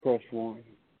Press 1.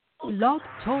 Blog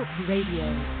Talk Radio.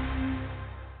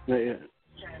 Yeah.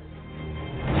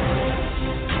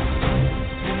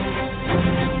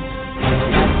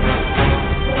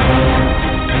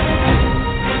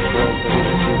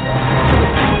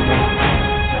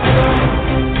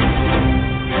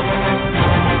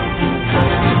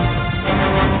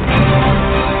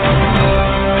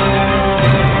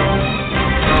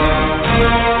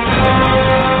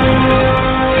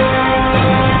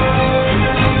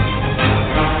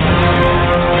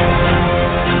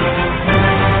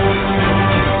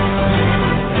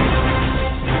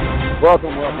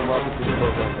 Welcome to the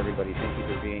program, everybody. Thank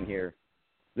you for being here.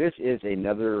 This is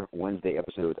another Wednesday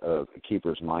episode of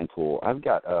Keeper's Mind Pool. I've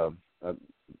got a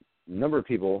number of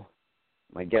people,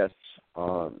 my guests,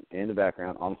 in the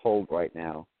background on hold right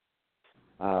now.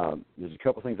 There's a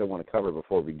couple things I want to cover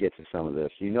before we get to some of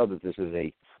this. You know that this is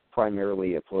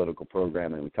primarily a political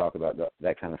program, and we talk about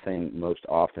that kind of thing most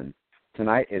often.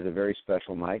 Tonight is a very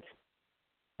special night.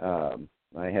 I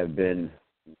have been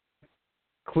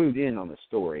clued in on the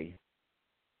story.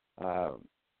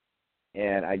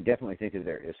 And I definitely think that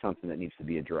there is something that needs to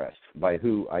be addressed. By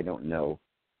who, I don't know.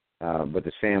 But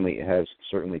this family has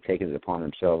certainly taken it upon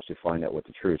themselves to find out what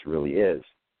the truth really is.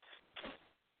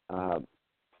 Dalton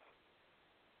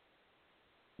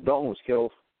was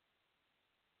killed.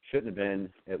 Shouldn't have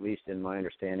been, at least in my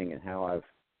understanding and how I've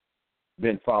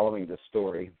been following this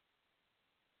story.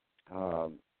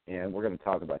 And we're going to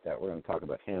talk about that. We're going to talk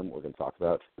about him. We're going to talk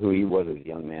about who he was as a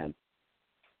young man,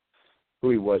 who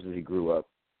he was as he grew up,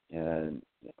 and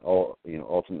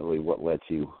ultimately what led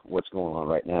to what's going on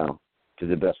right now, to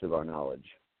the best of our knowledge.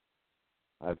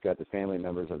 I've got the family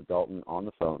members of Dalton on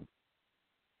the phone,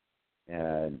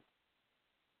 and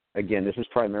again, this is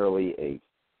primarily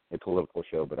a political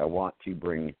show, but I want to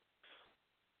bring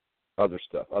other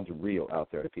stuff, other real out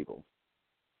there to people,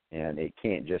 and it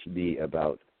can't just be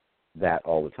about that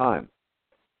all the time,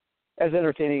 as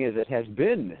entertaining as it has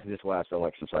been this last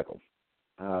election cycle.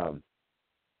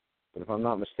 But if I'm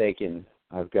not mistaken,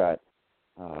 I've got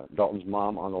Dalton's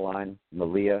mom on the line,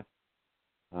 Malia,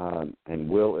 and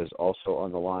Will is also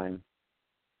on the line.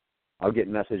 I'll get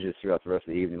messages throughout the rest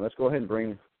of the evening. Let's go ahead and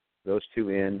bring those two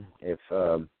in. If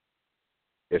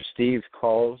Steve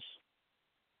calls,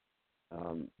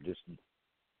 just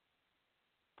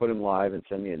put him live and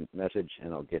send me a message,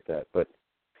 and I'll get that. But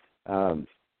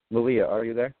Malia, are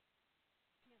you there?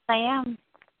 I am.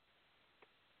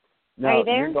 Now, are you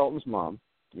there? You're Dalton's mom.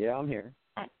 Yeah, I'm here.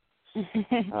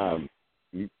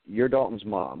 You're Dalton's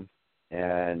mom,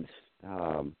 and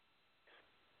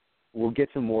we'll get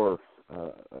some more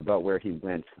about where he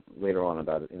went later on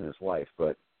about it in his life.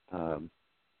 But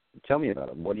tell me about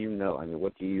him. What do you know? I mean,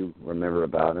 what do you remember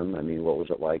about him? I mean, what was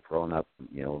it like growing up,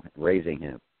 raising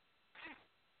him?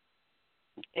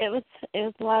 It was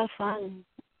a lot of fun.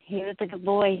 He was a good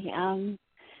boy. He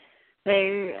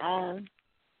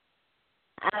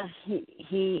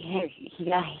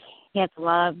has a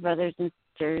lot of brothers and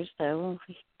sisters, so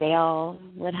they all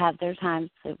would have their times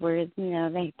where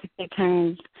they took their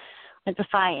turns with the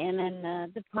fighting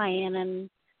and the playing, and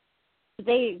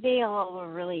they all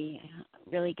were really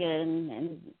really good.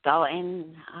 And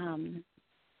Dalton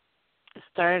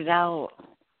started out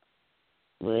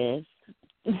with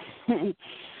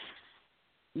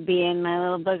being my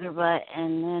little booger butt,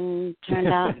 and then turned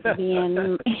out to being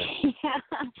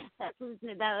that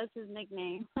was his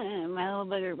nickname, my little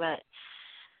booger butt.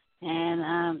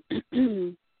 And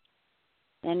then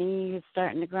he was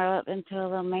starting to grow up into a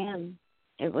little man.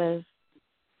 It was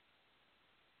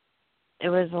a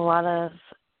lot of,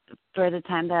 for the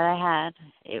time that I had,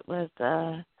 it was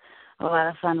a lot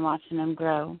of fun watching him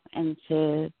grow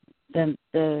into the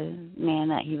man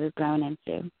that he was growing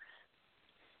into.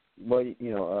 Well,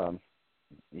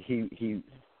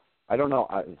 I don't know.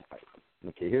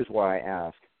 Okay, here's why I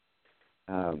ask.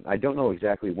 I don't know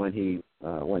exactly when he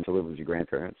went to live with your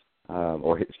grandparents,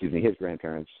 his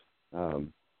grandparents.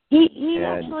 He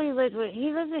actually lived with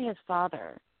his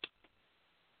father.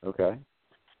 Okay.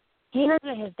 He lived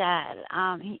with his dad.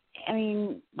 He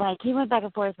went back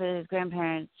and forth with his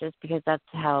grandparents just because that's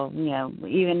how,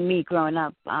 even me growing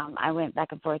up, I went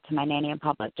back and forth to my nanny and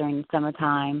papa during the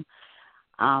summertime.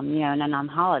 And then on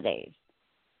holidays.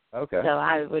 Okay. So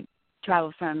I would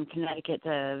travel from Connecticut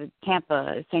to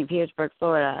Tampa, St. Petersburg,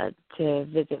 Florida, to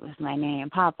visit with my nanny and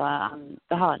papa on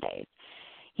the holidays.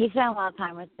 He spent a lot of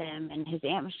time with them, and his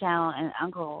Aunt Michelle and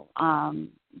Uncle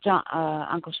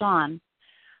Uncle Sean,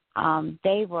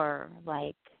 they were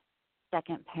like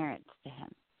second parents to him.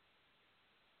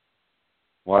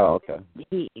 Wow. Okay.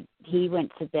 He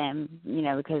went to them,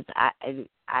 because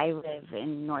lived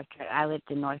in North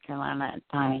Carolina at the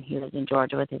time, and he lived in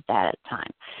Georgia with his dad at the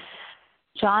time.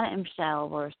 Sean and Michelle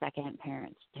were second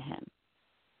parents to him.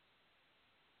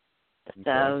 Okay.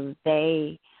 So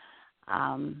they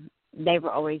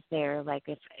were always there. Like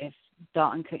if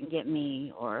Dalton couldn't get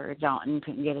me or Dalton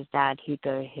couldn't get his dad, he'd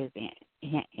go to his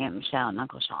Aunt Michelle and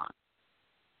Uncle Sean.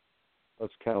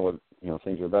 That's kind of what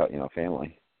things are about.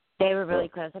 Family. They were really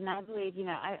close, and I believe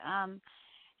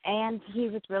and he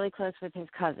was really close with his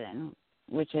cousin,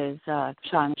 which is Sean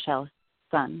and Michelle's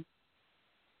son.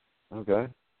 Okay.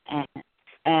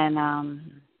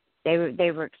 And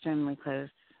they were extremely close.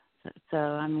 So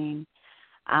I mean,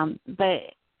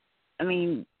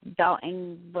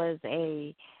 Dalton was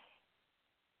he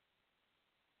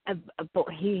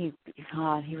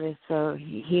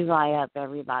light up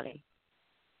everybody.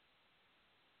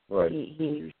 Right.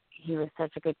 He was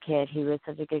such a good kid. He was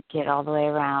such a good kid all the way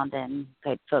around, and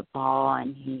played football,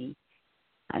 and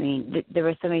there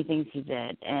were so many things he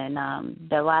did. And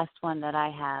the last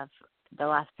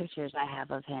pictures I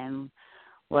have of him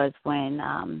was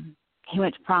when he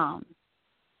went to prom.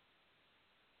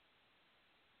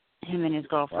 Him and his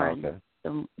girlfriend,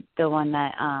 the one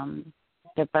that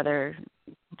the brother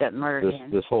that murdered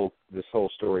him. This whole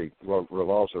story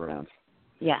revolves around.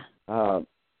 Yeah. Oh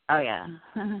yeah.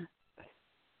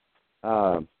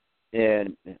 And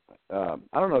I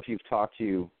don't know if you've talked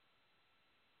to.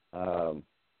 I've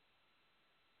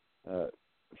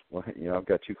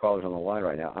got two callers on the line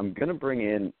right now. I'm going to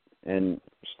bring in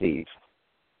Steve.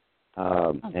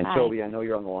 And Toby, I know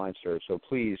you're on the line, sir, so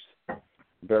please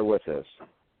bear with us.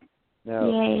 Now,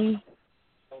 yay.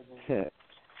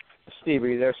 Steve, are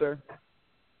you there, sir?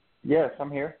 Yes, I'm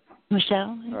here.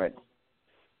 Michelle? All right.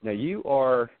 Now, you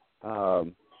are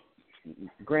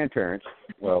grandparents,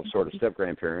 well, sort of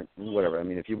step-grandparent, whatever. I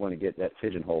mean, if you want to get that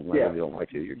pigeonholed, I really don't like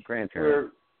to. You're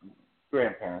grandparent. We're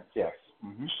grandparents, yes.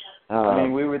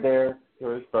 Mm-hmm. We were there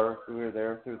through his birth. We were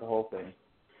there through the whole thing.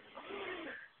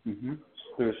 Mm-hmm.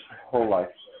 Through his whole life.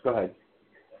 Go ahead.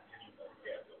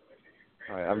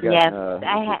 All right, I've got, yes,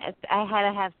 I had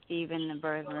to have Steve in the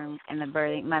birth room,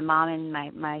 My mom and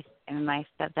my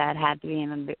stepdad had to be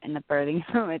in the birthing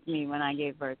room with me when I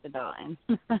gave birth to Dalton.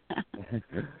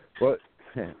 Well,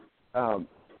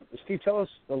 Steve, tell us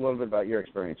a little bit about your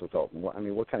experience with Dalton.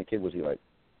 What kind of kid was he like?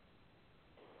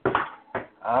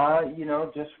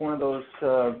 Just one of those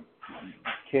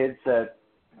kids that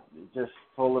just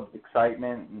full of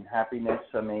excitement and happiness.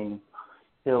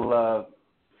 He'll,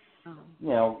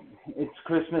 it's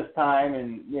Christmas time,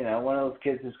 and one of those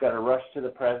kids who's got to rush to the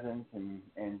presents and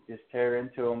just tear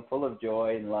into them, full of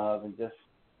joy and love, and just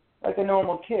like a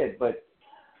normal kid. But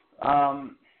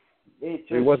he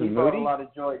wasn't moody. A lot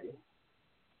of joy.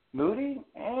 Moody?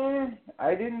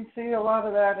 I didn't see a lot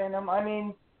of that in him.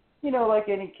 Like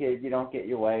any kid, you don't get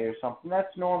your way or something.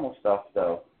 That's normal stuff,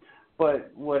 though.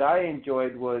 But what I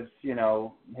enjoyed was,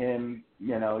 him,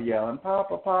 yelling,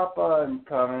 "Papa, Papa," and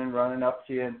coming and running up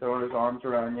to you and throwing his arms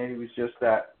around you. He was just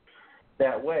that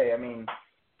way.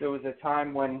 There was a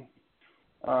time when,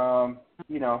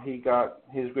 he got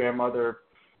his grandmother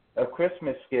a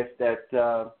Christmas gift that,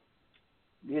 I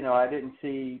didn't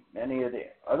see any of the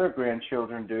other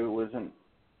grandchildren do. It wasn't,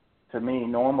 to me,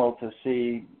 normal to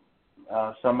see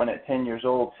someone at 10 years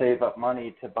old save up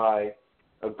money to buy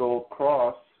a gold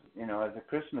cross, as a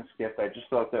Christmas gift. I just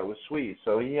thought that was sweet.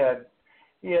 So he had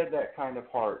that kind of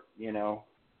heart,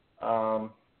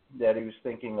 that he was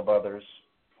thinking of others,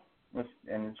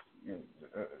 and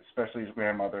especially his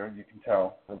grandmother. You can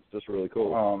tell. That's just really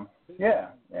cool.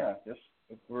 Just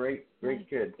a great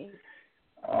kid.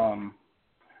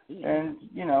 And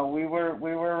we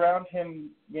were around him,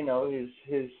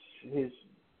 his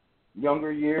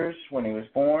younger years when he was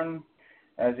born,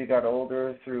 as he got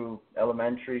older through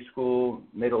elementary school,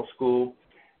 middle school,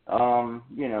 and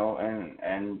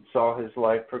saw his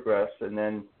life progress. And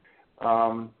then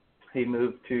he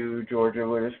moved to Georgia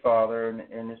with his father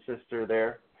and his sister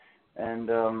there.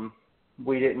 And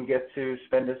we didn't get to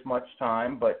spend as much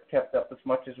time, but kept up as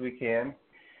much as we can.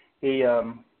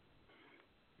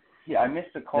 I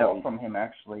missed a call from him,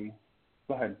 actually.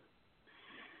 Go ahead.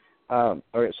 All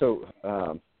right, so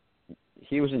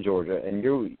he was in Georgia, and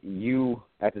you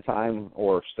at the time,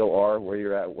 or still are, where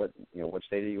you're at. What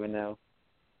state are you in now?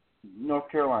 North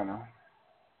Carolina.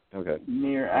 Okay.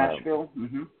 Near Asheville.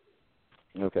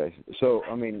 Okay, so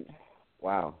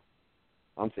wow.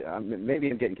 Maybe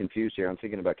I'm getting confused here. I'm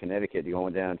thinking about Connecticut. You're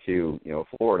going down to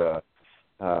Florida.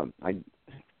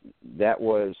 That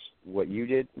was what you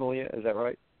did, Malia. Is that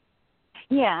right?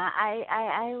 Yeah,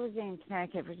 I was in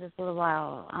Connecticut for just a little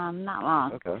while. Not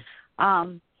long. Okay.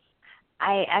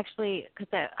 I actually,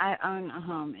 because I own a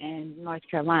home in North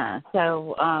Carolina,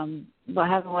 so what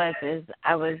happened is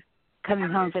I was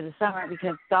coming home for the summer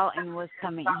because Dalton was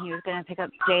coming. He was going to pick up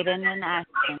Jaden and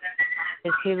Ashton,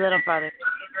 his two little brothers.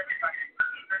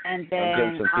 And then I'm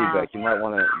getting some feedback. You might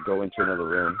want to go into another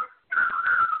room.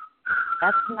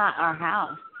 That's not our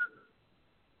house.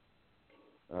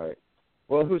 All right.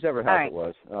 Well, whose ever house it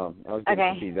was. I was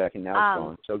getting some feedback, and now it's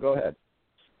gone. So go ahead.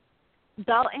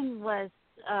 Dalton was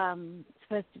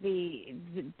supposed to be,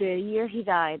 the year he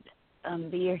died,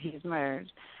 the year he was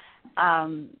murdered,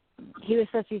 he was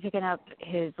supposed to be picking up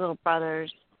his little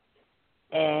brothers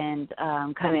and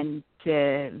coming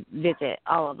to visit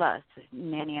all of us,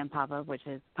 Nanny and Papa, which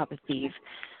is Papa Steve,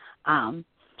 and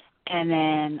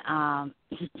then come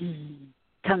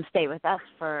stay with us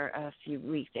for a few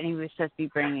weeks. And he was supposed to be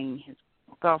bringing his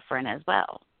girlfriend as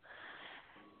well.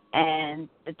 And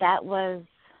that was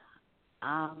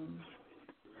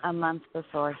a month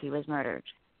before he was murdered,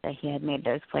 that he had made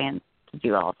those plans to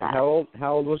do all of that. How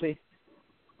old was he?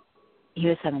 He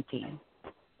was 17.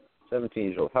 17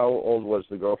 years old. How old was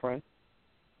the girlfriend?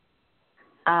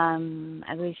 I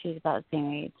believe she's about the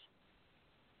same age.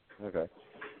 Okay.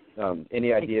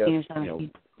 Any idea? 16 or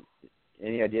 17.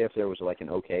 Any idea if there was like an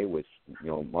okay with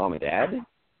mom and dad?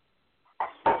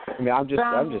 I mean, I'm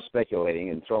just speculating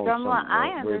and throwing some what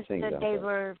I weird things understood,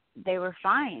 out they were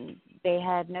fine. They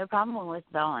had no problem with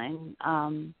Dalton. I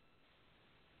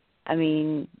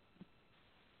mean,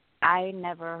 I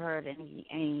never heard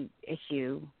any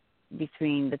issue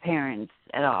between the parents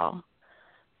at all.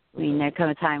 I mean, there come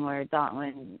a time where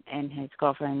Dalton and his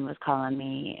girlfriend was calling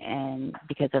me, and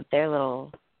because of their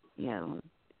little,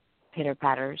 pitter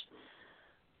patters.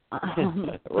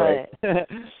 Right.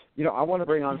 I want to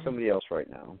bring on somebody else right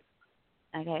now.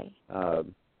 Okay.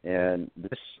 And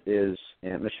this is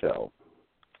Aunt Michelle.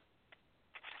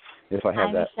 If I have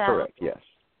Hi, that Michelle. correct, yes.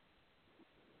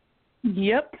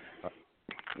 Yep.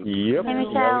 Yep. Hey,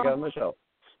 Michelle. Yeah, we got Michelle.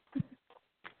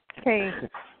 Hey.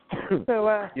 So,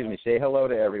 excuse me. Say hello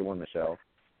to everyone, Michelle.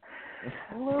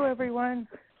 hello, everyone.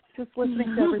 Just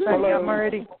listening to everybody. Hello. I'm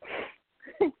already.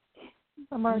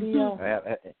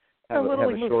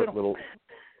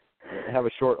 Have a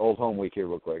short old home week here,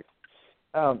 real quick.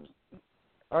 All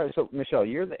right. So, Michelle,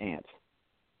 you're the aunt,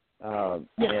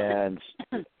 and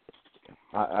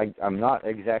I'm not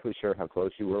exactly sure how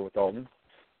close you were with Dalton.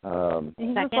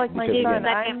 He's just like my He's son.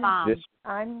 the second mom.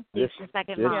 He's the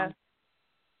second mom.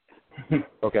 Yeah.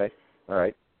 Okay. All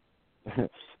right.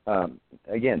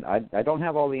 Again, I don't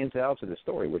have all the ins and outs of the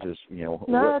story, which is what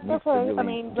that's needs okay. to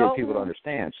really get Dalton, people to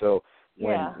understand. So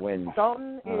when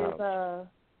Dalton is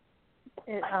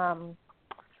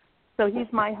so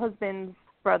he's my husband's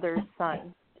brother's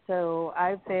son. So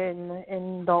I've been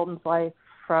in Dalton's life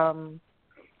from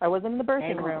I wasn't in the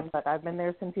birthing room, but I've been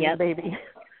there since he was a baby.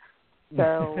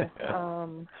 So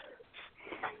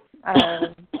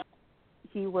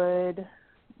he would,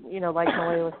 like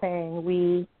Noe was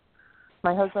saying,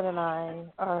 my husband and I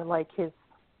are like his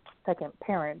second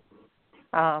parents.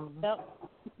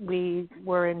 We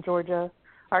were in Georgia.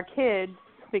 Our kids,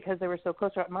 because they were so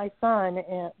close, my son,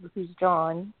 who's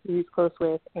John, who he's close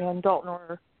with, and Dalton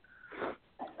were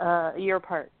a year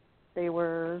apart. They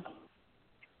were,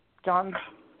 John,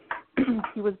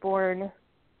 he was born,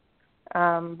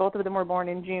 both of them were born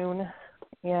in June,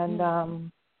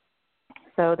 and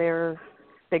so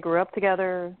they grew up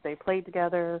together, they played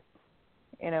together,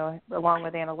 along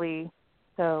with Anna Lee.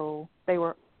 So we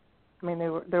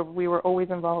were always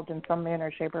involved in some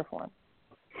manner, shape, or form.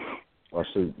 Well,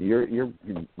 so you're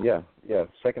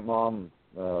second mom,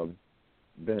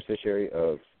 beneficiary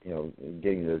of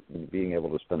being able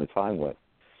to spend the time with.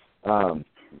 So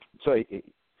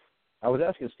I was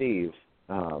asking Steve.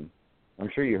 I'm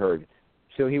sure you heard.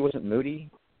 So he wasn't moody,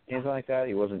 anything like that.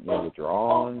 He wasn't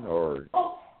withdrawn or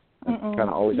kind of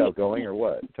always outgoing, or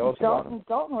what? Tell us about him.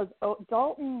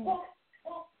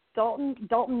 Dalton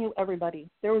knew everybody.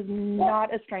 There was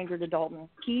not a stranger to Dalton.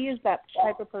 He is that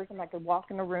type of person that could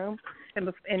walk in a room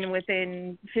and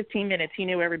within 15 minutes he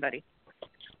knew everybody.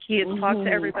 He had talked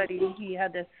to everybody. He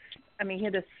had this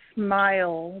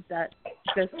smile that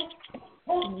just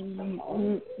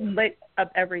lit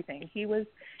up everything. He's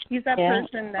that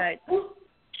person that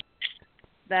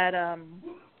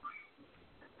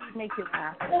makes you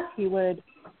laugh. He would.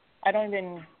 He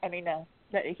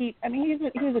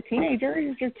was a teenager.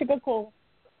 He's your typical,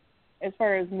 as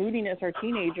far as moodiness or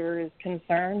teenager is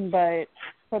concerned. But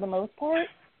for the most part,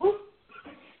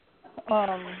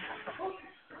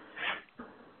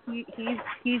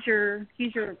 he's your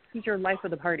life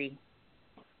of the party.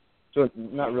 So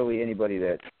not really anybody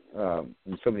that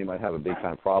somebody might have a big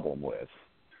time problem with.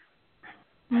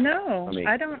 No, I mean,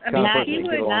 I don't. I kind mean, of person he that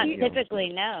would get along, not you know, typically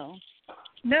know.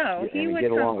 No, he and would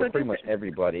get along so with pretty much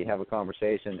everybody, have a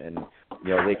conversation, and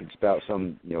they could spout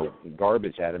some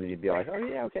garbage at him, and you'd be like, oh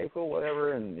yeah, okay, cool,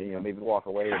 whatever, and maybe walk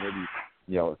away, or maybe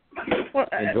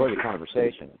enjoy the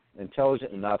conversation.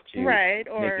 Intelligent enough to right,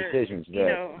 make decisions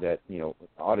that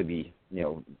ought to be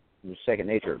second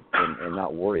nature, and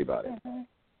not worry about it. Mm-hmm.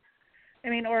 I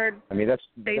mean, that's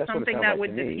something what that like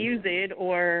would to me. diffuse it,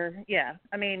 or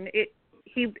I mean,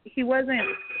 he wasn't.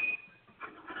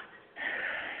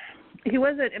 He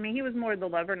wasn't. I mean, he was more the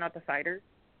lover, not the fighter.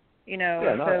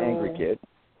 Yeah, not an angry kid.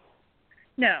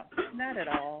 No, not at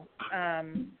all.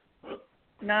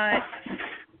 Not.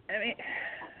 I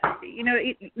mean,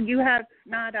 you have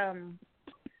not.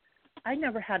 I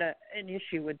never had an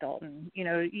issue with Dalton.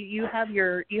 You have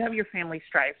your family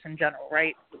strifes in general,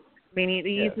 right? I mean,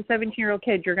 he's a 17-year-old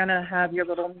kid. You're gonna have your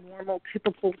little normal,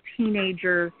 typical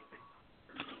teenager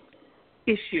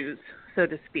issues, so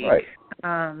to speak. Right.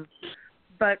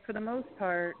 But for the most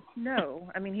part, no.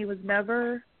 I mean, he was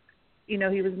never,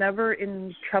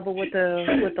 in trouble with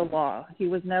the law. He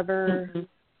was never,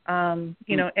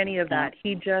 any of that.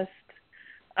 He just,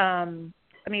 I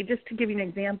mean, just to give you an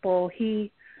example,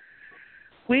 we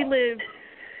lived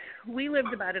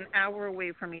about an hour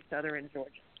away from each other in Georgia.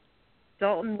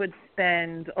 Dalton would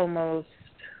spend almost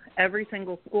every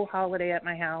single school holiday at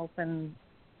my house, and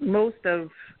during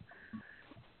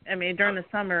the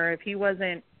summer, if he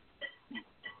wasn't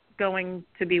going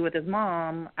to be with his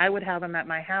mom, I would have him at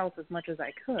my house as much as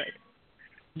I could.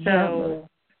 So,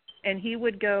 and he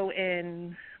would go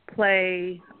and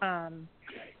play,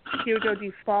 he would go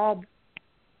do fall,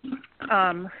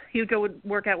 he would go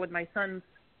work out with my son's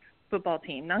football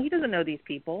team. Now, he doesn't know these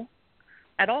people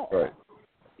at all. Right.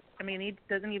 I mean, he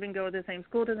doesn't even go to the same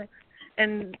school,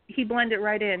 and he blended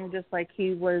right in, just like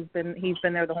he's been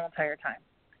there the whole entire time.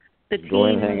 The team, go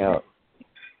and hang out.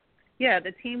 Yeah,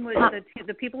 the team was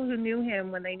the people who knew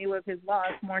him when they knew of his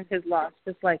loss mourned his loss,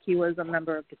 just like he was a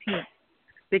member of the team,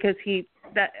 because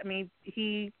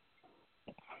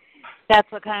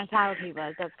that's what kind of child he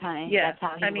was. That's how he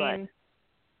was.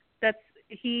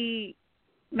 He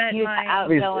met he was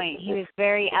outgoing. He was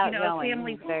very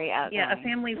outgoing. Very outgoing. Yeah, a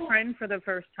family friend for the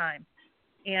first time,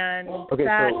 and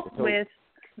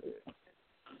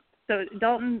so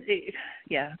Dalton.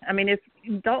 I mean, if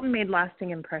Dalton made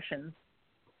lasting impressions.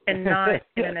 And not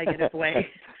in a negative way.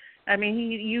 I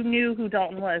mean, you knew who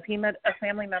Dalton was. He met a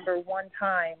family member one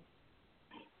time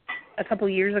a couple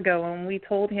of years ago, and we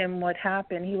told him what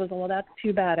happened. He was, well, that's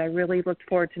too bad. I really looked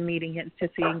forward to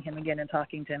seeing him again and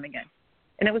talking to him again.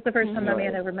 And it was the first time that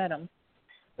man ever met him.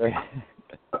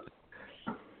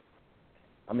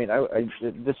 I mean,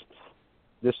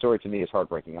 this story to me is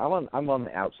heartbreaking. I'm on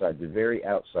the outside, the very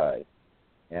outside,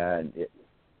 and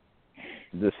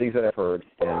the things that I've heard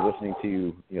and listening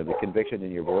to, the conviction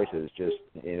in your voices, just,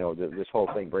 this whole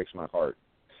thing breaks my heart.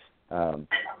 And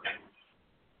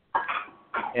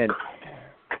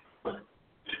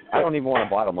I don't even want to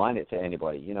bottom line it to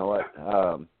anybody. You know what?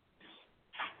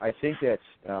 I think that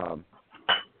I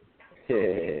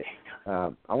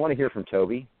want to hear from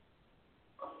Toby.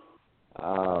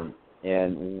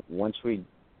 And once we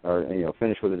are,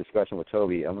 finish with the discussion with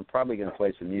Toby, I'm probably going to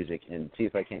play some music and see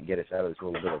if I can't get us out of this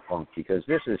little bit of funk, because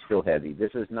this is still heavy.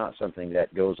 This is not something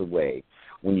that goes away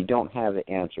when you don't have the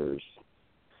answers.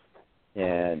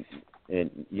 And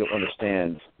you'll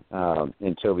understand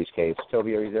in Toby's case.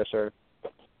 Toby, are you there, sir?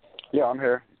 Yeah, I'm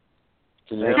here.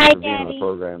 Thank you for being on the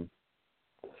program.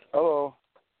 Hello.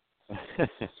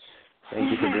 Thank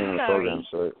you for being on the program,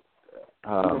 sir.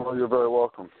 Well, you're very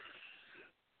welcome.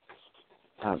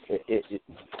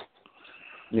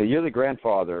 You're the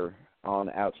grandfather on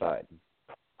the outside,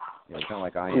 kind of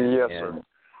like I am. Yes, and,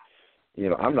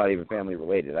 sir. I'm not even family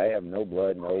related. I have no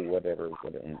blood, no whatever,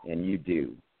 and you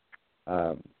do.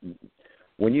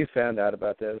 When you found out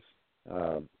about this,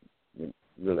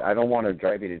 really, I don't want to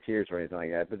drive you to tears or anything like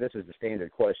that, but this is the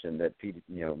standard question that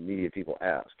media people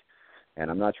ask, and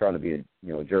I'm not trying to be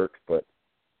a jerk, but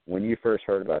when you first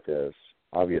heard about this,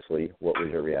 obviously, what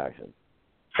was your reaction?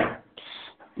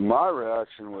 My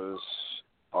reaction was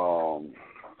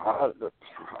I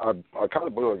kind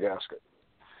of blew a gasket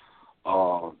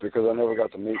because I never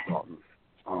got to meet Dalton.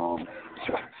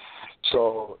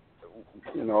 So,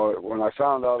 when I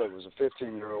found out it was a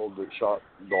 15-year-old that shot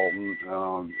Dalton,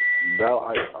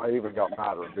 I even got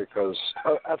madder because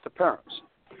at the parents.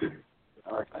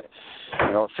 A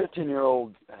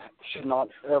 15-year-old should not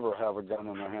ever have a gun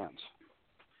in their hands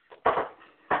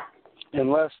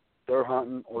unless they're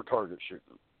hunting or target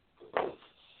shooting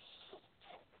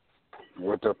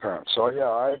with their parents. So,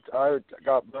 yeah, I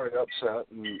got very upset,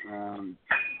 and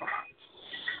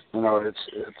Well,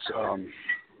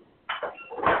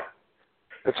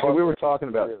 we were talking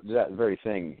about that very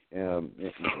thing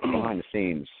behind the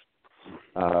scenes.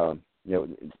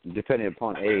 Depending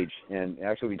upon age, and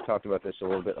actually we talked about this a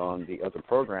little bit on the other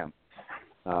program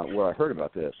where I heard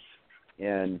about this,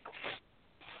 and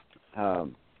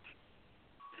in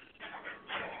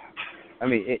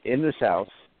the South,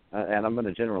 and I'm going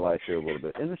to generalize here a little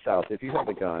bit. In the South, if you have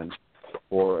a gun,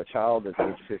 or a child that's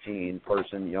age 15,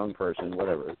 young person,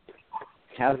 whatever,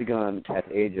 has a gun at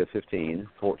the age of 15,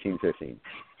 14, 15,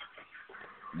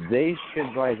 they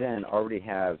should by then already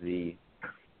have the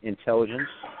intelligence,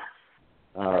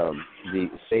 the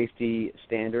safety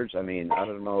standards. I mean, I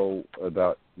don't know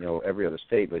about every other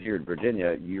state, but here in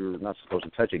Virginia, you're not supposed to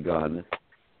touch a gun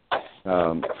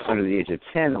under the age of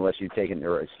 10 unless you've taken,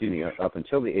 up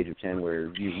until the age of 10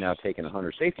 where you've now taken a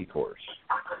hunter safety course.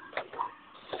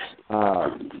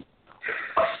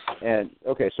 And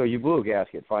okay, so you blew a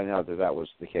gasket finding out that was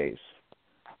the case.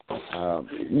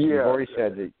 You've already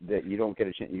said that you don't get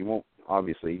a chance. You won't,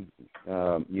 obviously.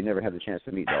 You never had the chance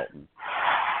to meet Dalton.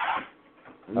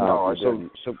 No, I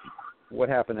didn't. So what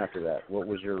happened after that? What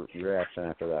was your reaction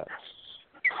after that?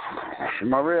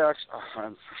 My reaction,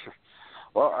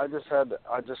 well, I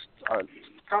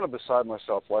kind of beside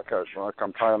myself, like I'm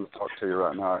trying to talk to you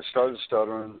right now. I started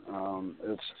stuttering.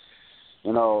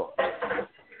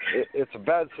 It's a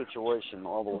bad situation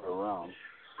all the way around.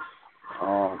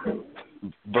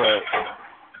 But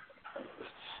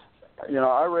I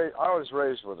was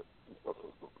raised with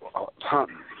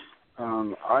hunting.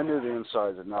 I knew the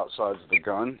insides and outsides of the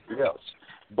gun, yes.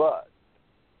 But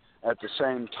at the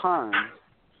same time,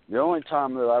 the only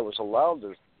time that I was allowed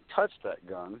to touch that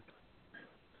gun,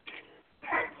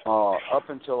 up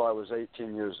until I was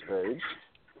 18 years of age,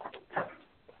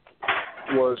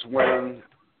 was when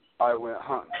I went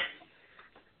hunting.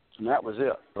 And that was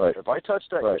it. Right. If I touched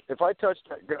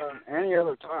that gun any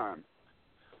other time,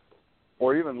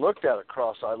 or even looked at it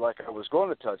cross-eyed like I was going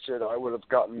to touch it, I would have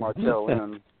gotten my tail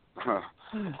in.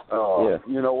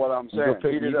 You know what I'm saying?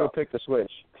 You go pick the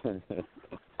switch.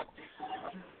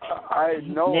 I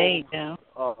know. There you go.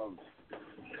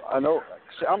 I know.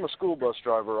 See, I'm a school bus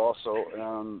driver also,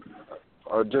 and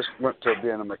I just went to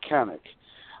being a mechanic.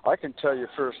 I can tell you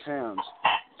firsthand,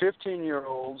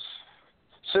 15-year-olds,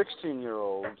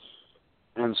 16-year-olds,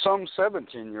 and some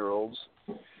 17-year-olds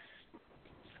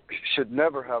should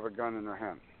never have a gun in their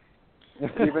hand,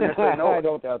 even if they know it. I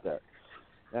don't doubt that.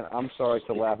 And I'm sorry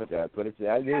to laugh at that, but it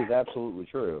is absolutely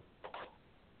true.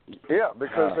 Yeah,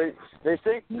 because they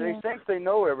think they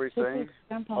know everything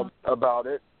about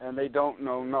it, and they don't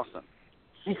know nothing.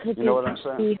 You know what I'm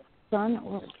saying? Son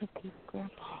or it could be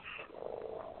grandpa.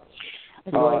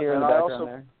 You want to hear in the background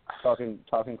there?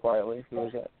 Talking quietly. Who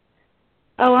is that?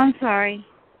 Oh, I'm sorry.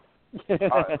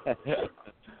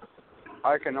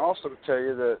 I can also tell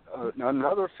you that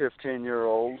another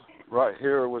 15-year-old right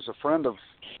here was a friend of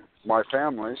my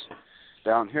family's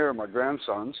down here, my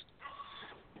grandson's,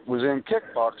 was in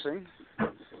kickboxing,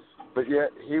 but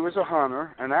yet he was a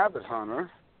hunter, an avid hunter,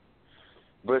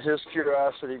 but his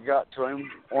curiosity got to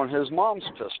him on his mom's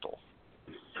pistol.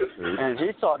 And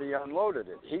he thought he unloaded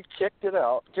it. He kicked it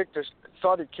out,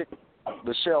 thought he kicked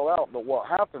the shell out, but what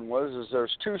happened was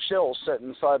there's two shells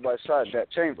sitting side by side in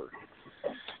that chamber.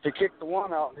 He kicked the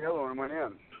one out and the other one went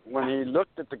in. When he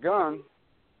looked at the gun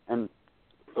and,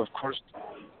 of course,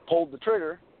 pulled the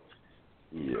trigger,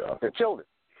 it killed it.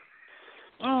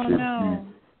 Oh, no.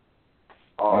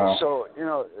 So,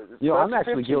 I'm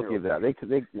actually guilty of that. They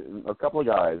a couple of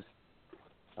guys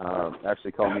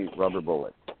actually call me Rubber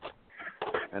Bullet.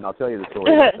 And I'll tell you the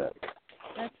story about that.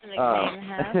 That's a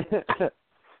nickname,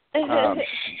 huh?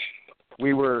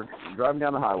 We were driving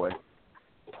down the highway,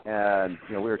 and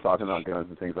we were talking about guns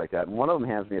and things like that. And one of them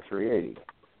hands me a .380,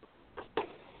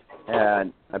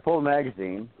 and I pull the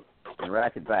magazine and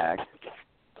rack it back.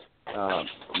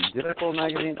 Did I pull the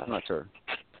magazine? I'm not sure.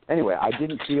 Anyway, I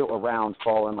didn't feel a round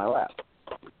fall in my lap.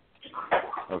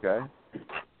 Okay,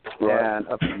 right. And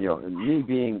me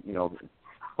being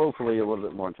hopefully a little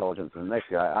bit more intelligent than the next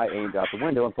guy, I aimed out the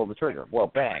window and pulled the trigger. Well,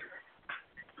 bang.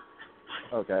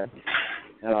 Okay.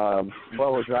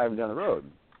 We're driving down the road.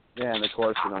 And, of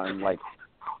course, I'm like,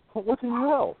 what the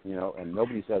hell? And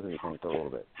nobody says anything for a little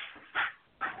bit.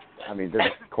 I mean, they're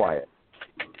just quiet.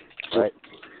 Right?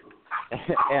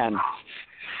 And,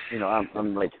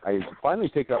 I'm like, I finally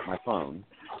pick up my phone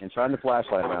and shine the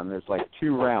flashlight around. And there's like 3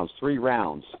 rounds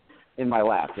in my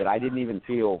lap that I didn't even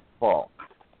feel fall.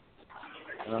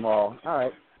 And I'm all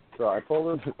right. So I pull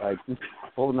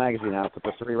the magazine out, put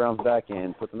the 3 rounds back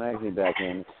in, put the magazine back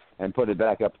in, and put it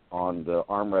back up on the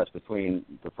armrest between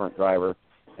the front driver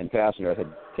and passenger. I said,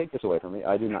 take this away from me.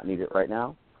 I do not need it right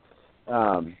now.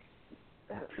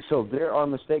 So there are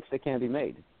mistakes that can be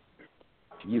made.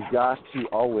 You've got to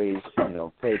always,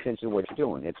 pay attention to what you're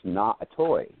doing. It's not a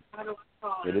toy.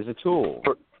 It is a tool.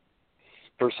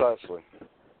 Precisely.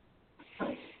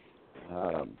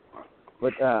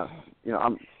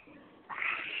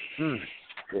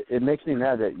 It makes me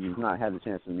mad that you've not had the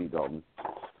chance to meet Dalton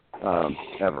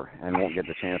ever, and won't get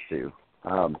the chance to.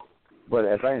 But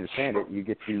as I understand it, you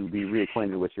get to be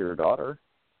reacquainted with your daughter.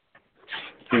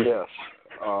 Yes,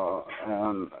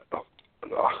 and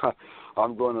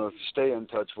I'm going to stay in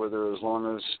touch with her as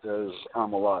long as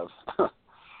I'm alive. Yes,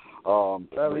 I'm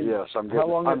getting. How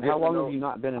long have you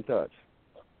not been in touch?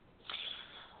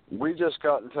 We just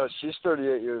got in touch. She's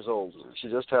 38 years old. She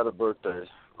just had a birthday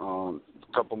a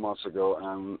couple months ago,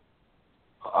 and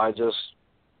I just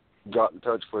got in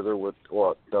touch with her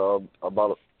about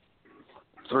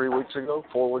 4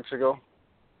 weeks ago.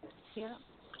 Yeah.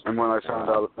 And when I found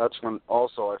out, that's when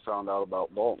also I found out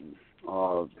about Dalton.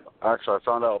 Actually, I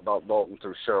found out about Dalton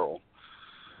through Cheryl,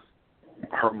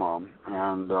 her mom,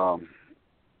 and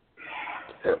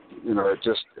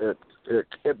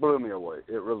it blew me away.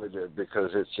 It really did,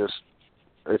 because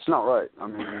it's not right. I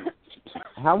mean,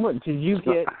 how much did you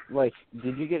get?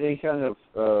 Did you get any kind of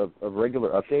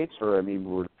regular updates, or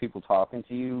were people talking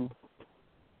to you?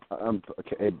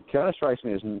 It kind of strikes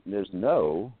me as there's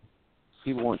no.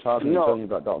 People weren't talking and telling you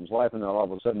about Dalton's life, and then all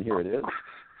of a sudden here it is.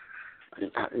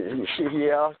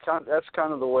 Yeah, that's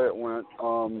kind of the way it went.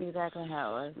 Exactly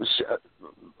how it was.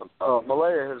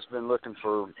 Malaya has been looking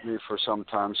for me for some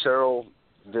time. Cheryl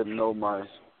didn't know my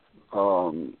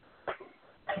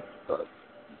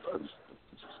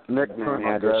nickname,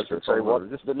 address, or say what.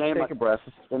 Just the name. Take a breath.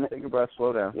 Take a breath.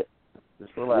 Slow down. Yeah.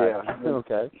 Just relax. Yeah.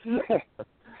 Okay.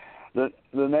 The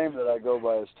name that I go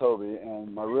by is Toby,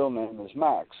 and my real name is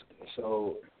Max.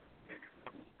 So,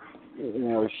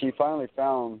 she finally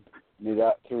found me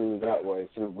through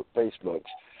Facebook,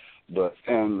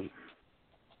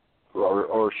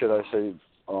 or should I say,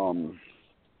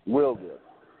 Will did,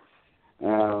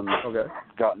 and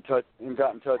got in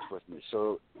touch with me.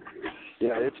 So,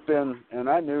 yeah, it's been, and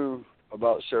I knew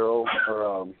about Cheryl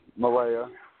or Malaya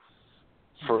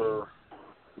for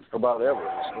about ever.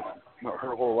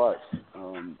 Her whole life,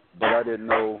 but I didn't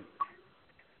know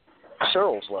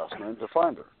Cheryl's last name to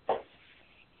find her.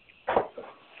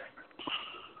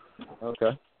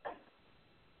 Okay.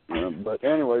 But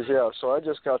anyways, yeah. So I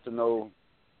just got to know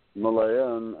Malaya,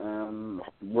 and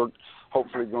we're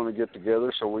hopefully going to get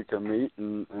together so we can meet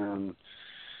and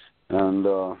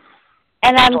I'm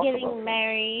getting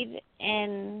married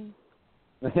and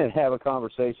have a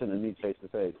conversation and meet face to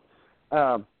face.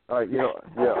 All right, yes.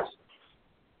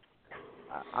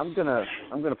 I'm gonna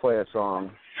play a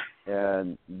song,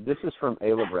 and this is from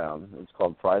Ayla Brown. It's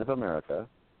called "Pride of America."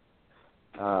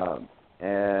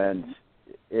 And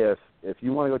if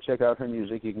you want to go check out her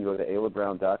music, you can go to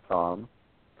aylabrown.com.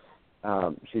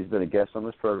 She's been a guest on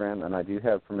this program, and I do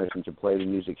have permission to play the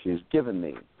music she's given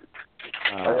me.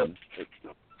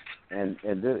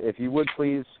 If you would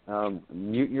please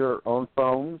mute your own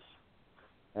phones,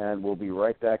 and we'll be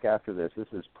right back after this. This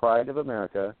is "Pride of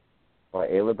America" by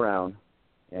Ayla Brown.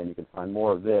 And you can find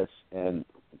more of this and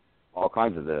all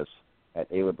kinds of this at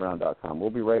aylabrown.com. We'll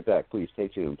be right back. Please stay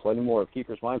tuned. Plenty more of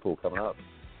Keeper's Mind Pool coming up.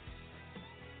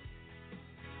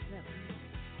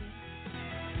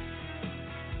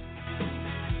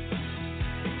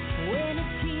 When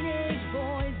a teenage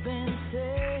boy's been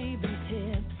saving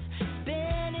tips,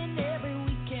 spending every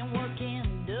weekend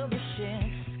working double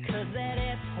shifts, 'cause that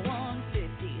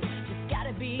F-150 just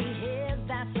gotta be his,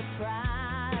 that's the pride.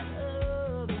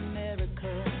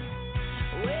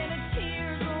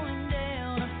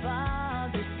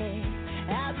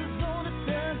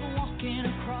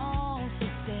 Across the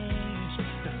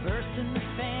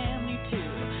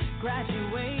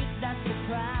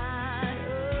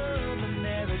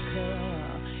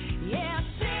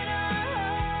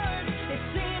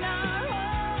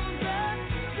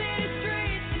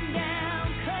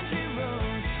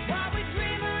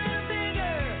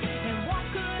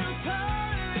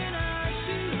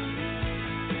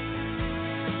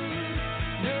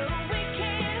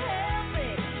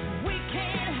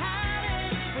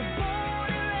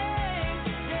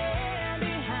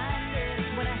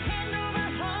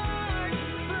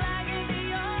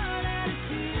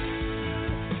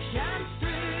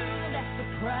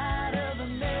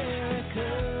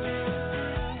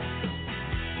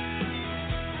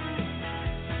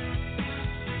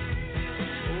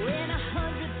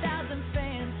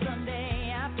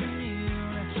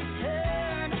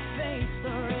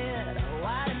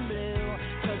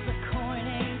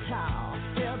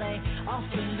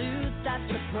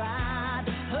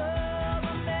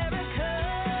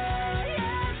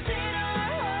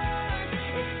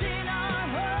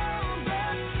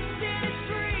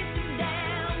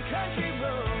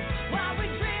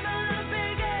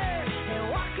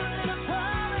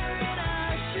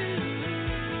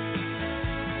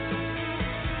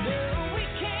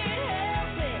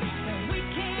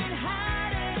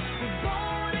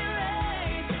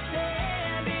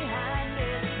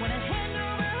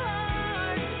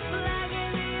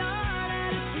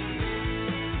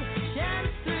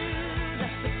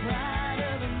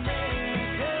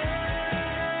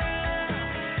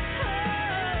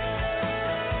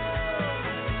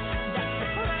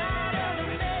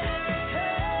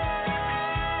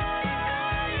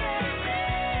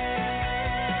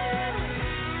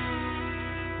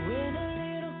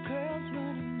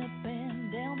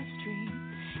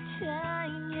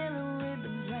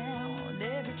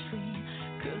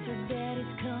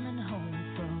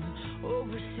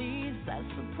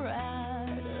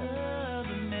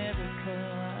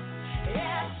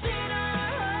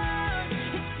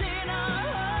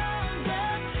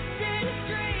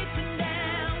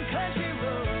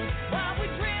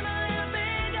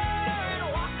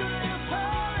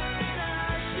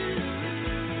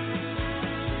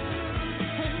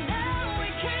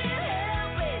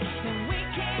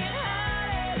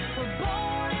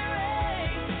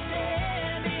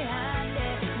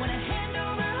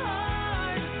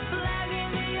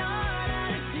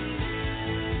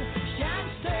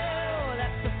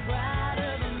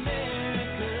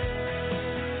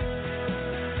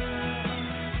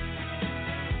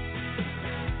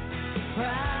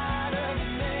pride of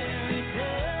America.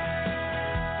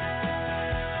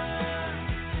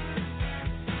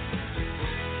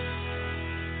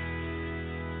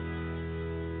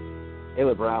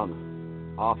 Ayla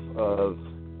Brown off of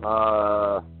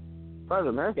Pride of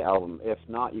America album. If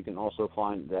not, you can also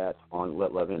find that on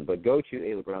Let Love In. But go to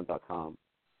AylaBrown.com.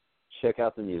 Check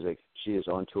out the music. She is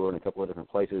on tour in a couple of different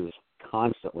places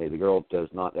constantly. The girl does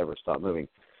not ever stop moving.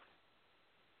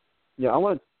 I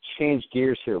want to change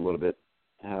gears here a little bit.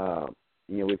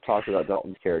 We've talked about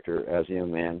Dalton's character as a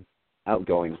young man,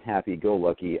 outgoing,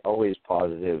 happy-go-lucky, always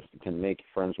positive, can make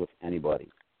friends with anybody.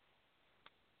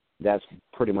 That's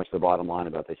pretty much the bottom line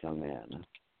about this young man.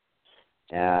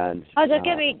 And don't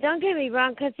get me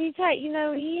wrong, because he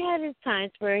had his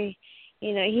times where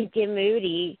he'd get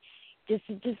moody, just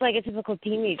like a typical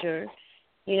teenager.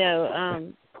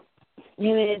 Him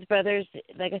and his brothers,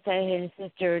 like I said, and his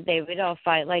sister, they would all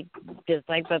fight just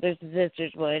like brothers and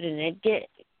sisters would, and it'd get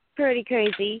pretty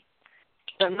crazy.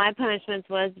 But my punishment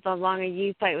was the longer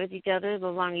you fight with each other, the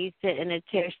longer you sit in a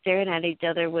chair staring at each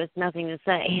other with nothing to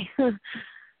say.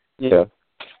 Yeah.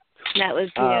 That was,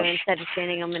 instead of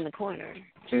standing him in the corner.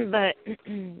 But,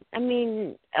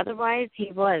 otherwise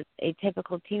he was a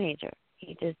typical teenager.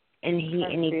 He lit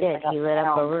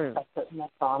up a room. I'm putting this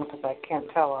on because I can't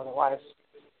tell otherwise.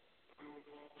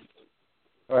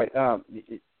 All right.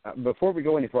 Before we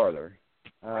go any farther,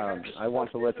 I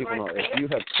want to let people know if you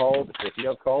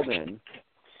have called in,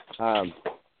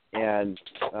 and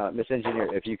Miss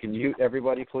Engineer, if you can mute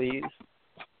everybody, please,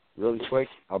 really quick.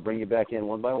 I'll bring you back in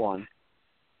one by one.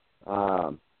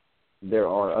 There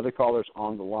are other callers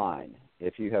on the line.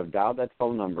 If you have dialed that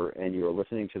phone number and you are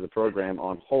listening to the program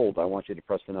on hold, I want you to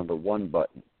press the number 1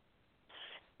 button.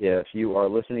 If you are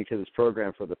listening to this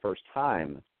program for the first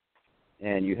time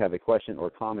and you have a question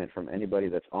or comment from anybody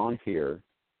that's on here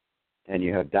and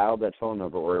you have dialed that phone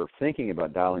number or are thinking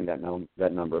about dialing that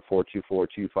number,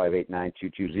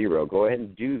 424-258-9220, go ahead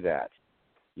and do that.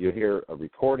 You'll hear a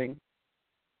recording.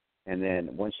 And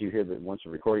then once the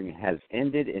recording has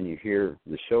ended and you hear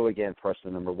the show again, press the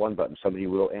number 1 button. Somebody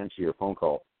will answer your phone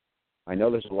call. I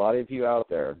know there's a lot of you out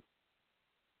there,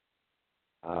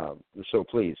 so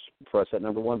please press that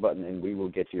number 1 button and we will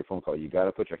get to your phone call. You got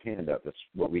to put your hand up. That's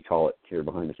what we call it here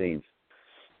behind the scenes.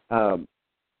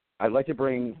 I'd like to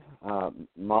bring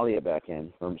Malia back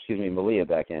in.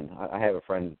 I have a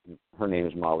friend. Her name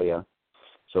is Malia,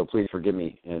 so please forgive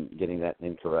me in getting that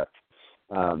incorrect.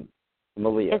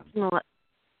 Malia. It's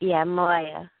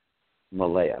Malaya.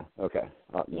 Malaya. Okay.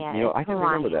 I can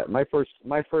remember that. My first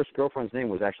girlfriend's name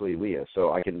was actually Leah,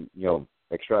 so I can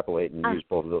extrapolate and use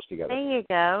both of those together. There you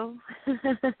go.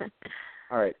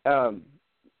 All right.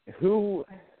 Who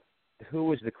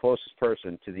was the closest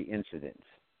person to the incident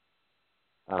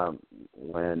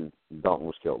when Dalton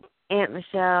was killed? Aunt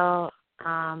Michelle,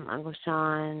 Uncle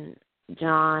Sean,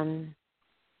 John.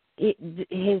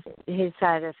 His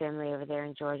side of the family over there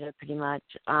in Georgia, pretty much.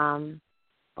 All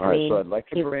right, so I'd like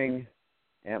to bring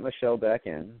Aunt Michelle back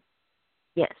in.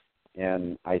 Yes.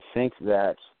 And I think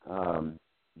that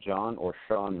John or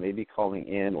Sean may be calling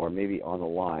in or maybe on the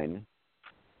line,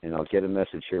 and I'll get a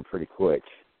message here pretty quick.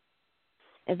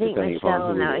 I think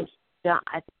Michelle, no, it's John.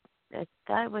 I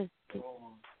thought it was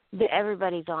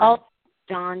everybody's on.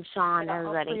 John, Sean,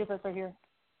 everybody. All 3 of us are here.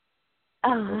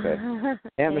 Oh. Okay.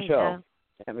 Aunt Michelle.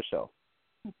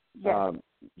 Yes.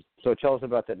 So tell us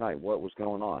about that night. What was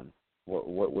going on? What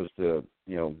was the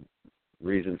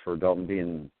reason for Dalton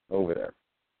being over there,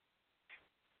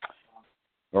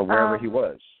 or wherever he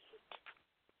was?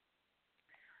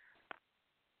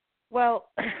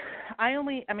 Well,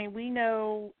 we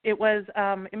know it was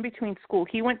in between school.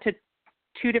 He went to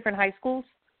 2 different high schools.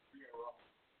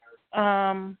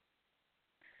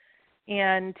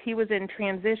 And he was in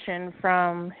transition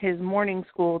from his morning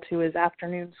school to his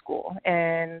afternoon school,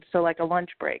 and so like a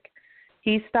lunch break.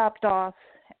 He stopped off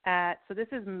so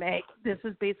this is May. This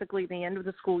is basically the end of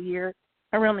the school year,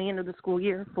 around the end of the school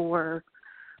year for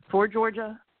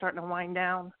Georgia, starting to wind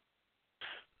down.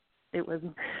 It was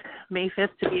May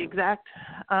 5th to be exact.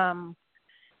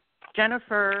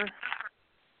 Jennifer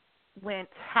went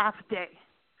half day,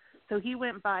 so he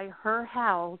went by her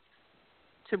house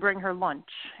to bring her lunch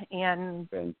and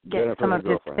get some of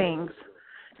his things.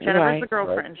 Jennifer's the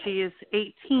girlfriend. Right. She is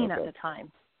 18 at the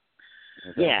time.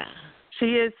 Okay. Yeah.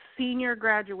 She is senior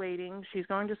graduating. She's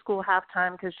going to school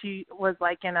half-time because she was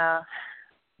like in a,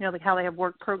 like how they have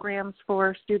work programs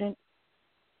for students.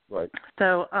 Right.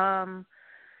 So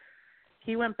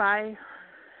he went by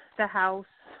the house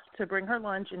to bring her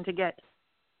lunch and to get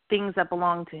things that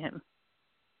belong to him.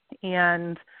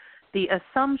 And the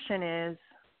assumption is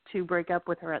to break up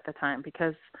with her at the time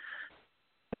because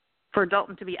for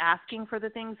Dalton to be asking for the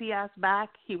things he asked back,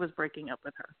 he was breaking up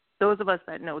with her. Those of us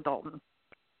that know Dalton.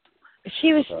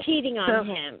 She was cheating on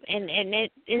him, and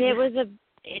it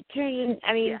turned in.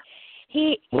 I mean,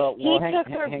 he took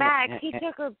her back. He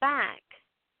took her back.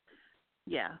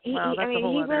 Yeah. Well, that's a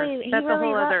whole other. He that's really a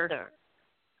whole loved other. her.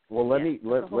 Well,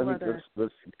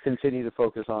 let's continue to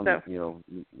focus on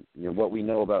what we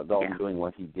know about Dalton doing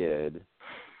what he did,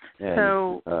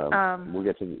 and we'll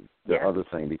get to the other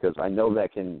thing, because I know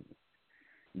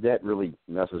that really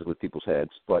messes with people's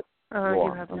heads. But go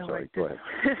on. I'm sorry. Go ahead.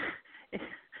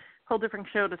 Whole different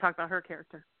show to talk about her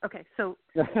character. Okay, so.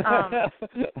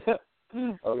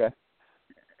 Okay.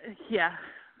 Yeah.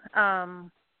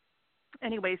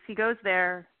 Anyways, he goes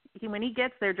there. When he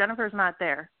gets there, Jennifer's not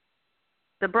there.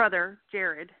 The brother,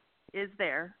 Jared, is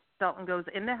there. Dalton goes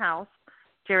in the house.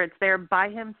 Jared's there by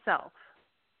himself.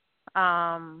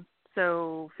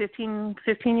 So 15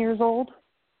 years old.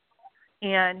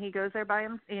 And he goes there by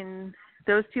him. And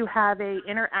those two have a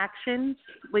interaction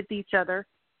with each other.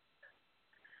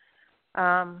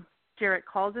 Jared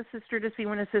calls his sister to see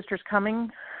when his sister's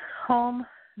coming home.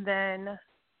 Then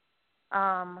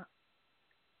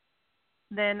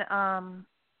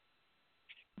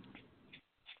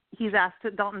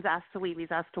Dalton's asked to leave.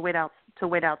 He's asked to wait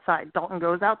outside. Dalton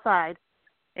goes outside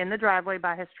in the driveway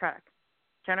by his truck.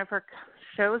 Jennifer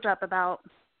shows up about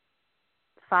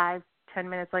 5-10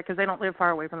 minutes late, because they don't live far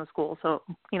away from the school. So,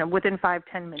 within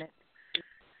 5-10 minutes,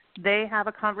 they have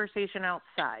a conversation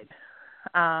outside.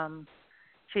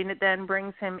 She then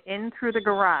brings him in through the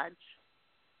garage,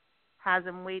 has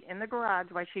him wait in the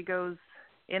garage while she goes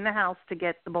in the house to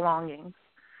get the belongings.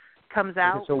 Comes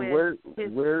out. So with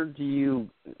where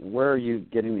are you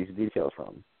getting these details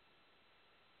from?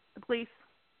 The police.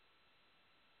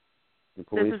 The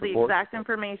police this is report? the exact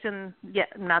information. Yeah,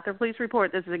 not the police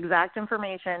report. This is exact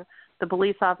information the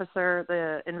police officer,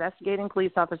 the investigating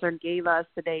police officer, gave us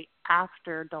the day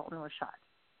after Dalton was shot.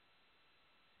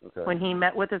 Okay. When he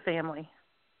met with the family.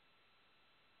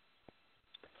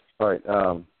 All right.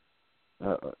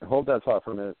 Hold that thought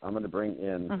for a minute. I'm going to bring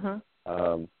in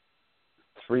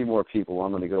 3 more people.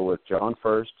 I'm going to go with John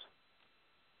first,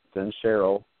 then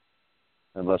Cheryl,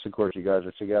 unless, of course, you guys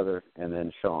are together, and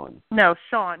then Sean. No,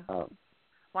 Sean. Well,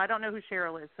 I don't know who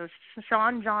Cheryl is. So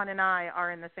Sean, John, and I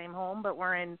are in the same home, but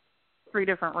we're in 3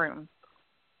 different rooms.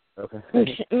 Okay.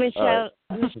 Michelle,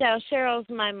 Cheryl's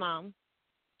my mom.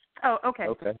 Oh, okay.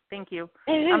 Thank you.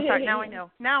 I'm sorry. Now I know.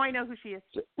 Now I know who she is.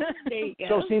 There you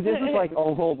go. So, see, this is like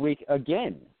old week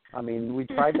again. I mean, we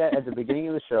tried that at the beginning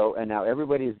of the show, and now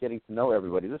everybody is getting to know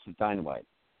everybody. This is dynamite.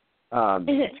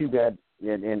 Too bad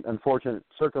in unfortunate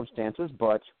circumstances,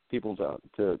 but people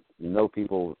to know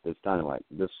people, it's dynamite.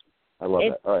 I love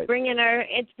that. All right.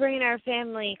 It's bringing our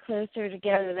family closer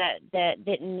together that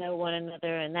didn't know one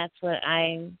another, and that's what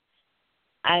I'm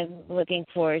looking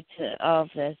forward to, all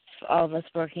of us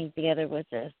working together with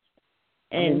this.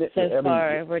 And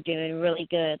far, we're doing really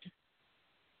good.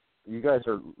 You guys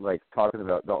are, like, talking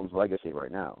about Dalton's legacy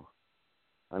right now.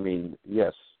 I mean,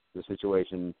 yes, the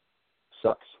situation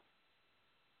sucks.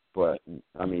 But,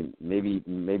 I mean, maybe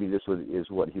this is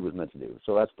what he was meant to do.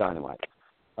 So that's dynamite.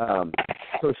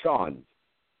 So Sean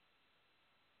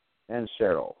and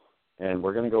Cheryl. And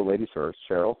we're going to go ladies first.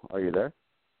 Cheryl, are you there?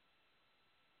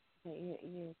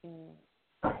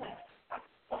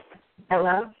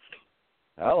 Hello?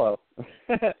 Hello.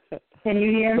 Can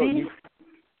you hear me?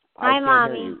 Hi,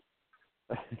 Mommy.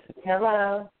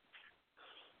 Hello.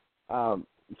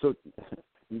 So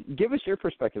give us your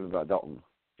perspective about Dalton.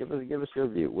 Give us your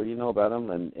view. What do you know about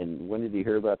him, and when did you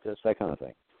hear about this, that kind of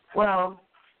thing? Well,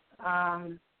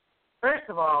 first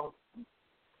of all,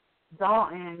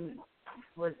 Dalton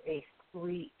was a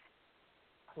sweet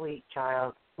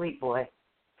child, sweet boy.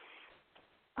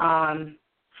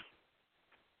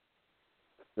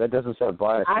 That doesn't sound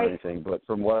biased or anything, but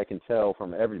from what I can tell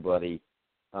from everybody,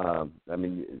 I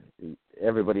mean,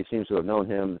 everybody seems to have known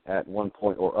him at one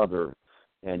point or other,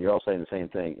 and you're all saying the same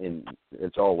thing. And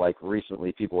it's all like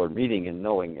recently people are meeting and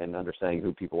knowing and understanding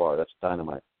who people are. That's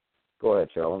dynamite. Go ahead,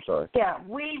 Cheryl. I'm sorry. Yeah,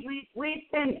 we've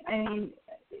been. I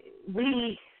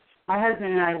mean, my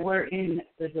husband and I were in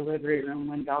the delivery room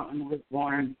when Dalton was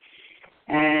born,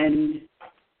 and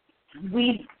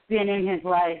we've been in his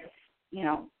life,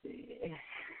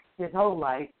 his whole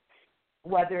life.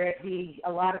 Whether it be,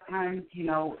 a lot of times,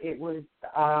 it was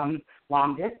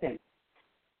long distance.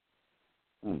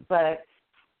 But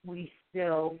we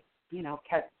still,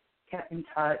 kept in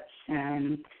touch,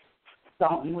 and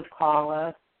Dalton would call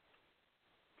us.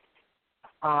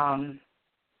 I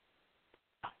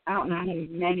don't know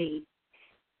many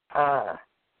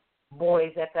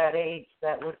boys at that age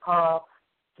that would call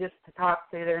just to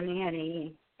talk to their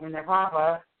nanny and their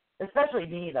papa, especially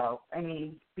me though. I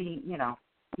mean,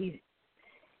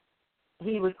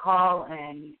 he would call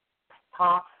and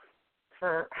talk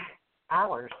for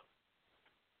hours.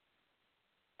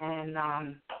 And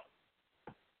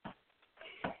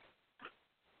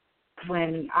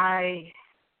when I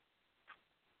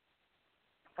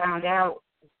found out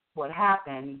what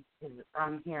happened,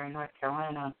 I'm here in North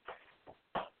Carolina,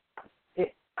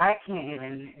 I can't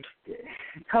even,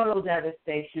 total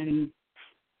devastation.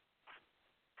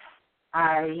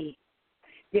 I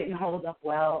didn't hold up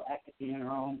well at the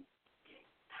funeral.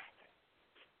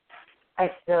 I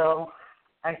still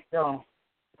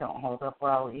don't hold up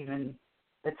well, even.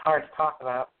 It's hard to talk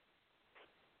about.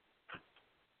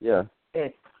 Yeah.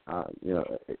 It's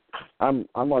I'm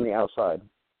on the outside.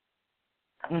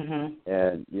 Mhm.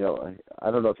 And I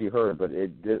don't know if you heard, but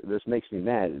this makes me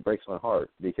mad. It breaks my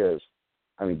heart because,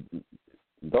 I mean,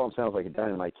 Dalton sounds like a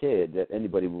dynamite kid that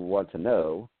anybody would want to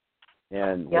know,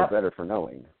 and we're better for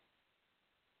knowing.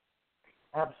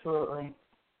 Absolutely.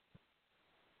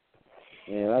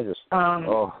 And I just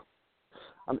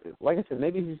like I said,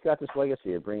 maybe he's got this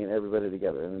legacy of bringing everybody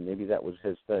together, and maybe that was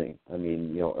his thing. I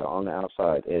mean, on the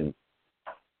outside, and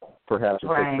perhaps it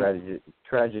took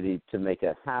tragedy to make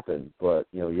that happen. But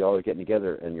you all are getting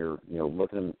together, and you're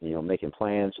looking, making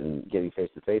plans and getting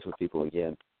face to face with people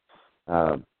again.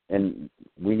 And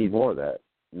we need more of that.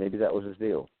 Maybe that was his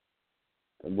deal.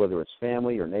 And whether it's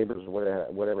family or neighbors or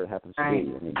whatever it happens to be.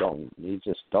 I mean,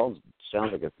 Dalton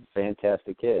sounds like a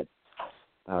fantastic kid.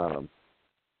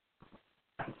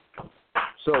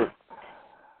 So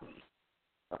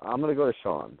I'm going to go to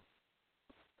Sean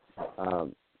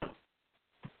and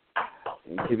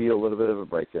give you a little bit of a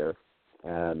break there,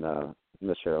 and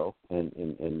Miss Cheryl,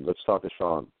 and let's talk to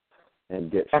Sean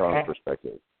and get Sean's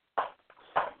perspective.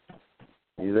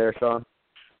 You there, Sean?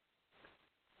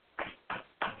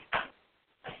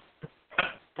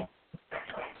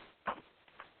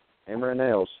 Hammer and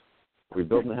nails. Are we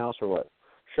building the house or what?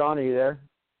 Sean, are you there?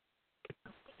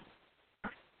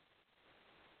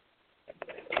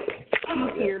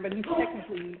 He's here, but he's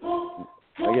technically...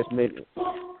 I guess maybe...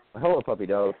 Hello, puppy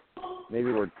dog.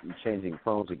 Maybe we're changing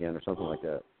phones again or something like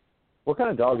that. What kind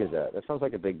of dog is that? That sounds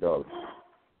like a big dog.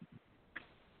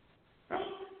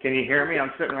 Can you hear me?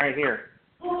 I'm sitting right here.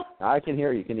 I can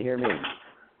hear you. Can you hear me?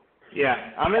 Yeah,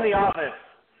 I'm in the office.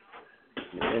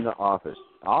 You're in the office.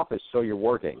 Office, so you're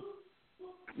working.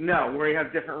 No, we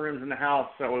have different rooms in the house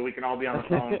so we can all be on the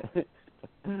phone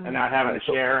and not having to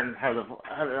share and have it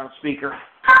on speaker.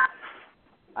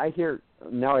 I hear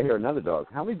another dog.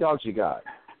 How many dogs you got?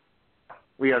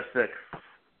 We have 6.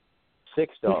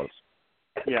 6 dogs.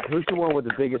 Yeah. Who's the one with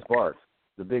the biggest bark?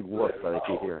 The big woof that I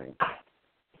keep hearing.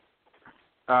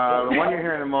 The one you're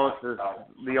hearing the most is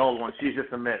the old one. She's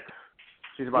just a mix.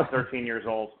 She's about 13 years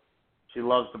old. She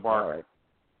loves to bark. All right.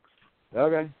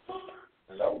 Okay.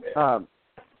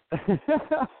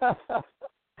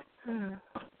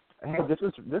 Hey, this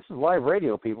is live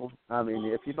radio, people. I mean,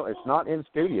 if you don't, it's not in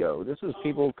studio. This is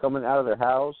people coming out of their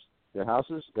houses,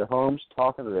 their homes,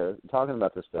 talking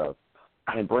about this stuff,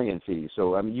 and bringing it to you.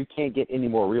 So I mean, you can't get any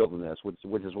more real than this,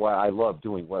 which is why I love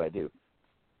doing what I do.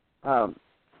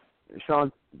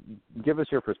 Sean, give us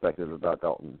your perspective about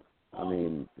Dalton. I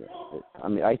mean,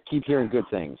 I keep hearing good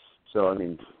things. So I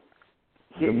mean,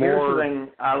 here's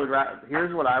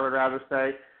what I would rather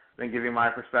say than give you my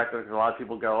perspective, because a lot of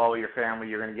people go, "Oh, your family,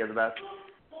 you're going to give the best."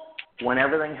 When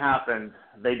everything happened,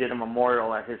 they did a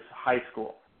memorial at his high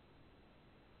school.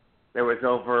 There was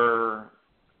over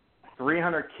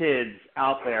 300 kids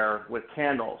out there with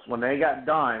candles. When they got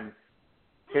done,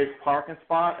 his parking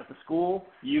spot at the school,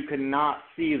 you could not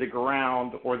see the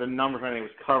ground or the numbers, and it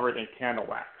was covered in candle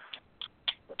wax.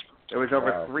 There was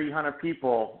over 300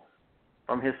 people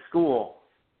from his school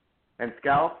and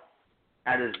Scouts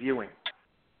at his viewing.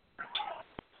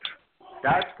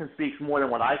 That can speak more than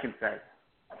what I can say.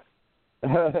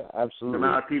 Absolutely. The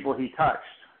amount of people he touched.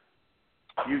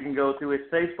 You can go through his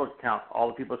Facebook account, all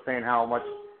the people saying how much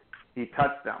he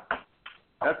touched them.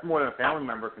 That's more than a family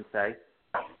member can say.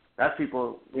 That's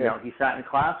people, he sat in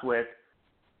class with,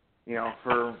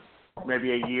 for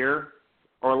maybe a year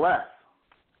or less.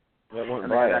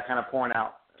 And they had that kind of pouring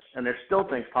out. And there's still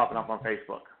things popping up on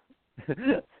Facebook.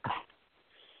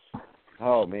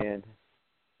 Oh, man.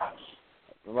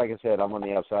 Like I said, I'm on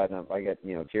the outside, and I get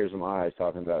tears in my eyes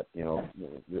talking about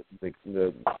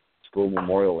the school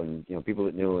memorial and people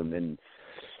that knew him and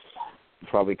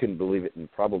probably couldn't believe it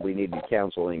and probably needed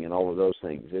counseling and all of those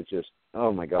things. It's just,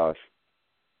 oh my gosh.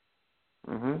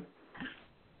 Mhm.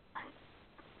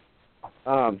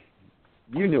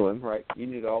 You knew him, right? You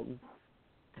knew Dalton.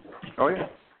 Oh yeah.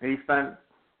 He spent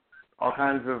all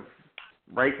kinds of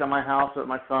breaks on my house with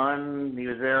my son. He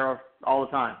was there all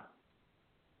the time.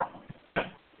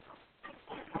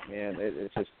 Man,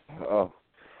 it's just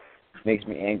makes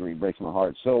me angry, breaks my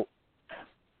heart. So,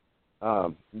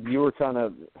 you were kind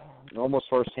of almost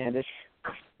first-handish,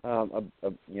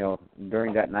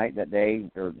 during that night, that day,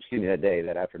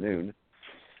 that afternoon.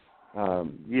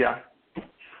 Yeah.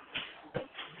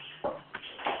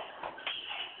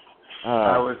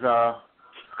 I was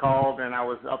called, and I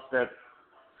was up at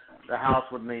the house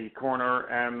when the coroner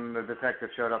and the detective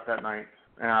showed up that night,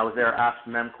 and I was there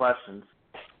asking them questions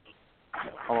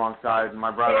alongside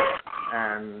my brother,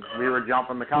 and we were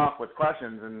jumping the cop with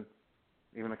questions, and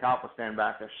even the cop was standing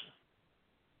backish.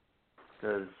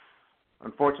 Because,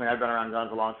 unfortunately, I've been around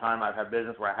guns a long time. I've had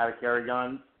business where I had to carry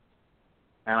guns,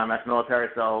 and I'm ex-military,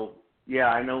 so, yeah,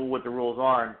 I know what the rules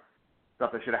are and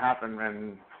stuff that should have happened,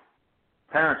 and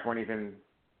parents weren't even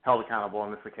held accountable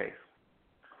in this case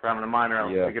for having a minor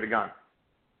to get a gun.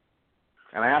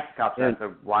 And I asked the cops, I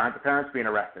said, why aren't the parents being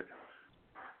arrested?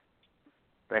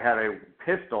 They had a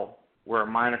pistol where a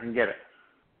minor can get it.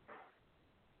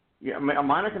 Yeah, a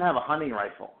minor can have a hunting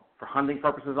rifle for hunting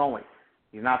purposes only.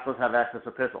 He's not supposed to have access to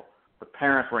a pistol. The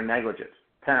parents were negligent.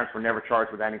 Parents were never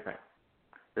charged with anything.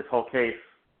 This whole case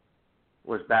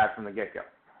was bad from the get-go.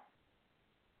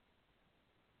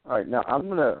 All right, now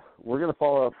we're gonna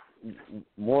follow up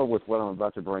more with what I'm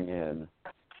about to bring in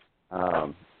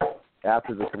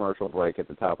after the commercial break at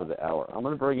the top of the hour. I'm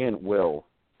going to bring in Will.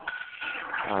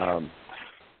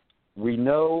 We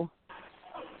know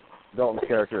Dalton's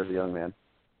character as a young man.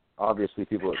 Obviously,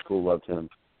 people at school loved him.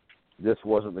 This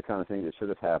wasn't the kind of thing that should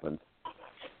have happened.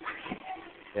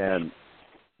 And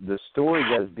the story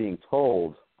that is being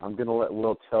told, I'm going to let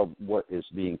Will tell what is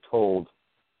being told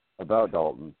about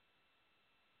Dalton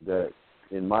that,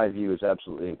 in my view, is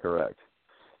absolutely incorrect.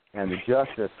 And the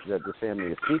justice that the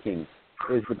family is seeking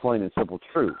is the plain and simple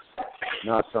truth,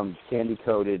 not some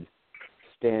candy-coated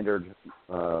standard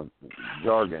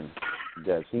jargon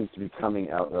that seems to be coming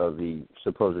out of the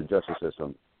supposed justice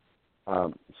system.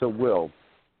 So, Will,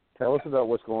 tell us about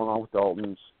what's going on with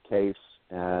Dalton's case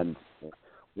and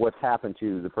what happened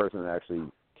to the person that actually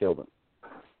killed him.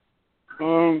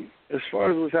 As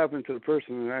far as what happened to the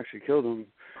person that actually killed him,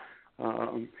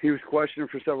 he was questioned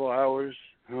for several hours.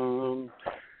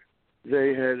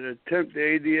 The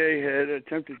ADA had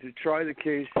attempted to try the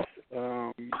case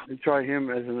and try him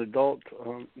as an adult.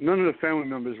 None of the family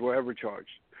members were ever charged.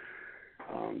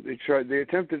 They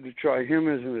attempted to try him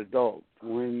as an adult.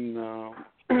 When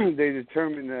they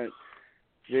determined that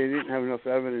they didn't have enough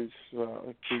evidence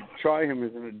to try him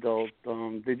as an adult,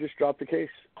 they just dropped the case.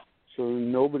 So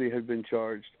nobody had been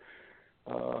charged.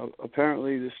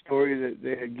 Apparently, the story that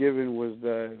they had given was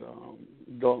that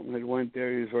Dalton had went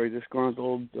there. He was very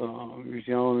disgruntled. He was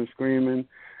yelling and screaming.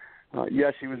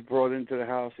 Yes, he was brought into the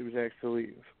house. He was asked to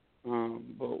leave.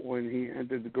 But when he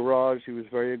entered the garage, he was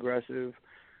very aggressive.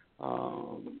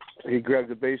 He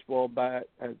grabbed a baseball bat.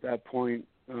 At that point,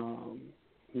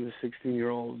 the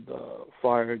 16-year-old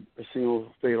fired a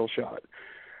single fatal shot.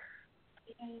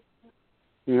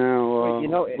 Now,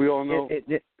 we all know.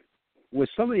 With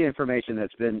some of the information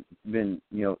that's been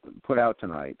put out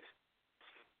tonight,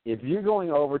 if you're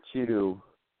going over to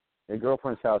a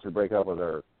girlfriend's house to break up with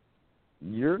her,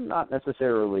 you're not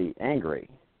necessarily angry.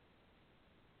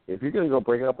 If you're going to go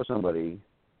break up with somebody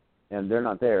and they're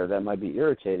not there, that might be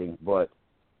irritating, but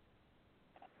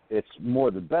it's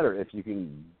more the better if you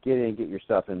can get in, get your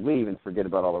stuff, and leave and forget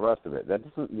about all the rest of it.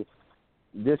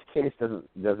 This case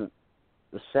doesn't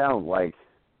sound like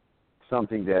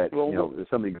something that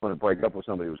somebody going to break up with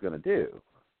somebody was going to do.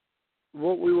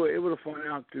 What we were able to find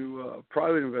out through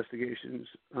private investigations,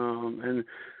 and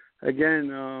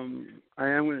again, I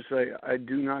am going to say I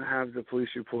do not have the police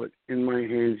report in my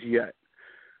hands yet,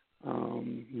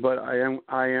 but I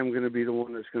am going to be the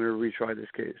one that's going to retry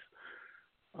this case.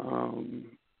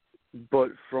 But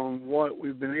from what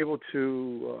we've been able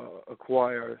to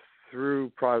acquire through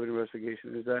private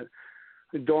investigation is that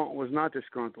Dalton was not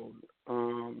disgruntled.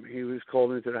 He was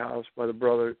called into the house by the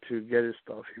brother to get his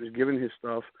stuff. He was given his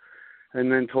stuff and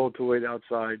then told to wait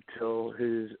outside till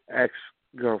his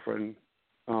ex-girlfriend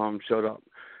showed up.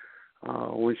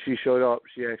 When she showed up,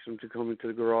 she asked him to come into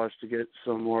the garage to get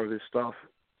some more of his stuff.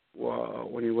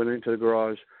 When he went into the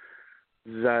garage,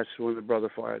 that's when the brother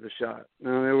fired the shot.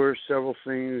 Now, there were several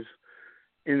things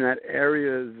in that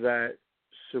area that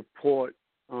support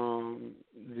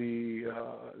the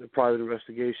private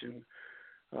investigation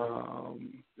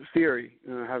theory.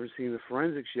 I haven't seen the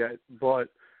forensics yet, but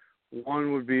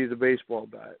one would be the baseball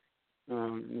bat.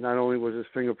 Not only was his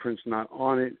fingerprints not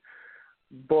on it,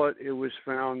 but it was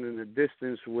found in a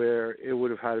distance where it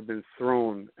would have had to been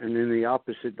thrown, and in the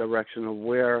opposite direction of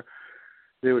where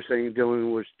they were saying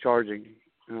Dylan was charging.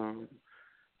 2,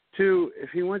 if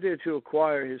he went there to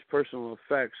acquire his personal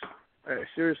effects, I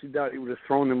seriously doubt he would have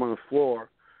thrown them on the floor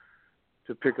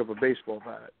to pick up a baseball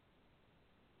bat.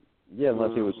 Yeah,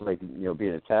 unless he was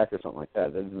being attacked or something like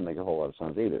that. That doesn't make a whole lot of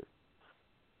sense either.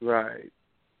 Right.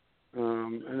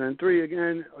 And then 3,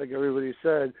 again, like everybody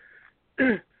said,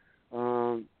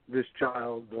 this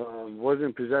child was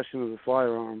in possession of the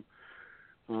firearm,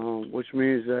 which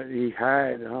means that he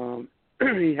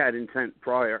had intent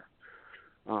prior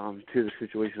to the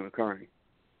situation occurring.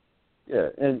 Yeah,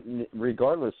 and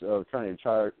regardless of trying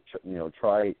to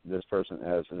try this person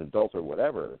as an adult or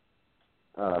whatever,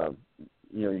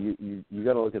 you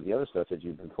got to look at the other stuff that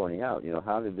you've been pointing out.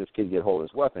 How did this kid get hold of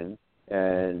his weapon?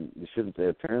 And shouldn't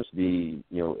the parents be,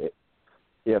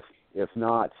 if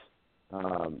not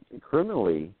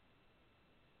criminally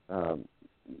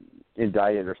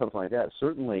indicted or something like that,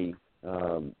 certainly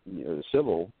a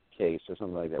civil case or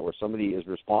something like that, where somebody is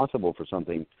responsible for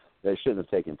something that shouldn't have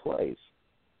taken place.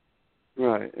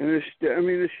 Right, and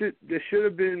there should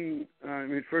have been.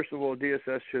 First of all,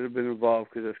 DSS should have been involved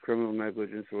because that's criminal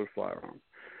negligence with firearm.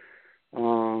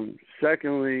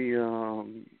 Secondly,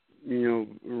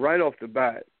 right off the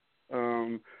bat.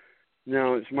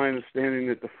 Now it's my understanding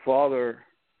that the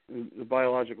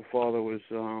biological father, was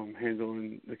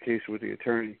handling the case with the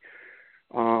attorney,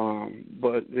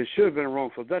 but there should have been a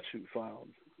wrongful death suit filed.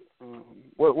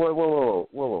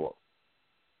 Whoa.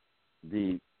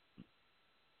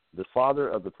 The father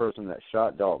of the person that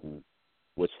shot Dalton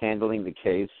was handling the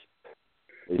case.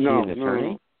 Is he an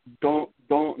attorney? No.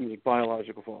 Dalton's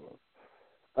biological father.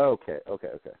 Okay.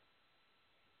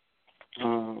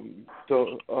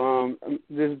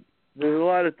 There's a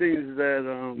lot of things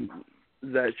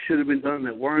that should have been done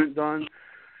that weren't done,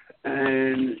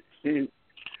 and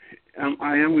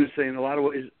I am going to say in a lot of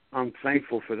ways I'm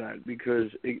thankful for that,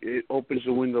 because it opens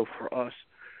the window for us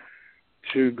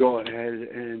to go ahead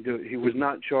and do it. He was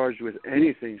not charged with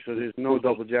anything, so there's no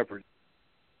double jeopardy.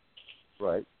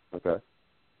 Right. Okay.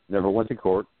 Never went to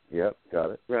court. Yep.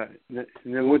 Got it. Right.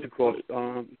 Never went to court.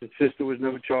 The sister was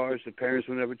never charged. The parents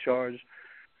were never charged.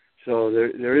 So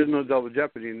there is no double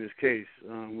jeopardy in this case.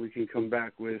 We can come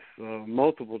back with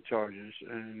multiple charges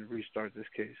and restart this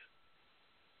case.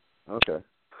 Okay.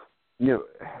 When you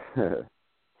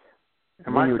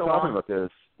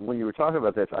were talking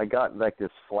about this, I got like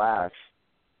this flash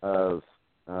of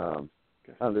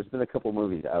there's been a couple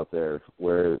movies out there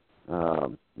where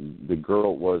the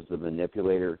girl was the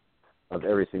manipulator of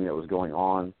everything that was going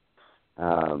on,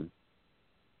 and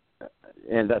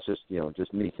that's just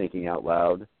me thinking out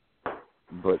loud.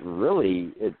 But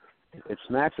really, it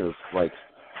smacks of like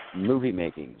movie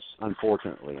makings,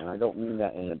 unfortunately, and I don't mean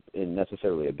that in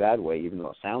necessarily a bad way, even though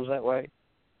it sounds that way.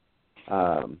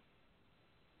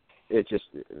 It just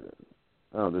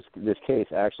this case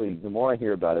actually, the more I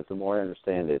hear about it, the more I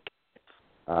understand it.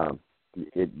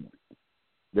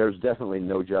 There's definitely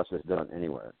no justice done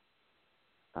anywhere.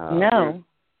 No.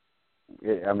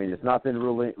 It's not been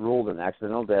ruled an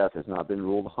accidental death. It's not been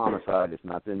ruled a homicide. It's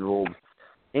not been ruled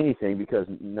anything, because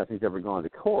nothing's ever gone to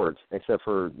court except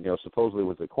for supposedly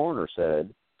what the coroner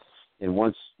said. And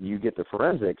once you get the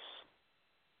forensics,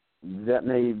 that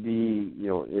may be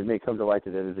it may come to light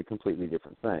that it is a completely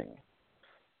different thing.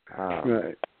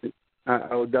 Right.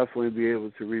 I will definitely be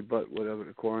able to rebut whatever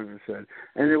the coroner said.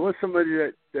 And there was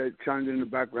somebody that chimed in the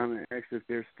background and asked if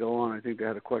they're still on. I think they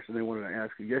had a question they wanted to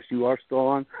ask you. Yes, you are still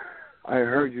on. I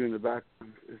heard you in the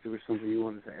background. If there was something you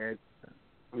wanted to add,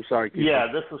 I'm sorry.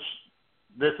 Yeah, this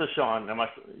is Sean.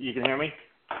 You can hear me?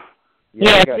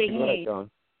 Yeah, Go ahead, Sean.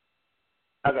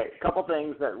 Okay, a couple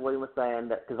things that William was saying,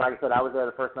 because like I said, I was there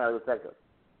the first night I was detective.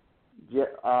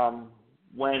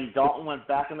 When Dalton went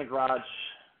back in the garage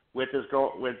with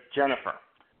Jennifer,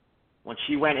 when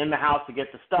she went in the house to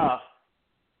get the stuff,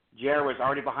 Jerry was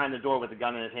already behind the door with a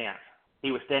gun in his hand.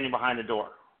 He was standing behind the door.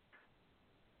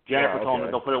 Jennifer told him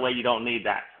to go put it away, you don't need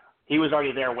that. He was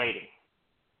already there waiting.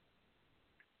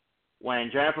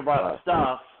 When Jennifer brought up the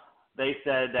stuff, they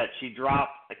said that she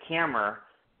dropped a camera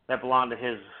that belonged to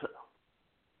his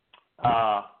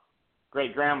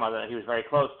great-grandmother that he was very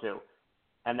close to,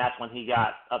 and that's when he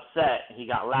got upset and he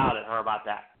got loud at her about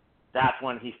that. That's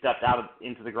when he stepped out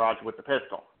into the garage with the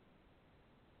pistol.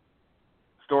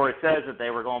 Story says that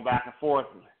they were going back and forth.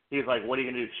 He's like, what are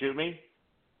you going to do, shoot me?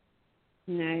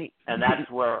 Right. And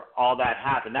that's where all that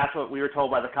happened. That's what we were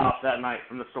told by the cops that night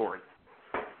from the story.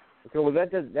 Okay, well, that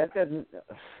doesn't.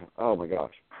 Oh my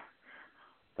gosh!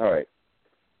 All right.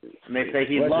 And they say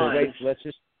he lunged. Let's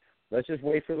just. Let's just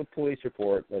wait for the police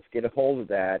report. Let's get a hold of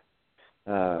that.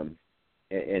 And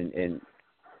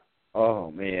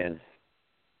oh man,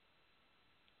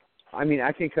 I mean,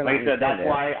 I can kind of. Like I said, that's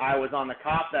why I was on the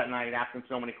cop that night asking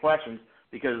so many questions,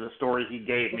 because of the stories he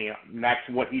gave me. And that's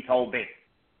what he told me.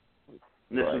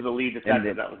 And this is the lead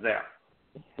detective that was there.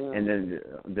 And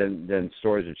then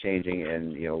stories are changing,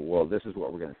 and well, this is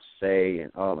what we're going to say, and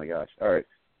oh my gosh, all right.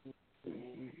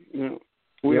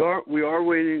 We are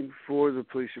waiting for the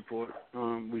police report.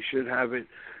 We should have it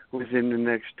within the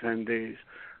next 10 days.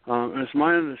 And it's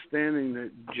my understanding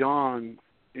that John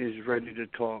is ready to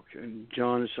talk, and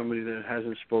John is somebody that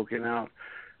hasn't spoken out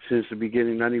since the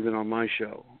beginning, not even on my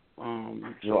show.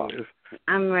 So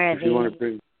I'm ready. If you want to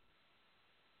bring.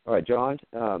 All right, John,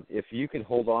 if you can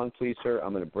hold on, please, sir.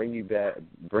 I'm going to bring you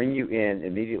in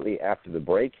immediately after the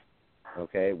break.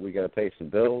 Okay, we got to pay some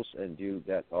bills and do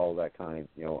all that kind,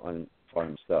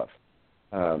 unfun stuff.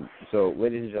 So,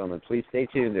 ladies and gentlemen, please stay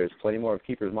tuned. There's plenty more of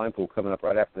Keeper's Mind Pool coming up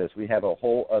right after this. We have a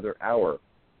whole other hour,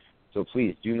 so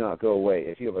please do not go away.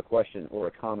 If you have a question or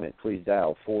a comment, please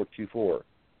dial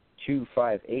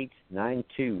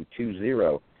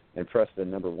 424-258-9220 and press the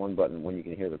number 1 button when you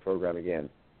can hear the program again.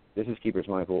 This is Keeper's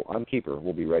Mind Pool. I'm Keeper.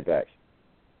 We'll be right back.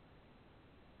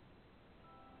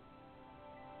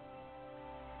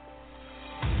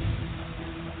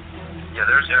 Yeah,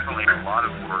 there's definitely a lot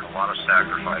of work, a lot of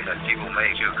sacrifice that people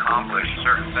make to accomplish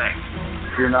certain things.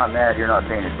 If you're not mad, you're not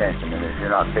paying attention. And if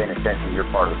you're not paying attention,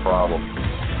 you're part of the problem.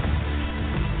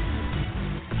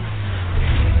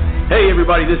 Hey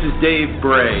everybody, this is Dave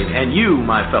Bray, and you,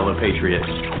 my fellow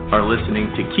patriots, are listening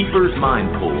to Keeper's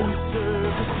Mind Pool.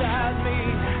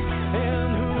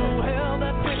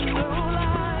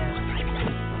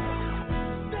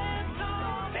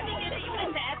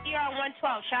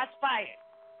 Shots fired.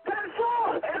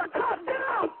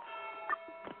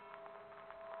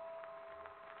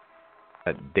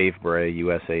 At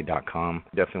DaveBrayUSA.com.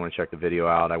 Definitely want to check the video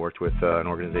out. I worked with an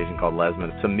organization called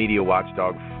LESMA. It's a media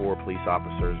watchdog for police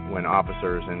officers when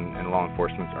officers and law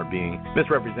enforcement are being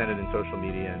misrepresented in social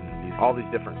media and all these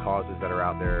different causes that are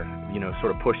out there,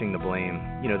 sort of pushing the blame.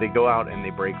 They go out and they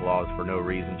break laws for no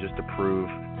reason just to prove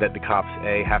that the cops,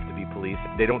 have to be police.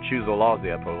 They don't choose the laws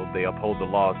they uphold. They uphold the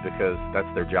laws because that's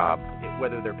their job.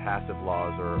 Whether they're passive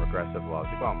laws or aggressive laws,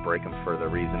 they go out and break them for the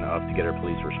reason of to get a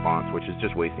police response, which is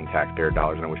just wasting taxpayer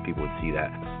dollars, and I wish people would see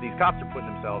that. These cops are putting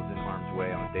themselves in harm's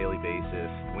way on a daily basis.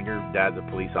 When your dad's a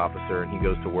police officer and he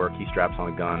goes to work, he straps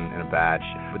on a gun and a badge.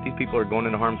 But these people are going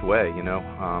into harm's way, and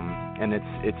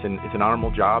it's an honorable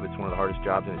job. It's one of the hardest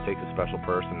jobs, and it takes a special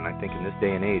person. And I think in this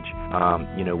day and age,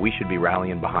 we should be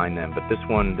rallying behind them. But this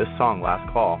song, Last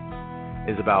Call,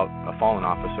 is about a fallen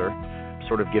officer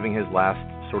sort of giving his last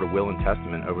sort of will and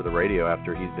testament over the radio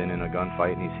after he's been in a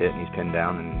gunfight and he's hit and he's pinned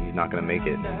down and he's not going to make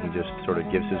it. And he just sort of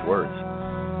gives his words.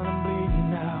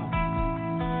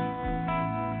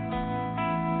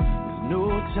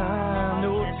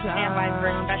 Stand by for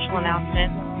a special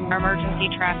announcement. Emergency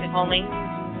traffic only.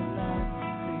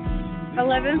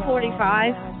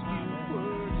 11:45.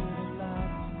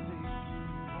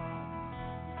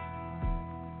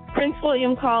 Prince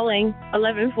William calling.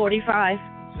 11:45.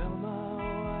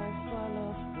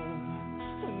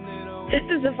 This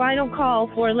is the final call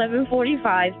for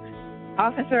 11:45.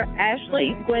 Officer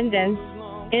Ashley Gwendon.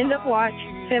 End of watch,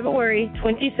 February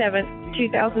 27th,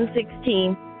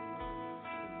 2016.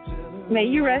 May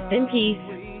you rest in peace.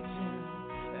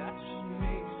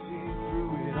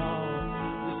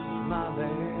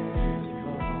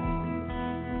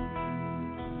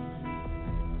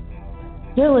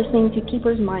 You're listening to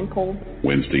Keeper's Mind Pool.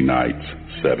 Wednesday nights,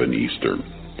 7 Eastern,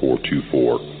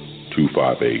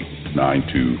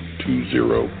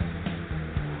 424-258-9220.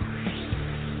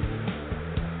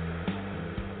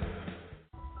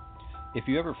 If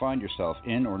you ever find yourself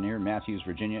in or near Matthews,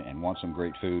 Virginia, and want some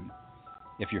great food,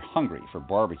 if you're hungry for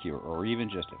barbecue or even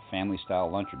just a family-style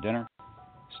lunch or dinner,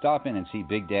 stop in and see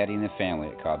Big Daddy and the family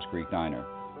at Cobb's Creek Diner.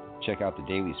 Check out the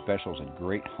daily specials and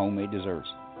great homemade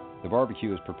desserts. The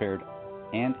barbecue is prepared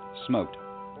and smoked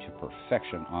to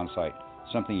perfection on site,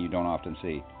 something you don't often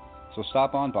see. So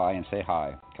stop on by and say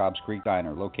hi. Cobb's Creek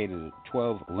Diner, located at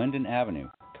 12 Linden Avenue,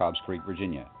 Cobbs Creek,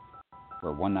 Virginia,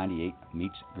 where 198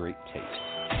 meets great taste.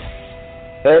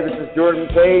 Hey, this is Jordan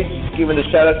Page, just giving a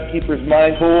shout out to Keeper's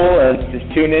Mind Pool, and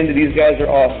just tune in to these guys are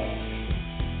awesome.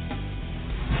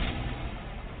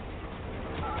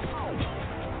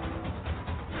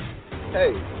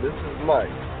 Hey, this is Mike,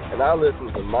 and I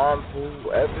listen to Mind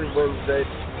Pool every Wednesday.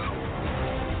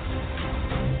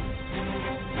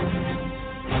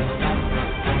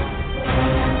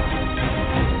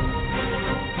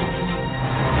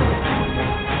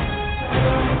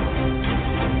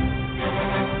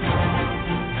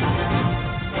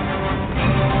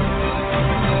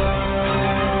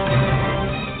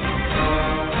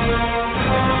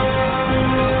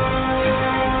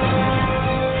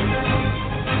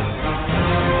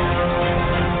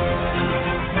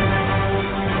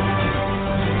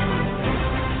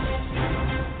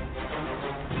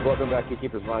 Welcome back to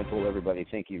Keepers Mindful, everybody.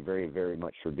 Thank you very, very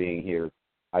much for being here.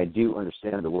 I do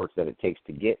understand the work that it takes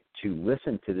to get to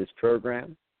listen to this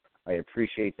program. I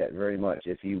appreciate that very much.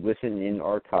 If you listen in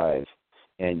archives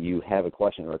and you have a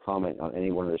question or a comment on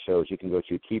any one of the shows, you can go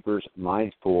to Keepers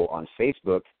Mindful on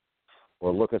Facebook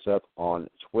or look us up on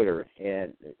Twitter.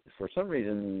 And for some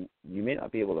reason, you may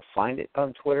not be able to find it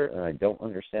on Twitter, and I don't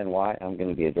understand why. I'm going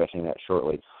to be addressing that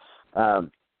shortly.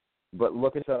 But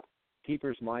look us up,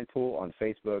 Keepers Mindful on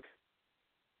Facebook.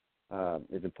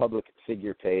 It's a public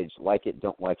figure page. Like it,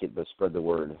 don't like it, but spread the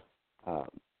word.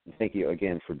 Thank you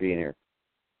again for being here.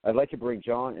 I'd like to bring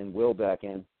John and Will back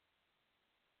in.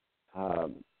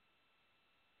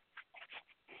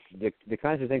 The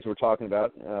kinds of things we're talking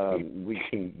about, we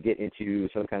can get into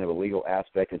some kind of a legal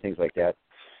aspect and things like that.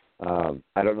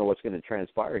 I don't know what's going to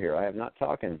transpire here. I have not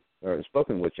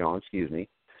spoken with John,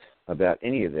 about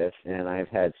any of this, and I've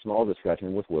had small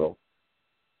discussion with Will.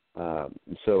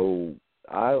 So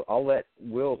I'll let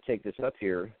Will take this up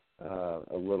here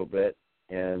a little bit,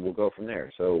 and we'll go from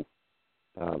there. So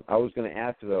I was going to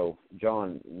ask, though,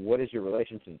 John, what is your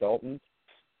relation to Dalton?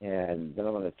 And then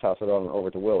I'm going to toss it on over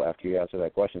to Will after you answer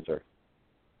that question, sir.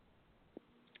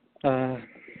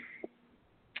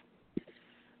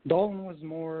 Dalton was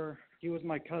he was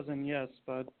my cousin, yes,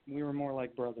 but we were more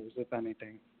like brothers, if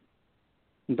anything.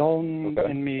 Dalton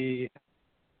and me,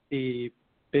 the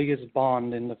biggest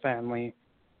bond in the family,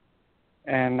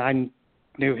 and I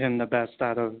knew him the best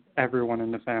out of everyone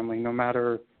in the family. No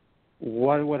matter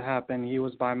what would happen, he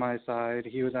was by my side,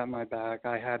 he was at my back,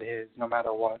 I had his, no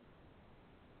matter what.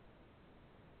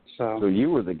 So you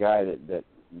were the guy that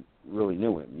really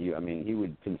knew him. He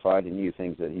would confide in you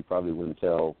things that he probably wouldn't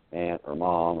tell aunt or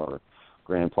mom or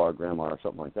grandpa or grandma or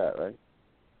something like that, right?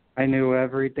 I knew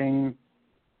everything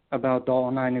about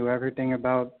Dalton. I knew everything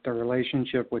about the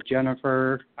relationship with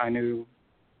Jennifer. I knew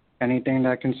anything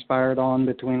that conspired on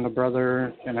between the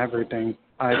brother and everything.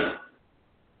 I've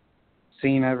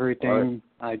seen everything.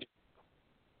 Right.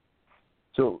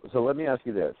 So let me ask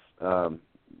you this.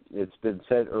 It's been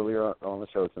said earlier on the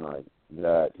show tonight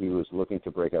that he was looking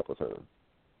to break up with her.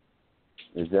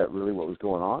 Is that really what was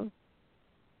going on?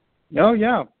 Oh,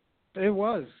 yeah, it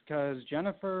was, because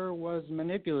Jennifer was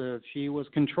manipulative. She was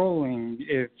controlling.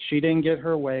 If she didn't get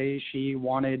her way, she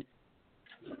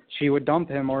would dump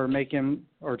him or make him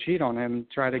or cheat on him,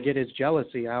 try to get his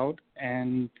jealousy out.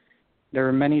 And there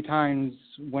were many times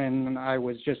when I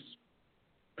was just,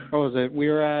 we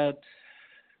were at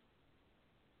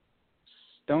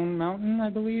Stone Mountain, I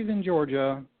believe, in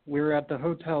Georgia. We were at the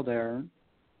hotel there,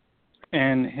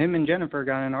 and him and Jennifer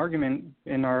got in an argument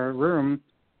in our room,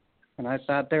 and I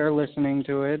sat there listening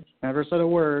to it, never said a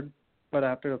word. But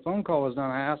after the phone call was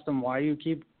done, I asked him, why you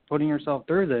keep putting yourself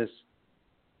through this?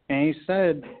 And he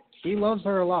said he loves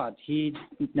her a lot. He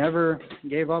never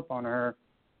gave up on her.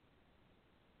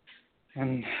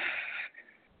 And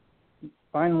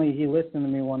finally he listened to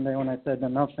me one day when I said,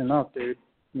 enough's enough, dude.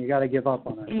 You got to give up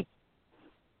on her.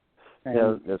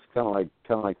 Yeah, that's kind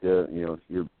of like the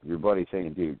your buddy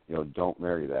saying, dude, don't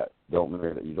marry that. Don't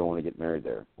marry that. You don't want to get married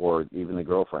there. Or even the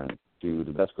girlfriend, to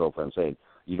the best girlfriend, saying,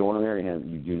 you don't want to marry him.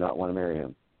 You do not want to marry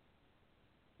him.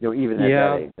 Even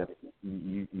at that age,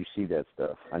 you see that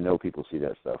stuff. I know people see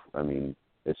that stuff.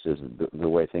 It's just the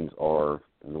way things are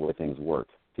and the way things work.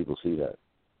 People see that.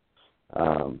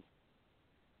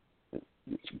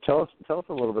 Tell us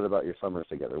a little bit about your summers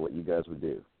together. What you guys would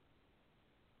do.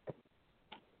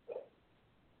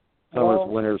 Summers,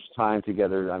 winters, time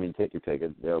together. Take your pick.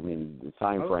 The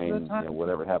time frame,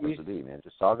 whatever it happens to be, man.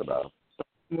 Just talk about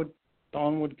it.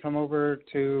 Dawn would come over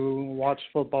to watch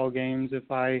football games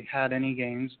if I had any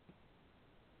games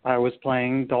I was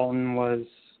playing. Dalton was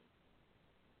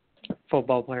a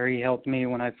football player. He helped me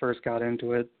when I first got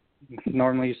into it.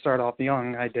 Normally you start off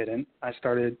young. I didn't. I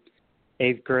started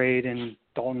 8th grade, and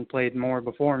Dalton played more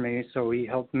before me, so he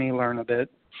helped me learn a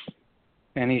bit.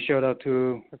 And he showed up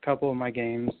to a couple of my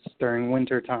games during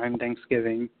winter time,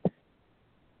 Thanksgiving.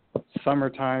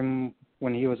 Summertime,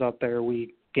 when he was up there,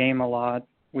 we game a lot.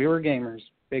 We were gamers,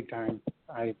 big time.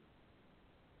 A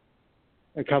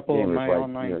couple gamers of my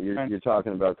online friends. You're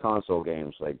talking about console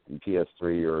games like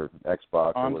PS3 or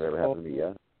Xbox or whatever it happened to be,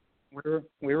 yeah?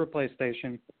 We were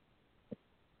PlayStation.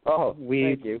 Oh,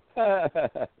 thank you.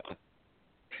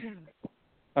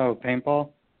 Oh,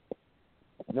 paintball?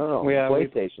 No,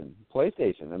 PlayStation.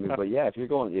 PlayStation. But yeah, if you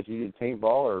did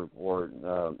paintball or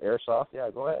airsoft, yeah,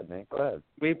 go ahead, man. Go ahead.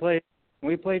 We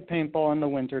played paintball in the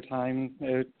winter time.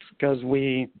 It's because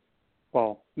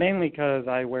mainly because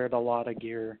I wear a lot of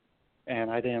gear,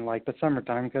 and I didn't like the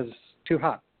summertime because it's too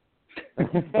hot.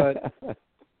 But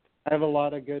I have a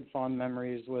lot of good fond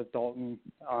memories with Dalton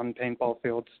on paintball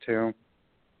fields too.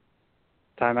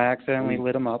 Time I accidentally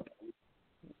lit him up.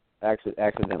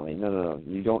 Accidentally? No.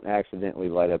 You don't accidentally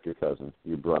light up your cousin,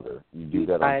 your brother. You do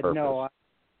that on purpose.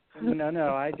 No,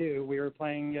 I do. We were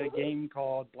playing a game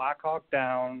called Black Hawk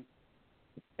Down,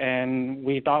 and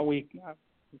we thought we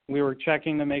were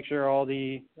checking to make sure all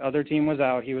the other team was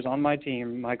out. He was on my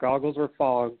team. My goggles were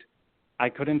fogged. I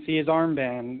couldn't see his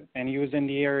armband, and he was in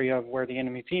the area of where the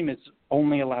enemy team is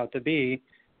only allowed to be.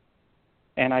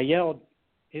 And I yelled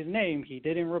his name. He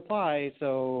didn't reply,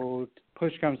 so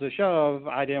push comes to shove.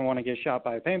 I didn't want to get shot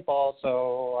by a paintball,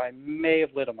 so I may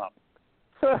have lit him up.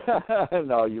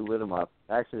 No, you lit him up.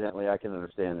 Accidentally, I can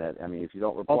understand that. I mean, if you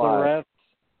don't reply, all the refs,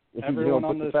 you everyone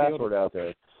don't on put the the password out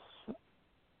there.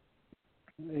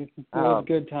 It was a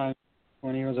good time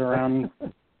when he was around.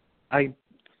 I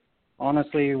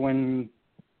honestly, when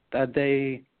that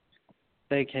day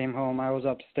they came home, I was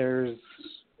upstairs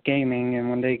gaming, and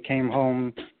when they came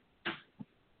home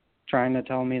trying to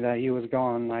tell me that he was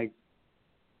gone, I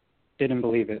didn't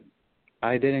believe it.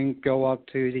 I didn't go up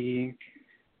to the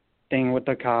thing with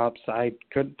the cops. I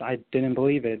didn't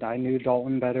believe it. I knew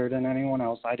Dalton better than anyone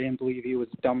else. I didn't believe he was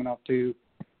dumb enough to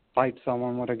fight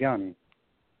someone with a gun.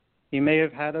 He may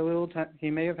have had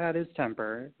his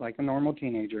temper like a normal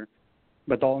teenager,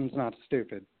 but Dalton's not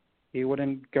stupid. He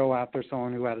wouldn't go after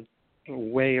someone who had a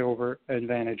way over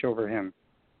advantage over him.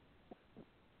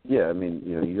 Yeah, I mean,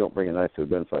 you don't bring a knife to a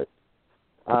gunfight.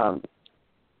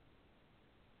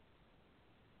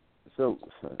 So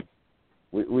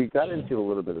we got into a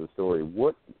little bit of the story.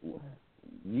 What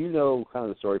kind of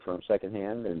the story from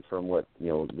secondhand and from what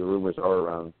the rumors are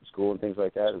around school and things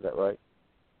like that. Is that right?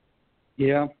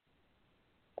 Yeah.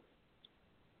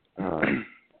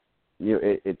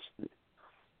 It's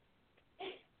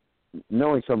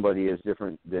knowing somebody is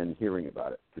different than hearing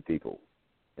about it to people,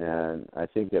 and I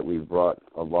think that we've brought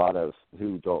a lot of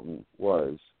who Dalton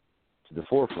was to the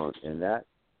forefront, and that.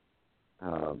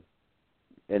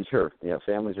 And sure,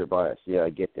 families are biased. Yeah, I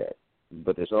get that.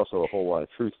 But there's also a whole lot of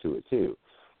truth to it, too,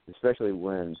 especially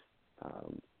when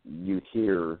you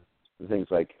hear things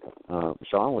like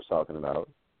Sean was talking about,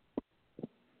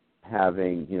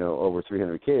 having, over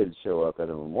 300 kids show up at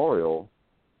a memorial.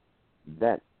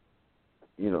 That,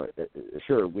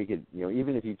 sure, we could,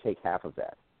 even if you take half of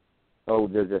that,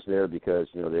 they're just there because,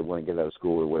 they want to get out of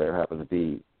school or whatever happened to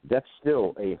be, that's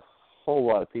still a whole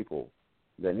lot of people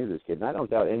that knew this kid, and I don't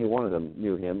doubt any one of them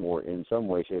knew him or in some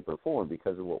way, shape, or form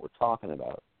because of what we're talking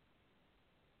about.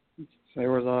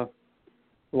 There was a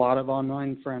lot of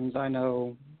online friends I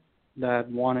know that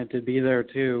wanted to be there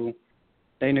too.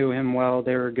 They knew him well.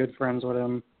 They were good friends with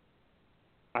him.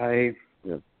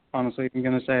 Honestly, I'm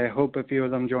going to say I hope a few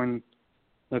of them joined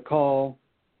the call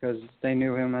because they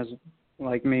knew him as,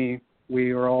 like me,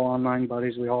 we were all online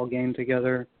buddies. We all gamed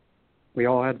together. We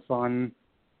all had fun.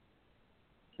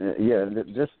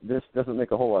 This doesn't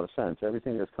make a whole lot of sense.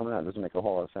 Everything that's coming out doesn't make a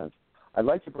whole lot of sense. I'd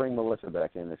like to bring Melissa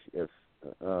back in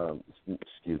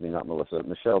not Melissa,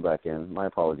 Michelle back in. My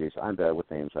apologies. I'm bad with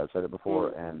names. I've said it before,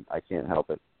 and I can't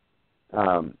help it.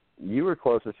 You were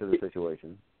closest to the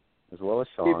situation, as well as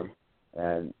Sean,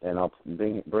 and I'll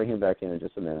bring him back in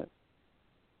just a minute.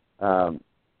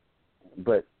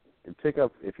 But pick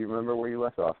up, if you remember where you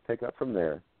left off, pick up from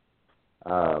there.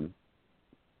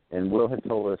 And Will had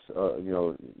told us,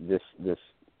 this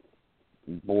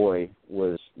boy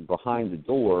was behind the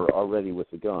door already with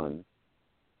the gun.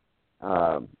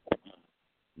 Kind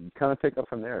of pick up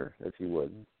from there, if you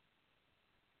would.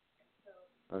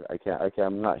 I can't.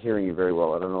 I'm not hearing you very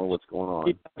well. I don't know what's going on.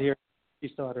 You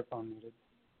still had her phone muted.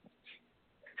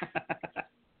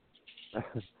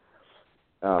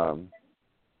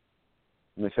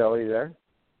 Michelle, are you there?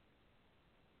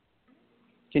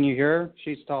 Can you hear her?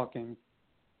 She's talking.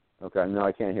 Okay, no,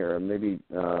 I can't hear her. Maybe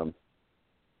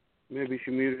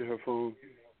she muted her phone.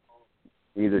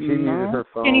 Either she muted her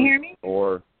phone. Can you hear me?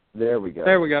 Or there we go.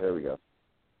 There we go. All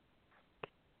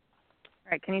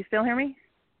right, can you still hear me?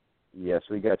 Yes,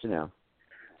 we got you now.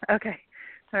 Okay.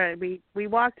 All right, we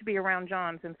walked to be around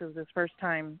John since it was his first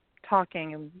time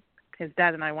talking, and his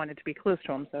dad and I wanted to be close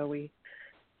to him, so we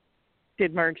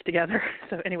did merge together.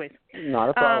 So anyways. Not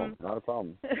a problem. Not a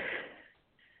problem.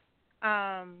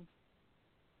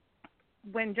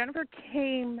 When Jennifer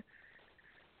came,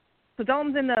 so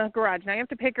Dalton's in the garage. Now you have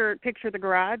to picture the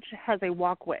garage has a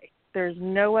walkway. There's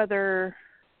no other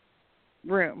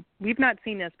room. We've not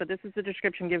seen this, but this is the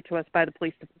description given to us by the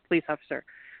police officer.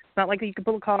 It's not like you could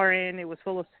pull a car in. It was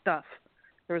full of stuff.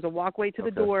 There was a walkway to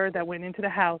the door that went into the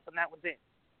house, and that was it.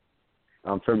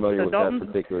 I'm familiar with Dalton's,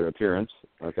 that particular appearance.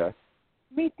 Okay.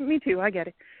 Me too. I get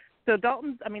it. So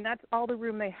Dalton's, I mean, that's all the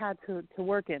room they had to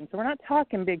work in. So we're not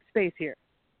talking big space here.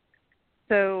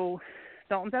 So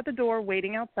Dalton's at the door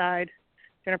waiting outside.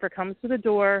 Jennifer comes to the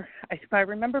door. If I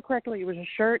remember correctly, it was a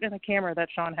shirt and a camera that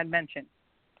Sean had mentioned.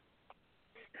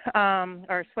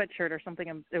 Or a sweatshirt or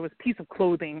something. It was a piece of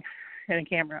clothing and a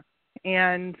camera.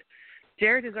 And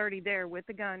Jared is already there with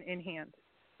the gun in hand.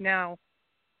 Now,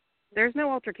 there's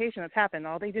no altercation that's happened.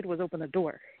 All they did was open the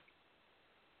door.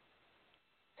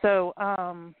 So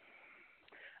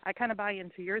I kind of buy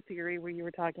into your theory where you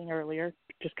were talking earlier,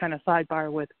 just kind of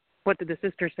sidebar with what did the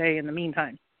sister say in the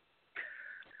meantime.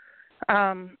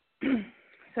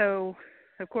 So,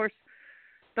 of course,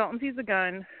 Dalton sees the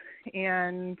gun,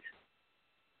 and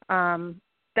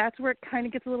that's where it kind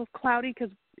of gets a little cloudy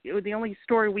because the only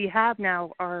story we have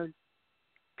now are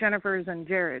Jennifer's and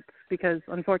Jared's because,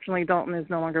 unfortunately, Dalton is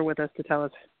no longer with us to tell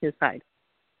us his side.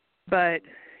 But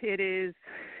it is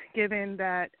given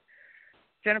that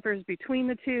Jennifer's between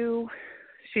the two.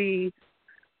 She,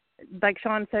 like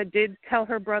Sean said, did tell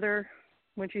her brother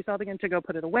when she saw the gun to go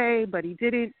put it away, but he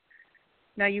didn't.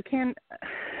 Now,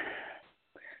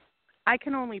 I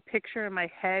can only picture in my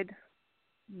head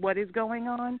what is going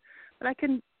on, but I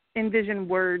can envision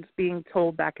words being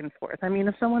told back and forth. I mean,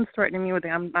 if someone's threatening me with it,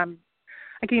 I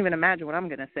can't even imagine what I'm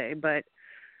going to say, but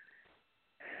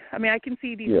I mean, I can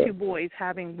see these two boys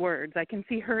having words. I can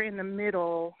see her in the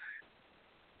middle,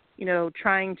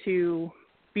 trying to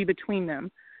be between them.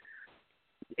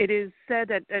 It is said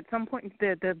that at some point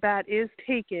the bat is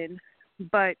taken,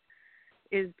 but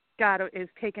is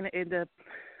taken into,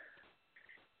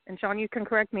 and Sean, you can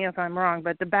correct me if I'm wrong,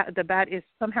 but the bat is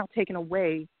somehow taken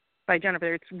away by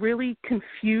Jennifer. It's really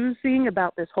confusing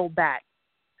about this whole bat.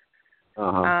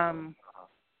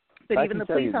 But even the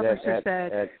police officer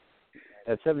said,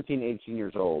 at 17, 18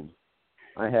 years old,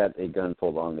 I had a gun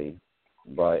pulled on me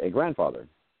by a grandfather,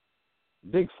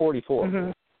 big 44.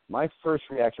 Mm-hmm. My first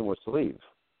reaction was to leave.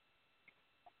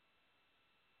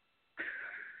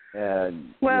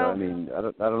 And I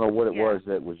don't know what it was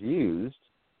that was used,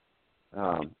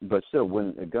 but still,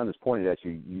 when a gun is pointed at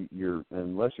you, you're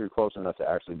unless you're close enough to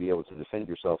actually be able to defend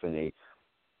yourself in a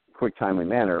quick, timely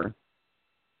manner,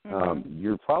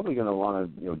 you're probably going to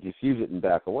want to defuse it and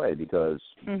back away because.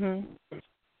 Mm-hmm.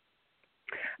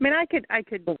 I mean, I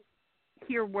could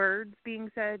hear words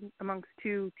being said amongst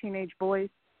two teenage boys.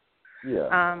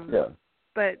 Yeah.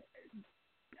 But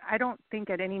I don't think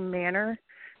at any manner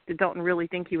did Dalton really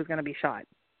think he was going to be shot.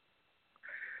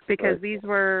 Because these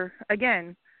were,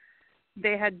 again,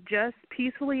 they had just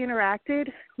peacefully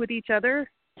interacted with each other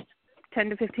 10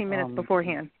 to 15 minutes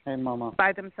beforehand. Hey, Mama.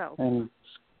 By themselves. And,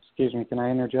 excuse me, can I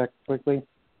interject quickly?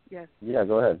 Yes. Yeah,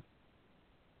 go ahead.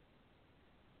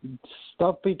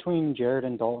 Stuff between Jared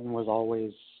and Dalton was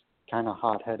always kind of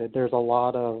hot-headed. There's a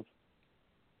lot of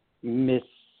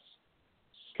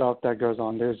stuff that goes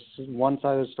on. There's one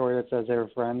side of the story that says they were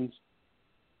friends,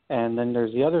 and then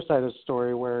there's the other side of the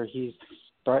story where he's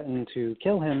threatened to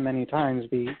kill him many times.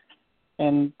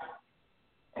 And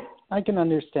I can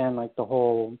understand, like, the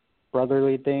whole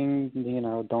brotherly thing,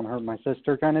 don't hurt my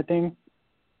sister kind of thing,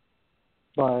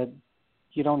 but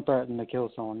you don't threaten to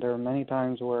kill someone. There are many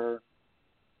times where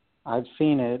I've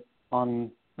seen it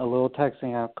on a little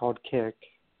texting app called Kick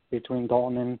between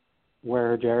Dalton and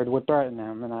where Jared would threaten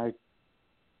him, and I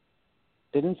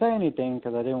didn't say anything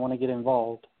because I didn't want to get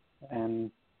involved,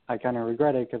 and I kind of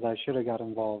regret it because I should have got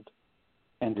involved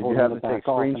and told him to back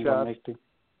off and don't make the.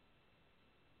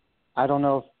 I don't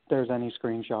know if there's any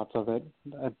screenshots of it.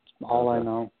 That's all I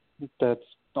know. That's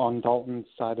on Dalton's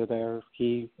side of there.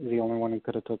 He's the only one who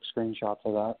could have took screenshots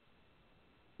of that.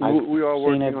 We are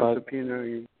working on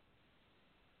subpoenaing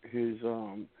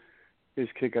his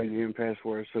Kick ID and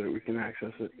password so that we can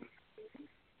access it.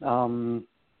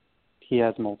 He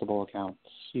has multiple accounts.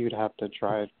 You'd have to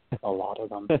try a lot of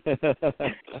them.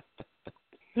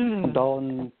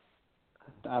 Dalton,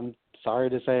 I'm sorry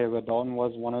to say it, but Dalton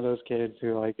was one of those kids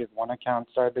who, like, if one account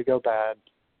started to go bad,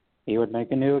 he would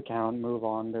make a new account, move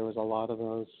on. There was a lot of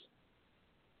those.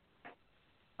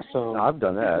 So I've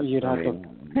done that. You'd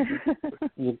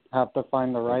have to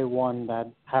find the right one that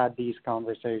had these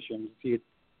conversations. You'd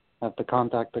have to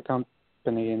contact the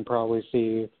company and probably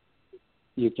see if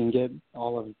you can get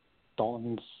all of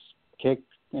Dalton's Kick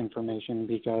information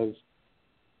because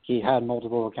he had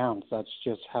multiple accounts. That's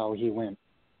just how he went.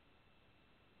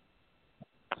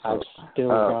 I've still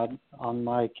got on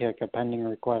my Kick a pending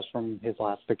request from his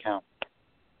last account.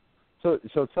 So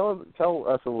tell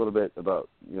us a little bit about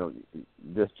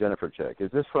this Jennifer chick.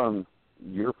 Is this from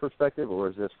your perspective or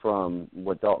is this from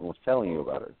what Dalton was telling you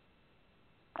about her?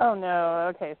 Oh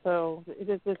no. Okay, so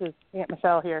this is Aunt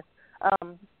Michelle here.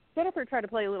 Jennifer tried to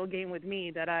play a little game with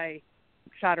me that I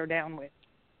shot her down with,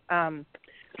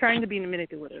 trying to be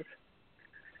manipulative.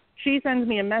 She sends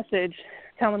me a message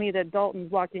telling me that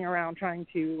Dalton's walking around trying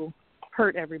to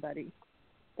hurt everybody,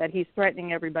 that he's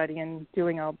threatening everybody and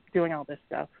doing all this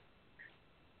stuff.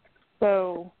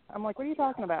 So I'm like, what are you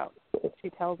talking about? She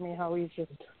tells me how he's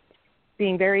just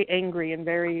being very angry and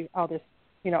very all this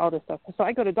stuff. So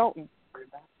I go to Dalton.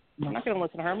 I'm not going to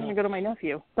listen to her. I'm going to go to my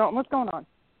nephew. Dalton, what's going on?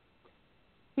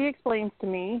 He explains to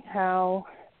me how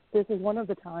this is one of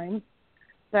the times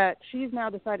that she's now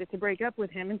decided to break up with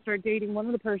him and start dating one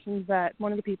of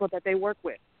the people that they work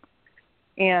with,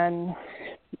 and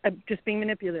just being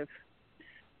manipulative.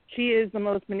 She is the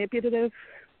most manipulative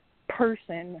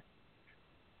person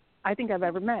I think I've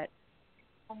ever met.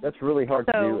 That's really hard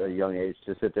to do at a young age,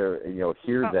 to sit there and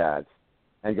hear that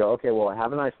and go, okay, well,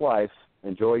 have a nice life,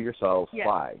 enjoy yourself,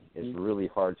 bye. It's really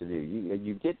hard to do.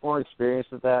 You get more experience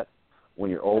with that when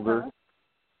you're older,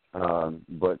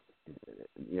 but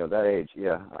that age,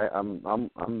 I'm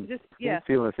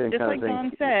feeling the same kind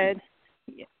of thing.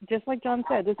 Just like John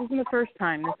said, this isn't the first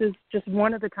time. This is just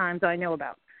one of the times I know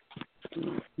about.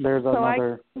 There's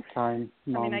another time.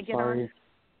 Mom, I get sorry.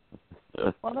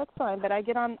 on. Well, that's fine, but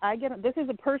this is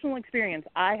a personal experience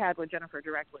I had with Jennifer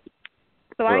directly.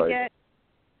 So right.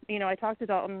 I talk to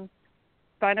Dalton,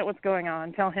 find out what's going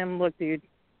on, tell him, look, dude,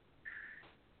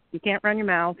 you can't run your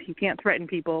mouth, you can't threaten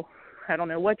people. I don't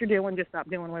know what you're doing, just stop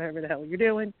doing whatever the hell you're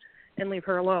doing and leave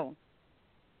her alone.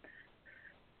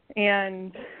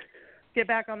 And get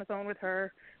back on the phone with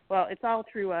her. Well, it's all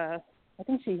through, I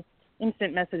think she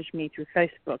instant messaged me through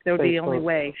Facebook. That would be the only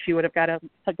way she would have got a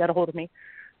hold of me.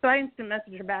 So I instant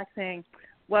messaged her back saying,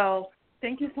 well,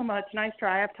 thank you so much. Nice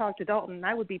try. I've talked to Dalton, and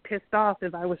I would be pissed off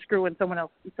if I was screwing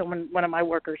one of my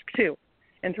workers too,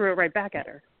 and threw it right back at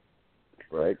her.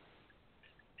 Right.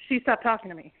 She stopped talking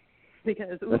to me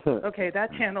because, okay,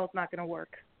 that channel's not going to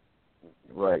work.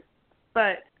 Right.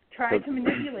 But tried to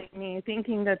manipulate me,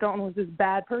 thinking that Dalton was this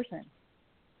bad person.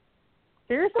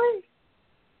 Seriously?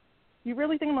 You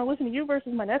really think I'm going to listen to you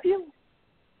versus my nephew?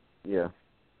 Yeah.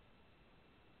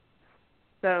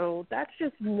 So that's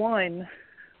just one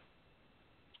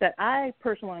that I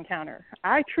personally encounter.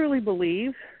 I truly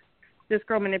believe this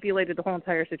girl manipulated the whole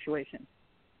entire situation.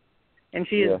 And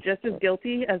she is just as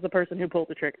guilty as the person who pulled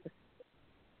the trigger.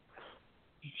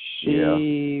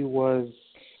 She was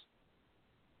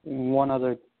one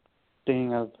other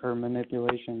thing of her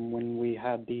manipulation. When we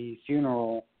had the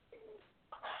funeral,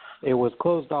 it was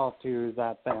closed off to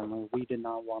that family. We did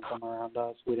not want them around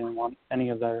us. We didn't want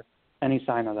any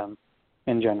sign of them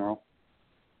in general.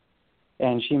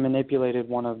 And she manipulated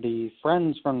one of the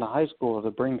friends from the high school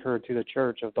to bring her to the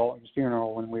church of Dalton's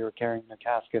funeral when we were carrying the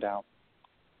casket out.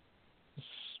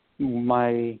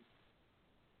 My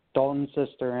Dalton's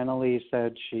sister, Annalise,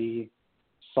 said she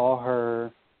saw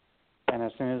her, and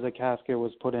as soon as the casket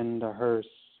was put in the hearse,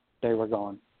 they were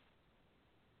gone.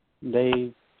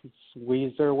 They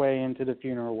squeezed their way into the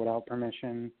funeral without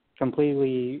permission,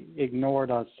 completely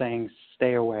ignored us saying,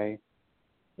 stay away,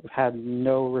 had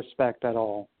no respect at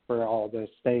all for all this.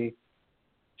 They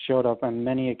showed up on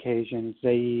many occasions.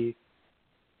 They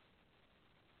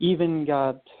even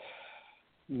got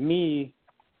me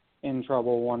in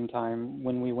trouble one time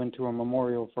when we went to a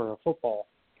memorial for a football.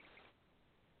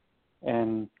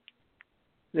 And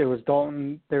it was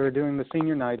Dalton. They were doing the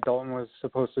senior night. Dalton was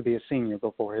supposed to be a senior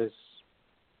before his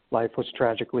life was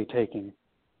tragically taken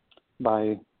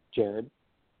by Jared.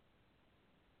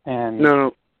 And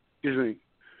No, excuse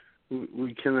me.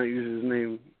 We cannot use his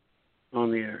name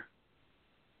on the air.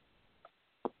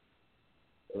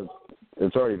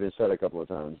 It's already been said a couple of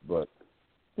times, but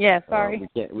yeah, sorry.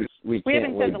 We haven't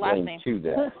can't said lay the last blame name. to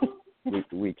that.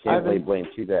 we can't lay blame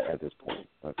to that at this point.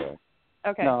 Okay.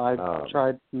 Okay. No, I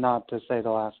tried not to say the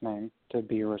last name to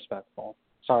be respectful.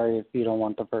 Sorry if you don't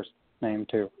want the first name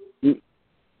too.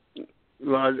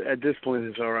 Well, at this point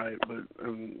it's all right, but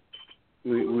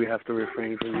we have to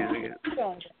refrain from using it.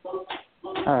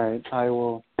 All right, I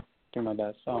will do my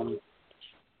best.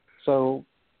 So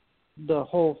the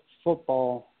whole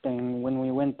football thing, when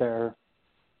we went there,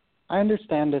 I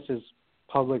understand this is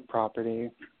public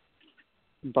property,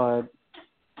 but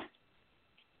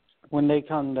when they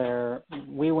come there,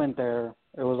 we went there,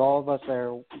 it was all of us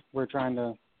there, we're trying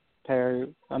to pay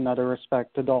another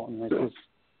respect to Dalton. This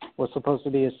was supposed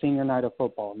to be a senior night of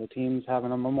football. The team's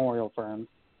having a memorial for him.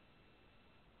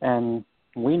 And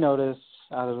we noticed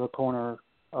out of the corner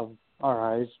of our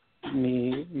eyes,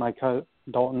 me, my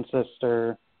Dalton's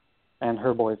sister, and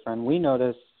her boyfriend, we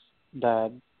noticed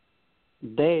that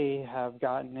they have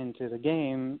gotten into the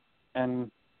game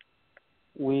and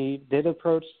we did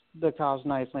approach the cops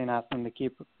nicely and asked them to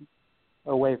keep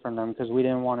away from them because we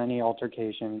didn't want any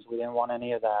altercations. We didn't want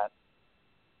any of that.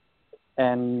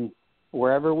 And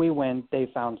wherever we went, they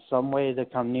found some way to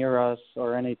come near us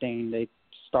or anything. They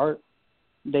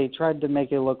tried to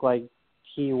make it look like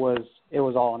it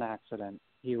was all an accident.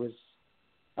 He was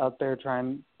out there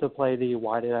trying to play the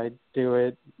why did I do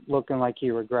it, looking like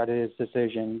he regretted his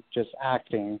decision, just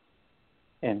acting,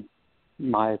 in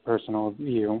my personal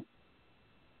view,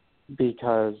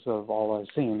 because of all I've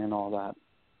seen and all that.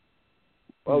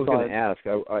 Well, I was going to ask,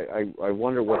 I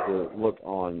wonder what the look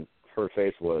on her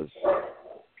face was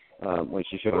when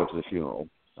she showed up to the funeral.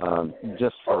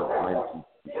 Just for my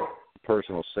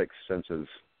personal sixth sense of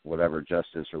whatever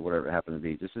justice or whatever it happened to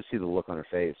be, just to see the look on her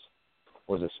face.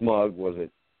 Was it smug? Was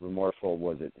it remorseful?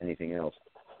 Was it anything else?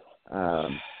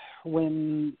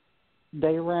 When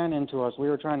they ran into us, we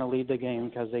were trying to leave the game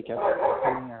because they kept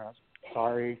coming near us.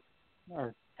 Sorry,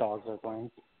 our dogs are playing.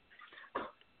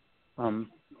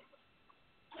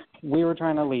 We were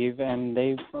trying to leave, and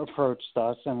they approached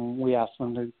us, and we asked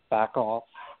them to back off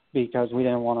because we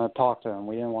didn't want to talk to them.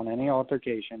 We didn't want any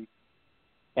altercation.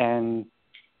 And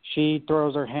she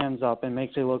throws her hands up and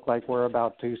makes it look like we're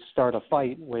about to start a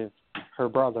fight with her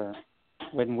brother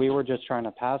when we were just trying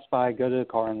to pass by, go to the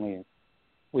car, and leave.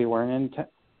 We weren't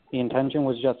the intention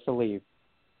was just to leave.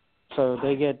 So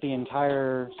they get the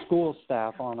entire school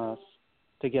staff on us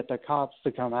to get the cops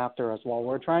to come after us while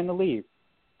we're trying to leave.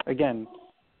 Again,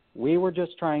 we were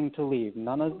just trying to leave.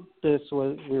 None of this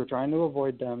was, we were trying to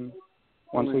avoid them.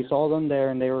 Once we saw them there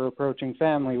and they were approaching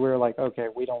family, we were like, okay,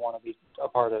 we don't want to be a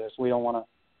part of this. We don't want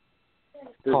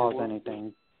to cause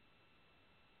anything.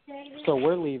 So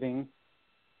we're leaving,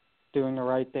 doing the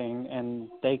right thing, and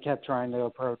they kept trying to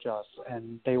approach us,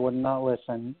 and they would not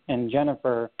listen. And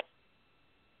Jennifer,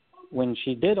 when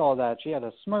she did all that, she had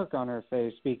a smirk on her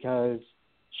face because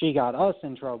she got us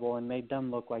in trouble and made them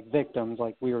look like victims,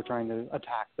 like we were trying to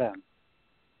attack them.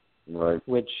 Right.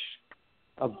 Which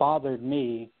bothered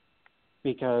me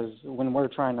because when we're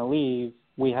trying to leave,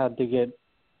 we had to get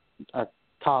a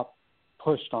cop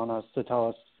pushed on us to tell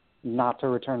us not to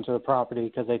return to the property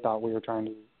because they thought we were trying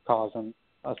to cause an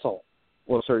assault.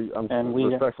 Well, sir,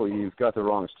 respectfully, you've got the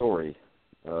wrong story.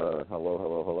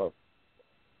 Hello.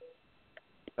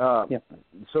 Yeah.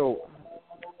 So,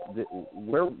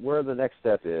 where the next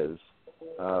step is,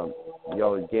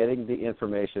 y'all are getting the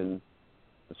information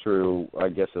through, I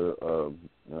guess, a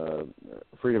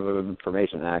Freedom of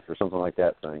Information Act or something like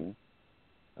that thing,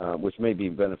 which may be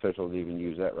beneficial to even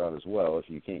use that route as well if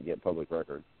you can't get public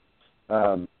record.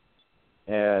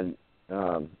 And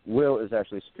Will is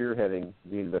actually spearheading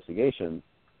the investigation,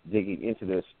 digging into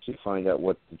this to find out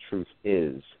what the truth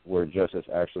is, where justice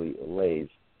actually lays.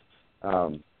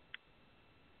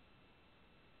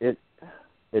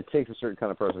 It takes a certain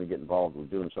kind of person to get involved with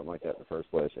doing something like that in the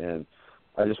first place. And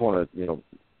I just want to,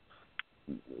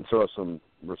 throw some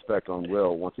respect on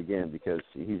Will once again because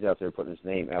he's out there putting his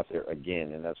name out there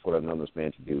again, and that's what I've known this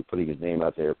man to do, putting his name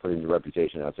out there, putting his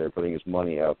reputation out there, putting his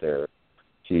money out there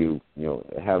to,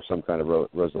 have some kind of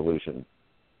resolution.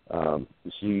 So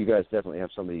you guys definitely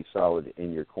have somebody solid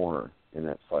in your corner in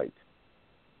that fight.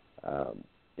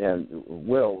 And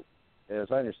Will, as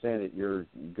I understand it, you're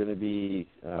going to be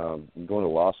going to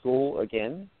law school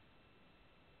again?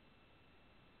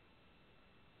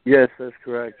 Yes, that's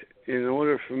correct. In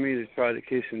order for me to try the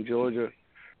case in Georgia,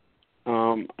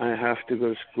 I have to go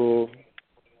to school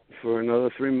for another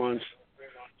 3 months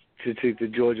to take the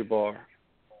Georgia bar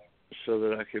so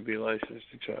that I could be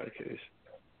licensed to try the case.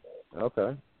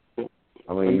 Okay.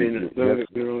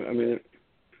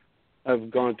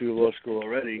 I've gone through law school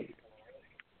already,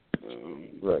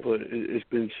 right. But it's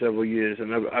been several years,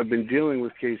 and I've been dealing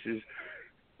with cases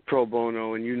pro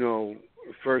bono, and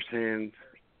firsthand,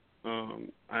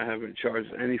 I haven't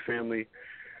charged any family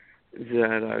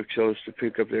that I've chose to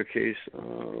pick up their case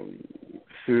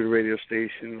through the radio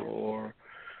station or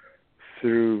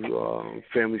through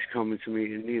families coming to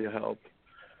me in need of help.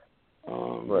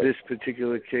 Right. This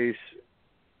particular case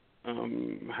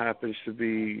happens to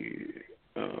be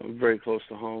very close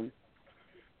to home.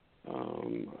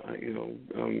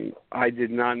 I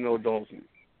did not know Dalton,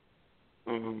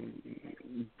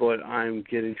 but I'm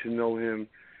getting to know him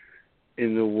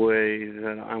in the way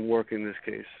that I'm working this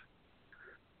case.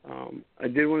 I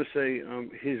did want to say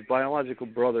his biological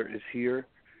brother is here.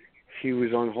 He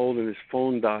was on hold and his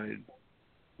phone died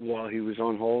while he was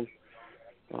on hold.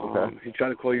 Okay. He tried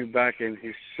to call you back and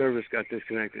his service got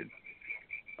disconnected.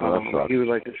 That he would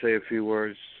like to say a few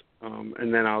words,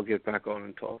 and then I'll get back on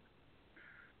and talk.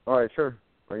 All right, sure.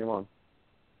 Bring him on.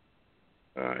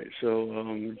 All right, so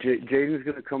Jaden's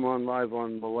going to come on live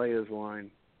on Malaya's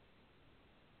line.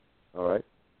 All right.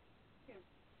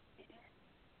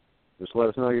 Just let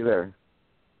us know you're there.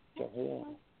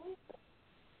 Hello.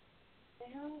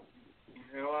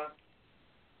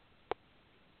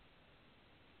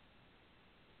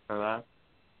 Hello.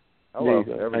 Hello.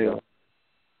 There we go.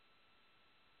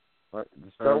 All right,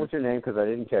 start with your name because I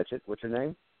didn't catch it. What's your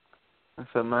name?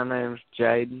 So my name's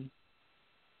Jaden.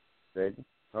 Jaden.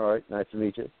 All right, nice to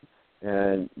meet you.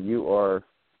 And you are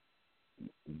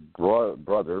blood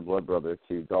brother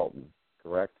to Dalton,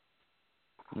 correct?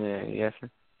 Yeah, yes, sir.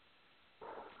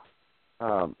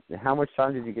 How much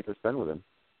time did you get to spend with him?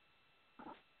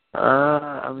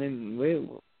 I mean, we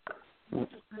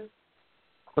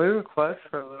were close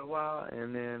for a little while,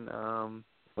 and then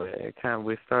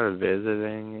we started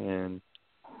visiting, and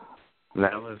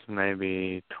that was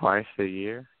maybe twice a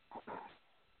year.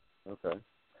 Okay.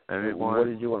 Maybe what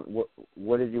did you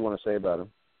want to say about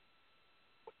him?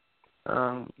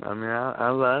 I mean, I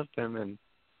loved him, and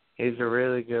he's a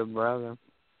really good brother.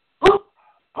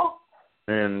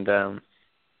 And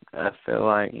I feel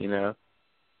like,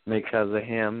 because of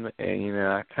him,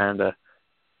 I kind of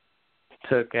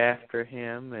took after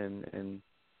him, and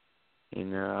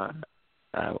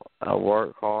I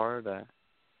work hard. I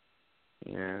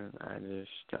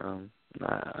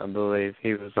believe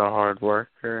he was a hard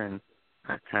worker, and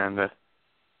I kind of,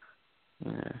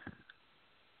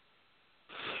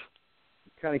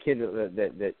 kind of kid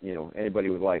that anybody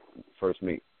would like first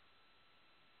meet.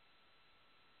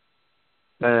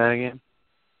 Say that again?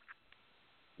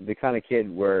 The kind of kid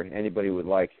where anybody would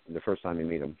like the first time you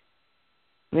meet him.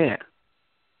 Yeah.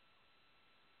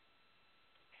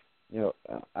 We're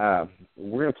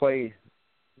going to play.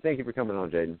 Thank you for coming on,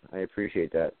 Jaden. I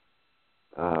appreciate that.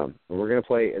 We're going to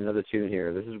play another tune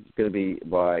here. This is going to be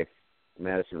by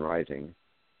Madison Rising.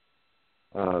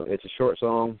 It's a short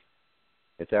song.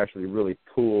 It's actually really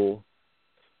cool.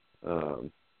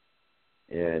 And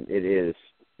it is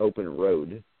Open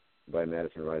Road by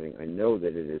Madison Rising. I know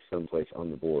that it is someplace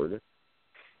on the board.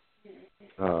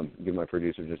 Give my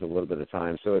producer just a little bit of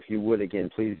time. So if you would, again,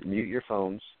 please mute your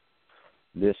phones.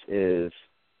 This is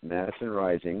Madison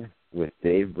Rising with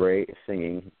Dave Bray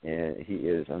singing, and he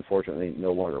is unfortunately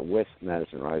no longer with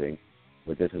Madison Rising,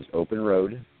 but this is Open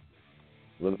Road.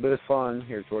 A little bit of fun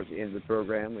here towards the end of the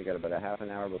program. We got about a half an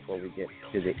hour before we get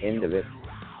to the end of it.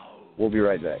 We'll be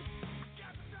right back.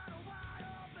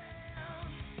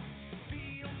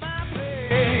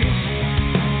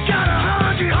 Got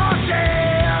 100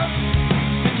 horses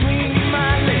between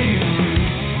my legs.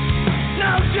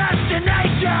 No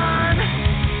destination,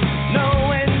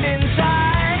 no end in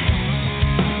sight.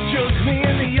 Just me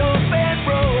and the open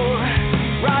road,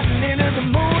 riding into the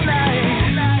moonlight.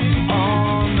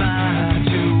 On my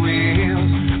two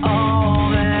wheels, all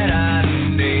that I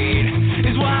need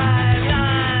is white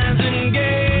lines and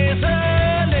gasoline.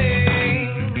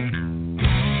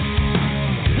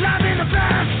 Life in the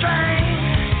fast train,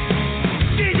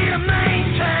 easy to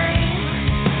maintain.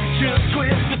 Just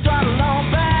twist the throttle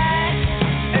on back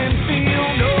and feel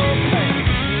no pain.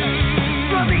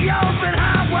 From the open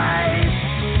highways,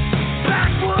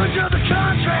 backwoods of the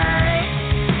country,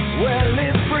 well,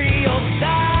 live free or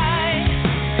die,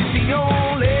 it's the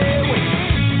only way.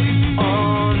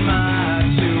 On my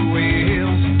two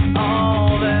wheels,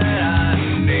 all that I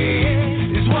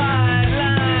need is white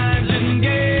lines and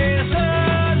gasoline.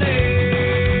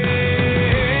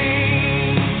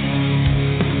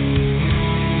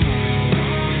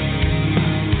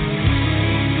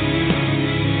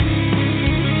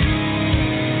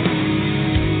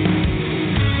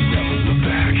 Never look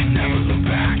back, never look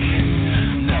back,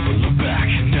 never look back,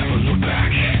 never look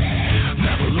back,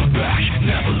 never look back,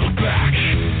 never look back,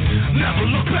 never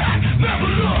look back, never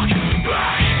look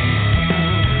back.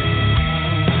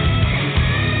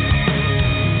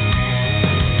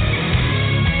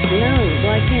 No,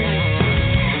 why can't I?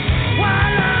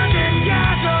 White lines and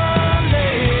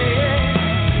gasoline.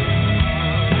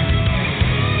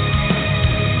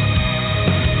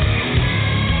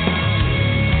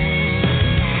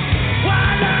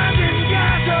 White lines and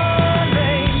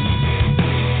gasoline.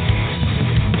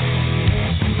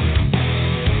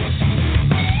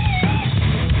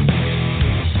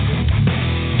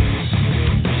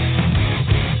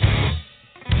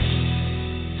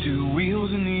 Two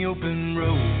wheels in the open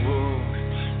road,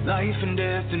 life and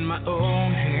death in my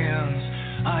own hands.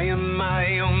 I am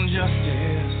my own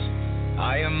justice,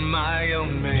 I am my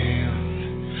own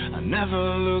man. I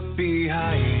never look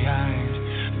behind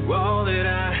through all that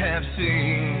I have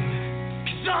seen.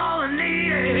 'Cause all I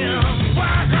need is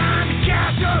white lines and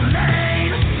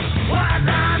gasoline, white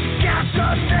lines and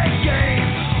gasoline.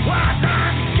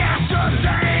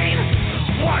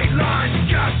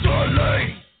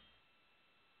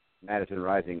 Madison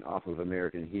Rising off of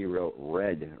American Hero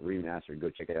Red Remastered. Go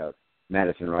check it out,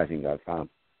 MadisonRising.com.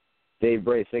 Dave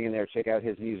Bray singing there. Check out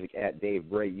his music at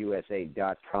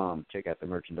DaveBrayUSA.com. Check out the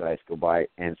merchandise. Go buy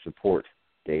and support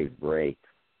Dave Bray.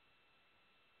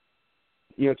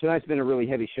 You know, tonight's been a really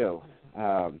heavy show.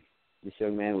 This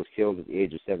young man was killed at the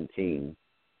age of 17,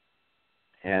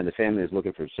 and the family is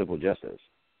looking for simple justice.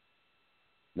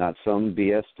 Not some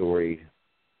BS story.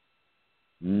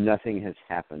 Nothing has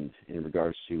happened in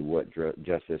regards to what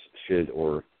justice should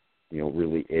or,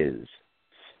 really is.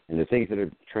 And the things that are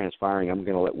transpiring, I'm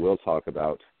going to let Will talk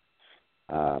about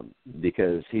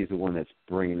because he's the one that's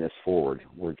bringing this forward.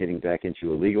 We're getting back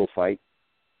into a legal fight,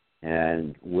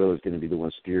 and Will is going to be the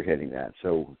one spearheading that.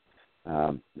 So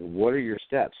what are your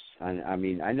steps? I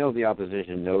mean, I know the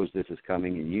opposition knows this is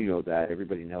coming, and you know that.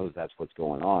 Everybody knows that's what's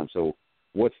going on. So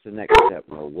what's the next step,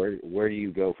 Will? Where do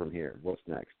you go from here? What's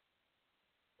next?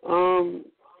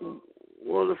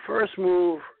 Well, the first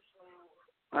move,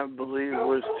 I believe,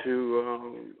 was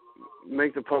to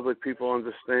make the public people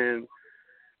understand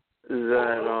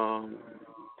that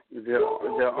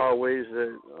there are ways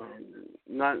that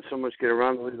not so much get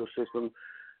around the legal system,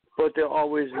 but there are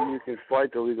ways that you can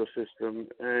fight the legal system,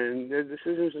 and their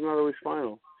decisions are not always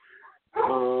final.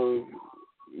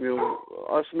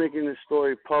 Us making this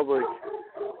story public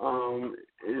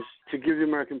is to give the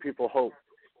American people hope.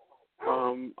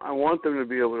 I want them to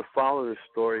be able to follow this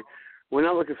story. We're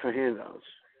not looking for handouts.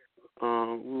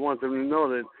 We want them to know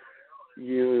that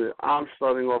I'm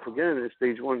starting off again at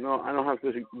stage one. No, I don't have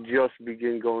to just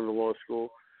begin going to law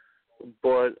school,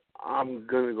 but I'm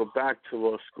going to go back to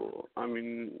law school. I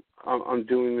mean, I'm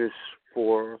doing this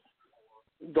for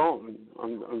Dalton.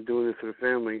 I'm doing it for the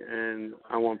family, and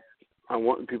I want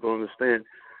people to understand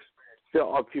there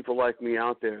are people like me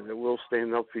out there that will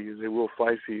stand up for you. They will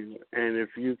fight for you. And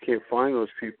if you can't find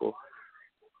those people,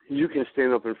 you can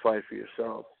stand up and fight for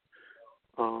yourself.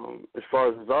 As far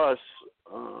as us,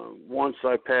 once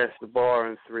I pass the bar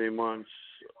in 3 months,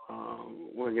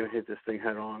 we're going to hit this thing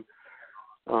head on.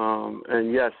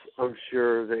 And yes, I'm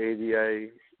sure the ADA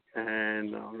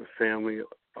and the family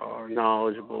are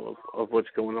knowledgeable of what's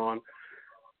going on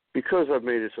because I've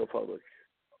made it so public.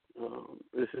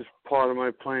 This is part of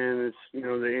my plan. It's,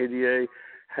 the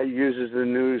ADA uses the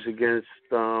news against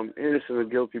innocent or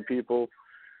guilty people.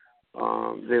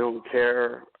 They don't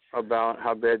care about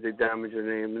how bad they damage their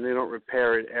name, and they don't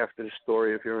repair it after the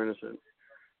story if you're innocent.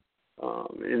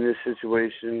 In this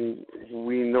situation,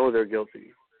 we know they're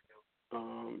guilty.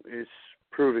 It's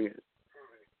proving it.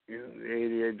 The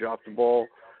ADA dropped the ball.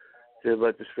 They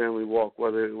let this family walk,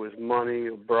 whether it was money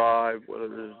or bribe, whether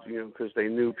it was, because they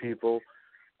knew people.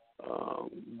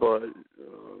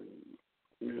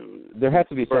 There has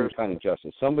to be some kind of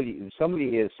justice. Somebody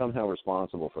is somehow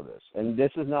responsible for this, and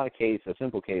this is not a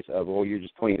simple case of you're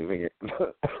just pointing the finger.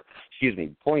 Excuse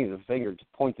me, pointing the finger to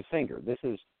point the finger. This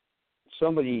is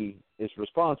somebody is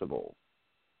responsible,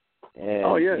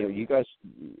 and you guys.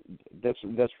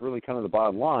 That's really kind of the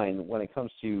bottom line when it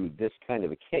comes to this kind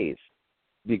of a case,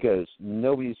 because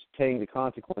nobody's paying the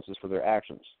consequences for their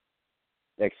actions,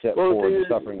 except for the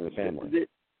suffering of the family.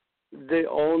 They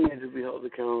all need to be held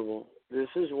accountable. This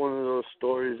is one of those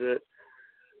stories that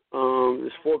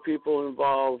there's 4 people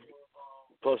involved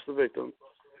plus the victim,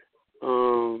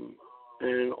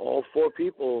 and all 4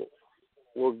 people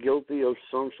were guilty of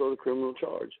some sort of criminal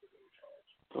charge.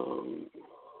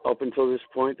 Up until this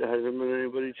point, there hasn't been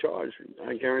anybody charged.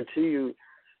 I guarantee you,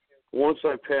 once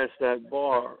I pass that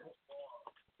bar,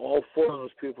 all 4 of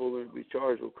those people are going to be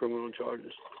charged with criminal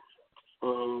charges.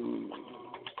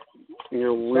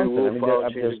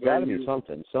 There's got to be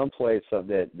something, someplace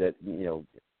that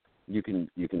you can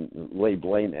lay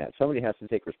blame at. Somebody has to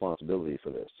take responsibility for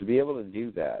this. To be able to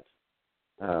do that,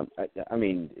 I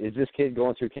mean, is this kid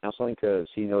going through counseling because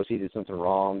he knows he did something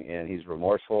wrong and he's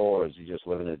remorseful, or is he just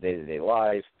living a day-to-day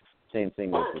life? Same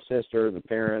thing with the sister, the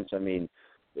parents. I mean,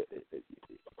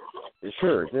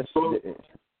 sure, this. There's no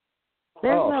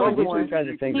these are the kinds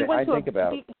of things that I think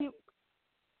about.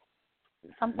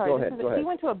 I'm sorry. Go ahead. He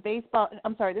went to a baseball.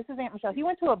 I'm sorry. This is Aunt Michelle. He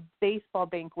went to a baseball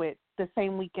banquet the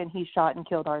same weekend he shot and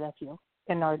killed our nephew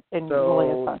Malia's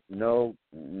son. No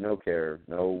care.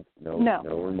 No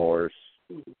remorse.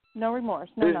 No remorse.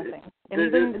 No nothing. And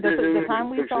even the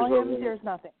time we saw him, there's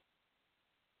nothing.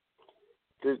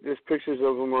 There's pictures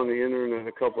of him on the internet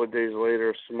a couple of days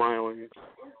later, smiling.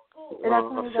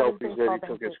 Of selfies that he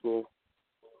took at school.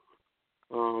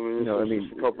 And this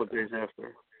was a couple of days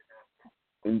after.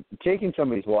 And taking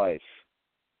somebody's life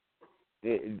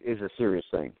is a serious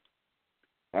thing.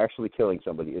 Actually killing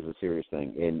somebody is a serious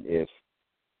thing. And if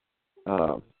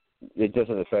it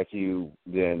doesn't affect you,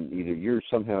 then either you're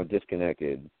somehow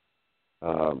disconnected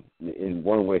in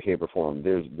one way, shape, or form.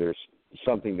 There's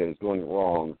something that is going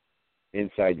wrong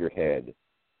inside your head.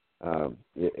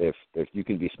 If you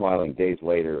can be smiling days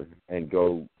later and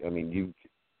go,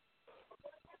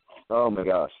 oh my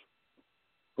gosh.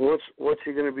 What's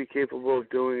he going to be capable of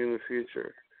doing in the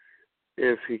future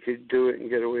if he could do it and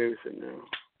get away with it now?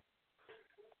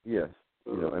 Yes.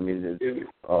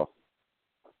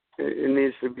 It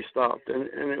needs to be stopped,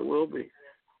 and it will be.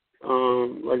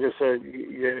 Like I said,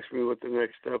 you asked me what the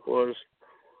next step was.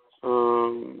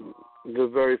 The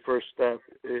very first step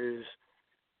is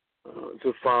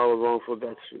to file a wrongful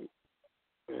death suit.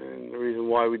 And the reason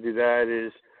why we do that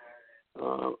is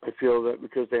I feel that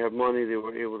because they have money, they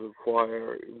were able to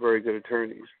acquire very good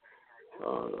attorneys.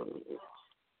 I'm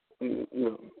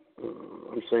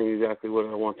saying exactly what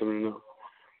I want them to know.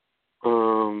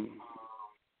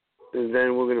 And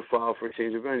then we're going to file for a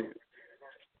change of venue.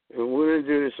 And we're going to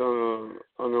do this on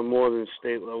a more than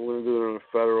state level. We're going to do it on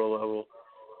a federal level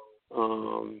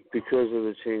because of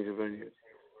the change of venue.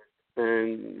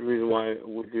 And the reason why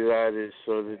we do that is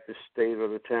so that the state or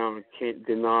the town can't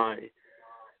deny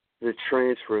the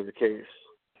transfer of the case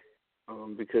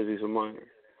because he's a minor.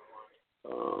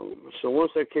 So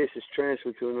once that case is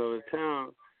transferred to another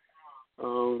town,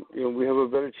 we have a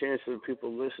better chance of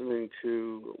people listening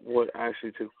to what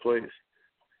actually took place.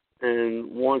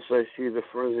 And once I see the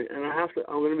forensic, and I'm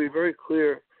going to be very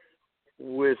clear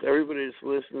with everybody that's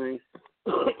listening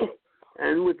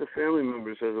and with the family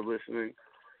members that are listening.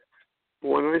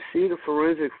 When I see the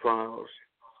forensic files,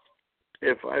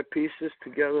 if I piece this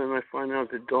together and I find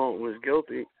out that Dalton was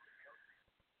guilty,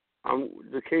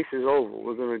 the case is over.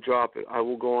 We're going to drop it. I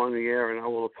will go on the air and I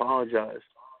will apologize.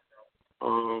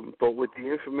 But with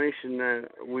the information that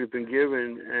we've been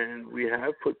given, and we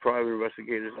have put private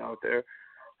investigators out there,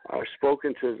 I've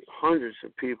spoken to hundreds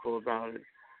of people about it.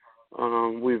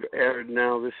 We've aired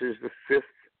now. This is the 5th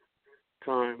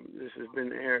time this has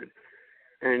been aired.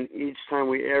 And each time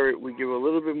we air it, we give a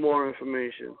little bit more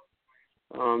information.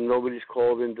 Nobody's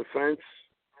called in defense.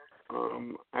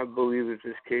 I believe that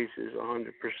this case is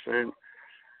 100%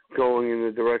 going in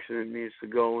the direction it needs to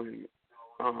go in.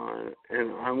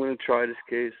 And I'm going to try this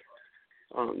case.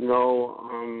 No,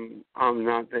 I'm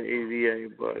not the ADA,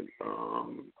 but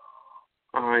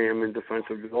I am in defense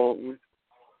of Dalton.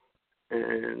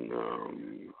 And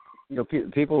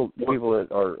people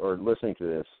that are listening to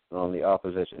this on the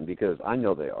opposition, because I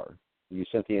know they are. You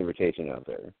sent the invitation out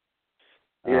there.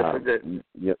 Yes, I did.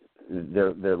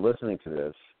 They're listening to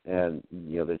this, and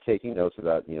they're taking notes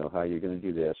about how you're going to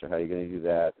do this or how you're going to do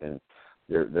that, and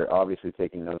they're obviously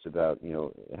taking notes about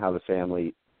how the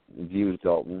family views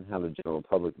Dalton, how the general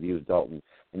public views Dalton,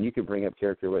 and you can bring up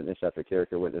character witness after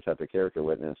character witness after character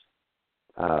witness.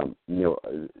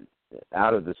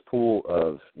 Out of this pool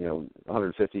of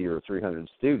 150 or 300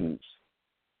 students,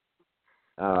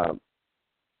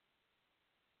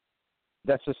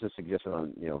 that's just a suggestion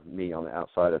on me on the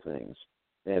outside of things,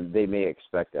 and they may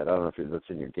expect that. I don't know if that's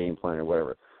in your game plan or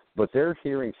whatever, but they're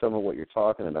hearing some of what you're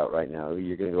talking about right now.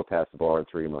 You're going to go past the bar in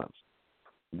 3 months.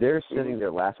 They're sitting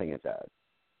there laughing at that.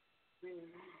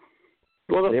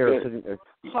 Well, they're sitting there.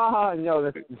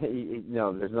 No,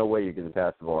 there's no way you're going to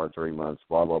pass the bar in 3 months.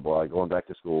 Blah blah blah. Going back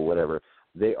to school, whatever.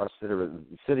 They are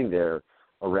sitting there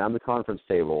around the conference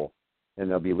table, and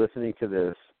they'll be listening to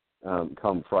this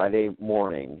come Friday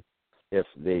morning. If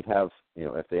they have,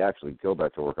 if they actually go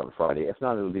back to work on Friday. If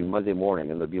not, it'll be Monday morning,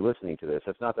 and they'll be listening to this.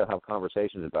 If not, they'll have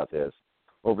conversations about this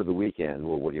over the weekend.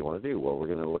 Well, what do you want to do? Well, we're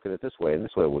going to look at it this way and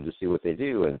this way. We'll just see what they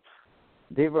do, and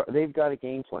they've got a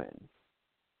game plan.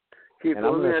 Keith, and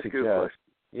let me ask you a question.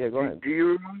 Yeah, go ahead. Do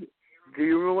you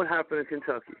remember what happened in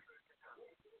Kentucky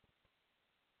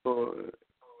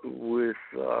with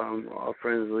our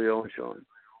friends Leo and Sean?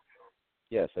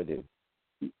 Yes, I do.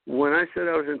 When I said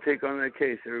I was going to take on that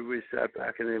case, everybody sat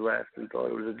back and they laughed and thought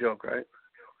it was a joke, right?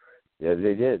 Yeah,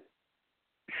 they did.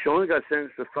 Sean got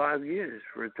sentenced to 5 years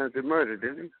for attempted murder,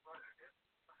 didn't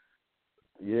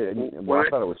he? Yeah, well, I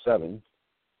thought it was 7.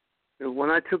 When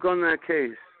I took on that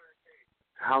case,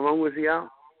 how long was he out?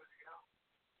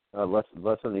 Less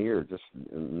than a year, just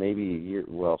maybe a year.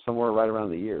 Well, somewhere right around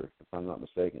the year, if I'm not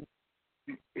mistaken.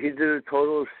 He did a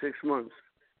total of 6 months.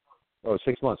 Oh,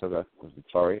 6 months. Okay,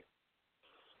 sorry.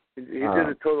 He did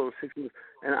a total of 6 months,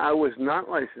 and I was not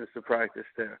licensed to practice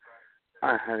there.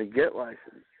 I had to get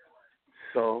licensed,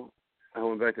 so I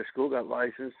went back to school, got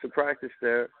licensed to practice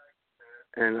there,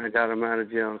 and I got him out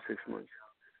of jail in 6 months.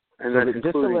 And that's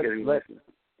including getting licensed.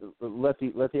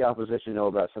 Let the opposition know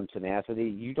about some tenacity.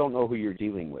 You don't know who you're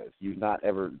dealing with. You've not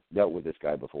ever dealt with this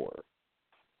guy before,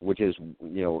 which is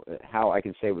how I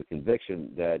can say with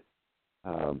conviction that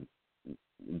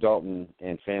Dalton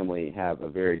and family have a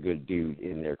very good dude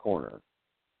in their corner.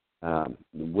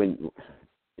 When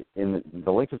in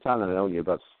the length of time that I know you,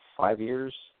 about 5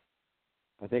 years,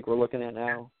 I think we're looking at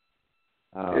now.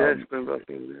 Yeah, it's been about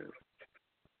 5 years.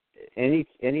 Any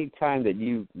time that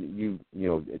you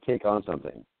take on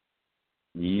something,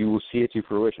 you will see it to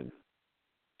fruition.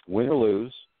 Win or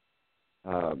lose,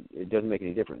 it doesn't make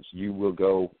any difference. You will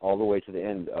go all the way to the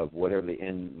end of whatever the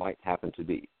end might happen to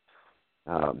be.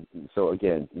 So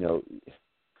again,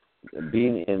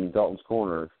 being in Dalton's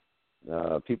corner,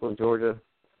 people in Georgia,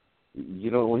 you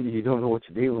don't know what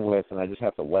you're dealing with, and I just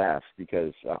have to laugh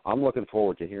because I'm looking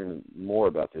forward to hearing more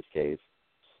about this case,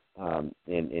 and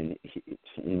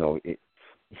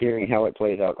hearing how it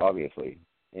plays out, obviously.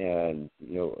 And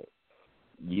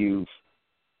you've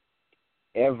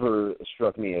ever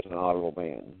struck me as an honorable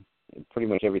man. Pretty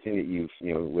much everything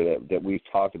that that we've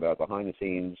talked about behind the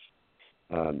scenes,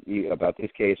 about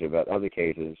this case or about other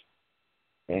cases,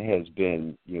 it has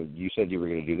been, you said you were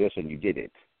going to do this and you did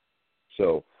it.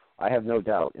 So I have no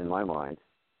doubt in my mind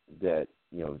that,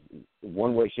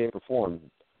 one way, shape, or form,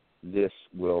 there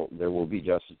will be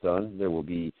justice done. There will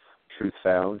be truth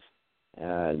found.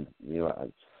 And,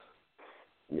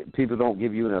 people don't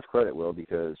give you enough credit, Will,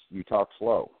 because you talk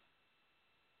slow.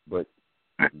 But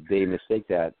they mistake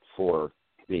that for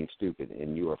being stupid,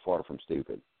 and you are far from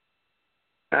stupid.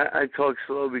 I talk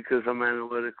slow because I'm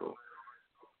analytical.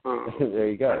 There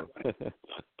you go.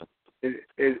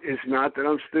 It's not that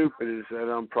I'm stupid, it's that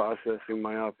I'm processing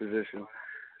my opposition.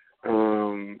 I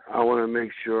want to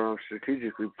make sure I'm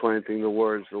strategically planting the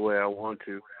words the way I want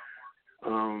to.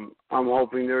 I'm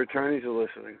hoping their attorneys are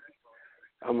listening.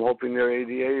 I'm hoping their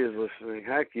ADA is listening.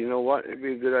 Heck, you know what? It'd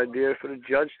be a good idea for the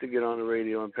judge to get on the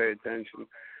radio and pay attention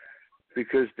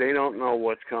because they don't know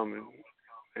what's coming.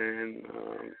 And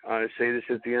I say this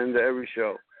at the end of every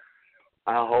show.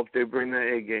 I hope they bring the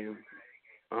A game.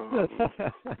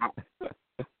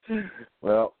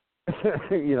 Well,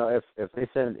 if they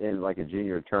send in like a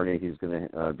junior attorney, he's going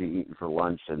to be eating for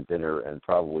lunch and dinner and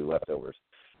probably leftovers.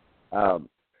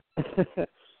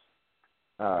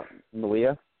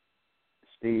 Malia,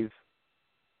 Steve,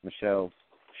 Michelle,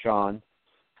 Sean,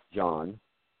 John,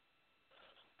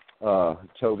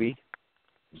 Toby,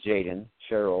 Jaden,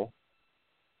 Cheryl.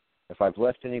 If I've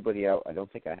left anybody out, I don't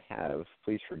think I have.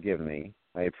 Please forgive me.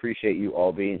 I appreciate you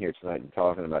all being here tonight and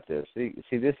talking about this. See,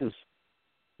 this is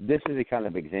the kind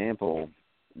of example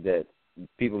that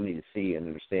people need to see and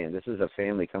understand. This is a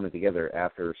family coming together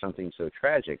after something so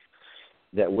tragic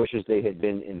that wishes they had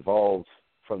been involved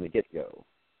from the get-go.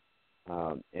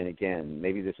 And again,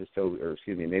 maybe this is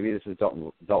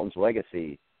Dalton's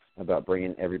legacy about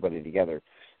bringing everybody together.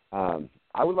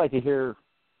 I would like to hear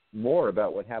more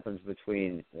about what happens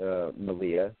between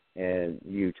Malia and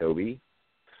you, Toby,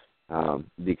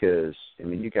 because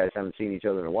you guys haven't seen each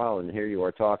other in a while, and here you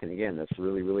are talking again. That's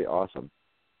really, really awesome.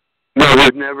 No,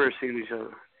 we've never seen each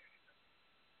other.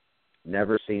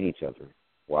 Never seen each other.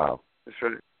 Wow. That's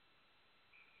right.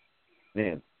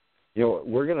 Man,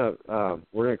 we're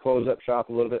gonna close up shop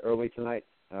a little bit early tonight.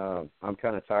 I'm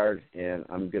kind of tired, and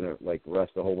I'm gonna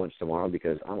rest a whole bunch tomorrow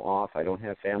because I'm off. I don't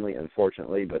have family,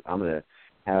 unfortunately, but I'm gonna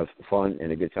have fun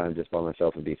and a good time just by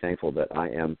myself and be thankful that I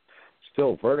am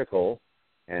still vertical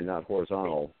and not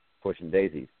horizontal, pushing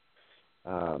daisies.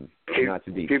 Not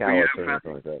to be callous or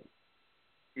anything like that.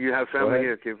 You have family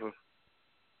here, Keeper.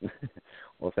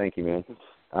 Well, thank you, man.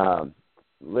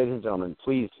 Ladies and gentlemen,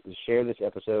 please share this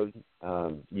episode.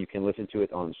 You can listen to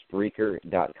it on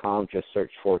Spreaker.com. Just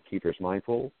search for Keeper's Mind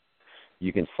Pool.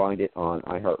 You can find it on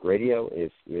iHeartRadio,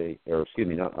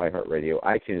 not iHeartRadio,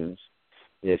 iTunes,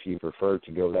 if you prefer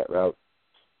to go that route.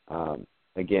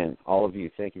 Again, all of you,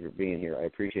 thank you for being here. I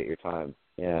appreciate your time,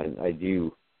 and I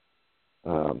do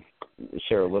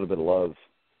share a little bit of love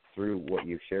through what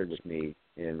you've shared with me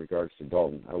in regards to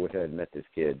Dalton. I wish I had met this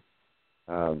kid.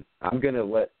 I'm going to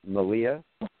let Malia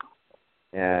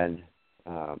and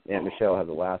Aunt Michelle have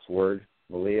the last word.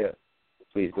 Malia,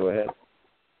 please go ahead.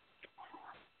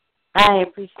 I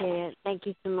appreciate it. Thank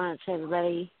you so much,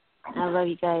 everybody. I love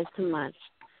you guys so much.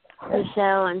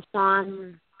 Michelle and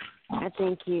Sean, I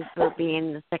thank you for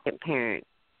being the second parent,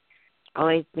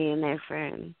 always being there for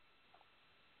him.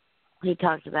 He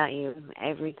talked about you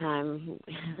every time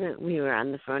we were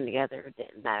on the phone together. It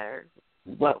didn't matter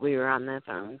what we were on the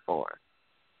phone for.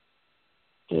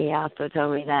 He also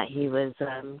told me that he was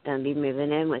going to be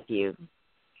moving in with you.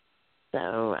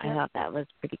 So I thought that was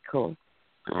pretty cool.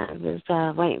 I was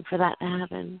waiting for that to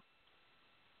happen.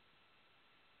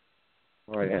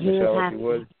 All right, Aunt Michelle, if you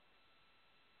would.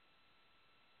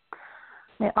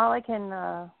 All I can,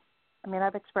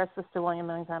 I've expressed this to William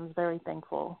many times, very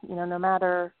thankful. No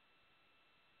matter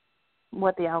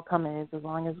what the outcome is, as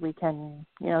long as we can,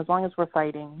 as long as we're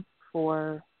fighting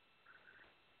for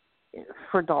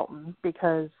Dalton,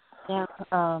 because I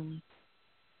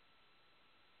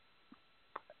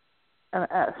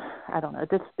don't know.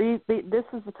 This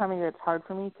is the time of year it's hard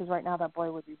for me, because right now that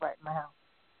boy would be right in my house.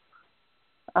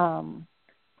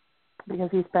 Because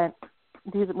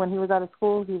when he was out of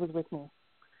school, he was with me.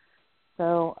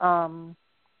 So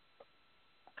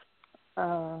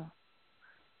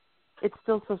it's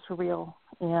still so surreal.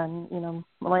 And,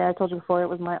 like I told you before, it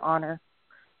was my honor.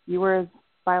 You were his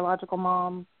biological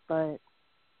mom, but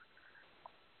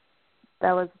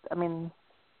that was, it means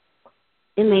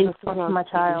so much to my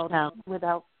child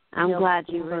without. I'm glad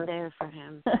you were there for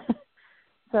him.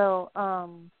 So,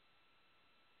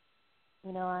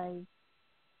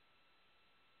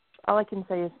 all I can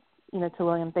say is, to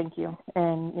William, thank you,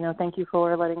 and thank you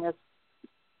for letting us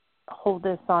hold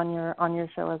this on your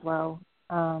show as well.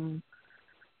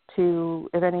 To,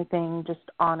 if anything, just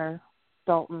honor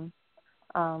Dalton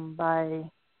by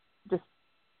just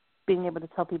being able to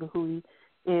tell people who he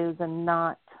is, and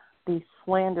not the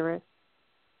slanderous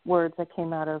words that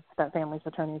came out of that family's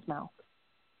attorney's mouth.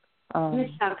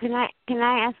 Michelle, can I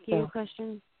ask you a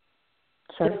question?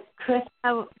 Sure.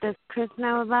 Does Chris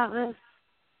know about this?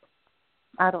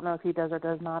 I don't know if he does or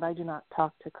does not. I do not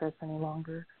talk to Chris any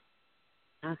longer.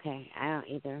 Okay, I don't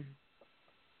either.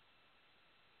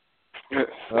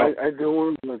 I do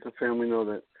want to let the family know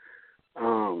that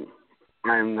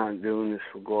I am not doing this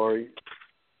for glory.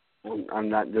 I'm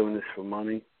not doing this for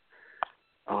money.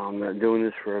 I'm not doing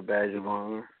this for a badge of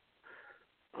honor.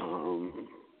 I'm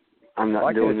not doing this.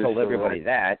 I could have told everybody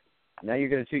that. Now you're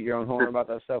going to toot your own horn about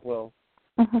that stuff, Will?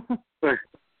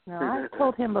 No, I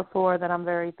told him before that I'm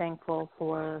very thankful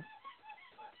for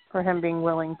him being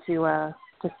willing to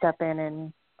step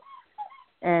in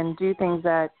and do things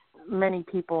that many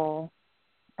people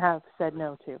have said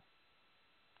no to.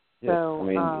 Yes, So,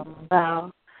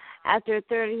 well, after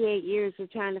 38 years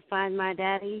of trying to find my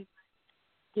daddy,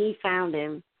 he found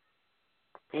him,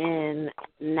 and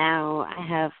now I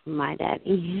have my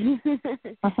daddy.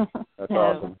 That's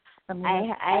awesome.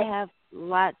 I have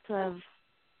lots of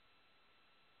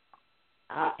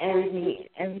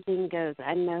everything goes.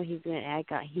 I know he's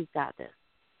got this.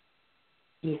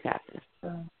 He's got this.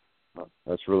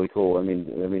 That's really cool. I mean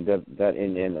that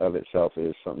in and of itself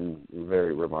is something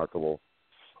very remarkable.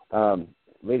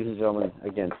 Ladies and gentlemen,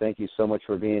 again, thank you so much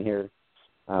for being here.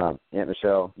 Aunt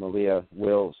Michelle, Malia,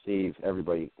 Will, Steve,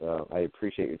 everybody, I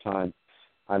appreciate your time.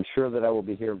 I'm sure that I will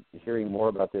be hearing more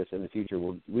about this in the future.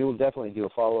 We will definitely do a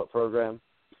follow-up program.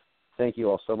 Thank you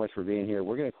all so much for being here.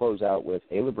 We're going to close out with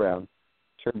Ayla Brown,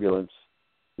 Turbulence.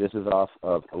 This is off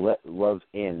of Let Love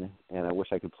In, and I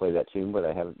wish I could play that tune, but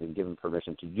I haven't been given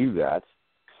permission to do that.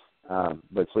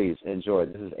 But please, enjoy.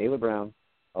 This is Ayla Brown.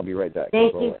 I'll be right back.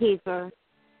 Thank you, Keeper.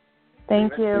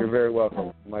 Thank you. You're very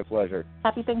welcome. My pleasure.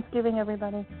 Happy Thanksgiving,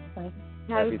 everybody. Bye.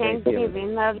 Happy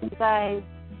Thanksgiving. Love you guys.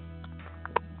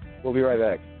 We'll be right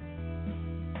back.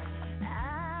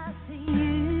 I see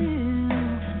you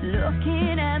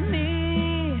looking at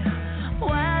me.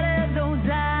 Why do those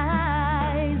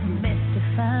eyes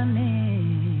mystify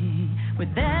me?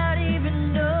 Without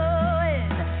even knowing,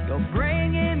 you're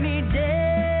bringing me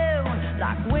down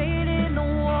like weight in the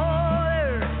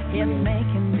water. You're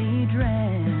making me drown.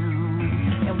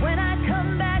 And when I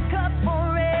come back up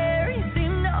for air, you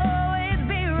seem to always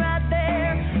be right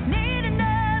there. Need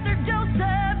another dose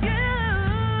of you.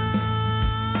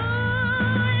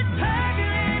 It's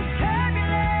turbulence,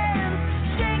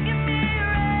 shaking me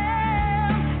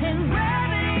around. And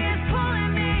gravity is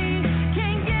pulling me,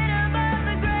 can't get above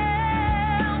the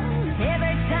ground.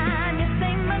 Every time you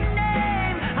say my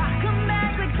name, I come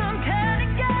back like some kind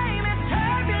of game. It's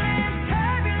turbulence,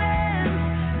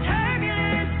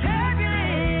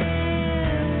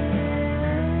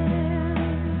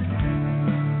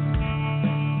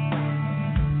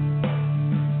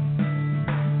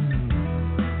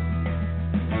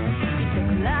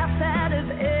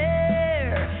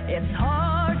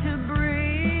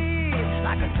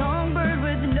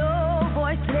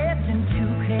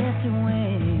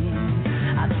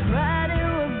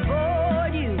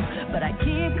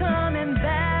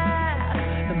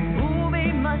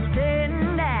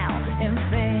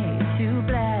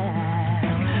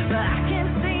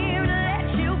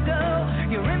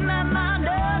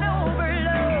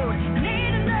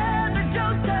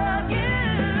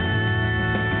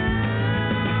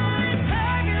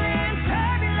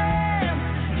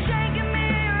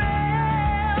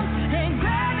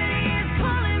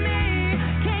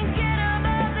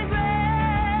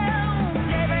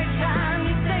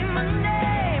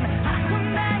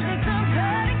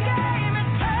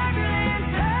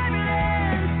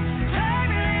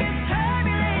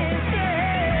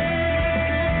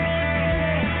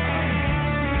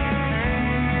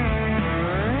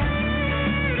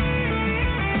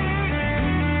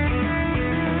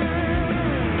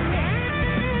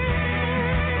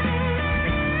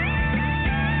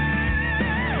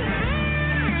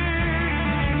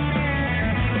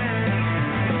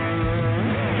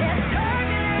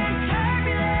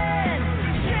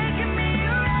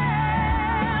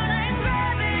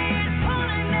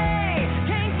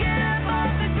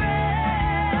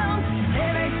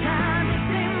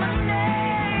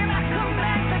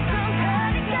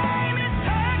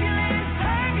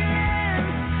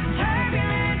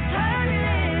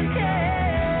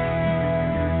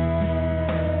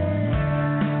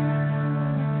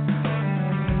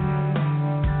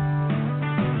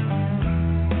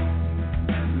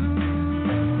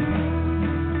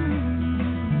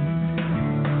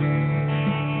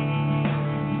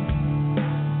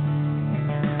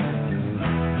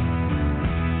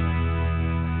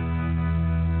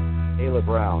 Ayla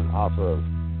Brown off of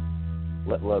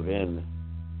Let Love In.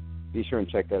 Be sure and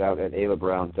check that out at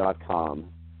aylabrown.com.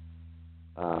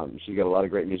 She's got a lot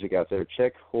of great music out there.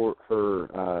 Check her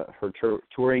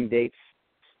touring dates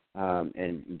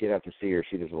and get out to see her.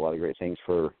 She does a lot of great things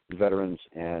for veterans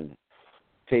and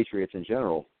patriots in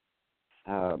general.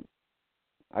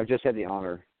 I've just had the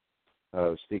honor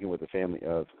of speaking with the family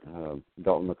of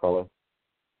Dalton McCullough.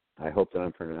 I hope that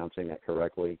I'm pronouncing that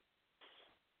correctly.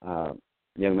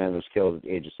 The young man was killed at the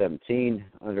age of 17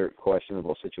 under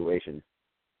questionable situation.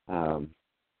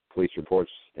 Police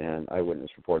reports and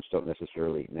eyewitness reports don't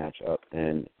necessarily match up,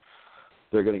 and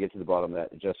they're going to get to the bottom of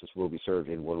that. Justice will be served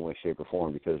in one way, shape, or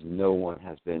form because no one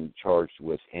has been charged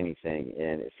with anything,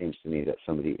 and it seems to me that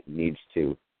somebody needs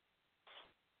to.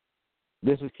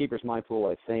 This is Keeper's Mind Pool.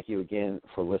 I thank you again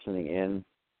for listening in.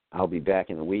 I'll be back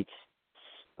in a week,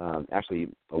 actually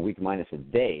a week minus a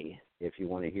day. If you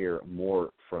want to hear more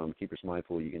from Keeper's Mind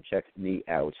Pool, you can check me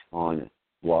out on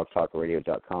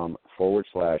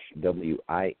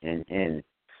blogtalkradio.com/WINN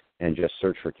and just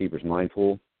search for Keeper's Mind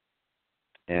Pool.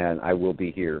 And I will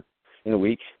be here in a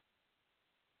week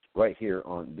right here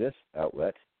on this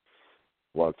outlet,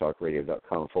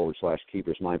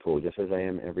 blogtalkradio.com/Keeper's Mind Pool, just as I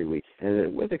am every week.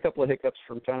 And with a couple of hiccups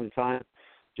from time to time,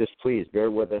 just please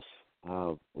bear with us.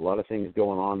 A lot of things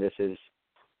going on. This is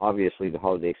obviously the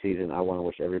holiday season. I want to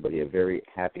wish everybody a very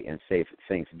happy and safe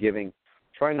Thanksgiving.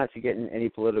 Try not to get in any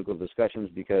political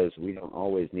discussions because we don't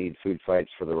always need food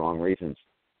fights for the wrong reasons.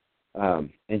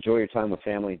 Enjoy your time with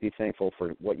family. Be thankful for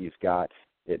what you've got.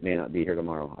 It may not be here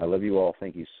tomorrow. I love you all.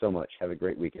 Thank you so much. Have a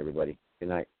great week, everybody. Good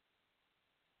night.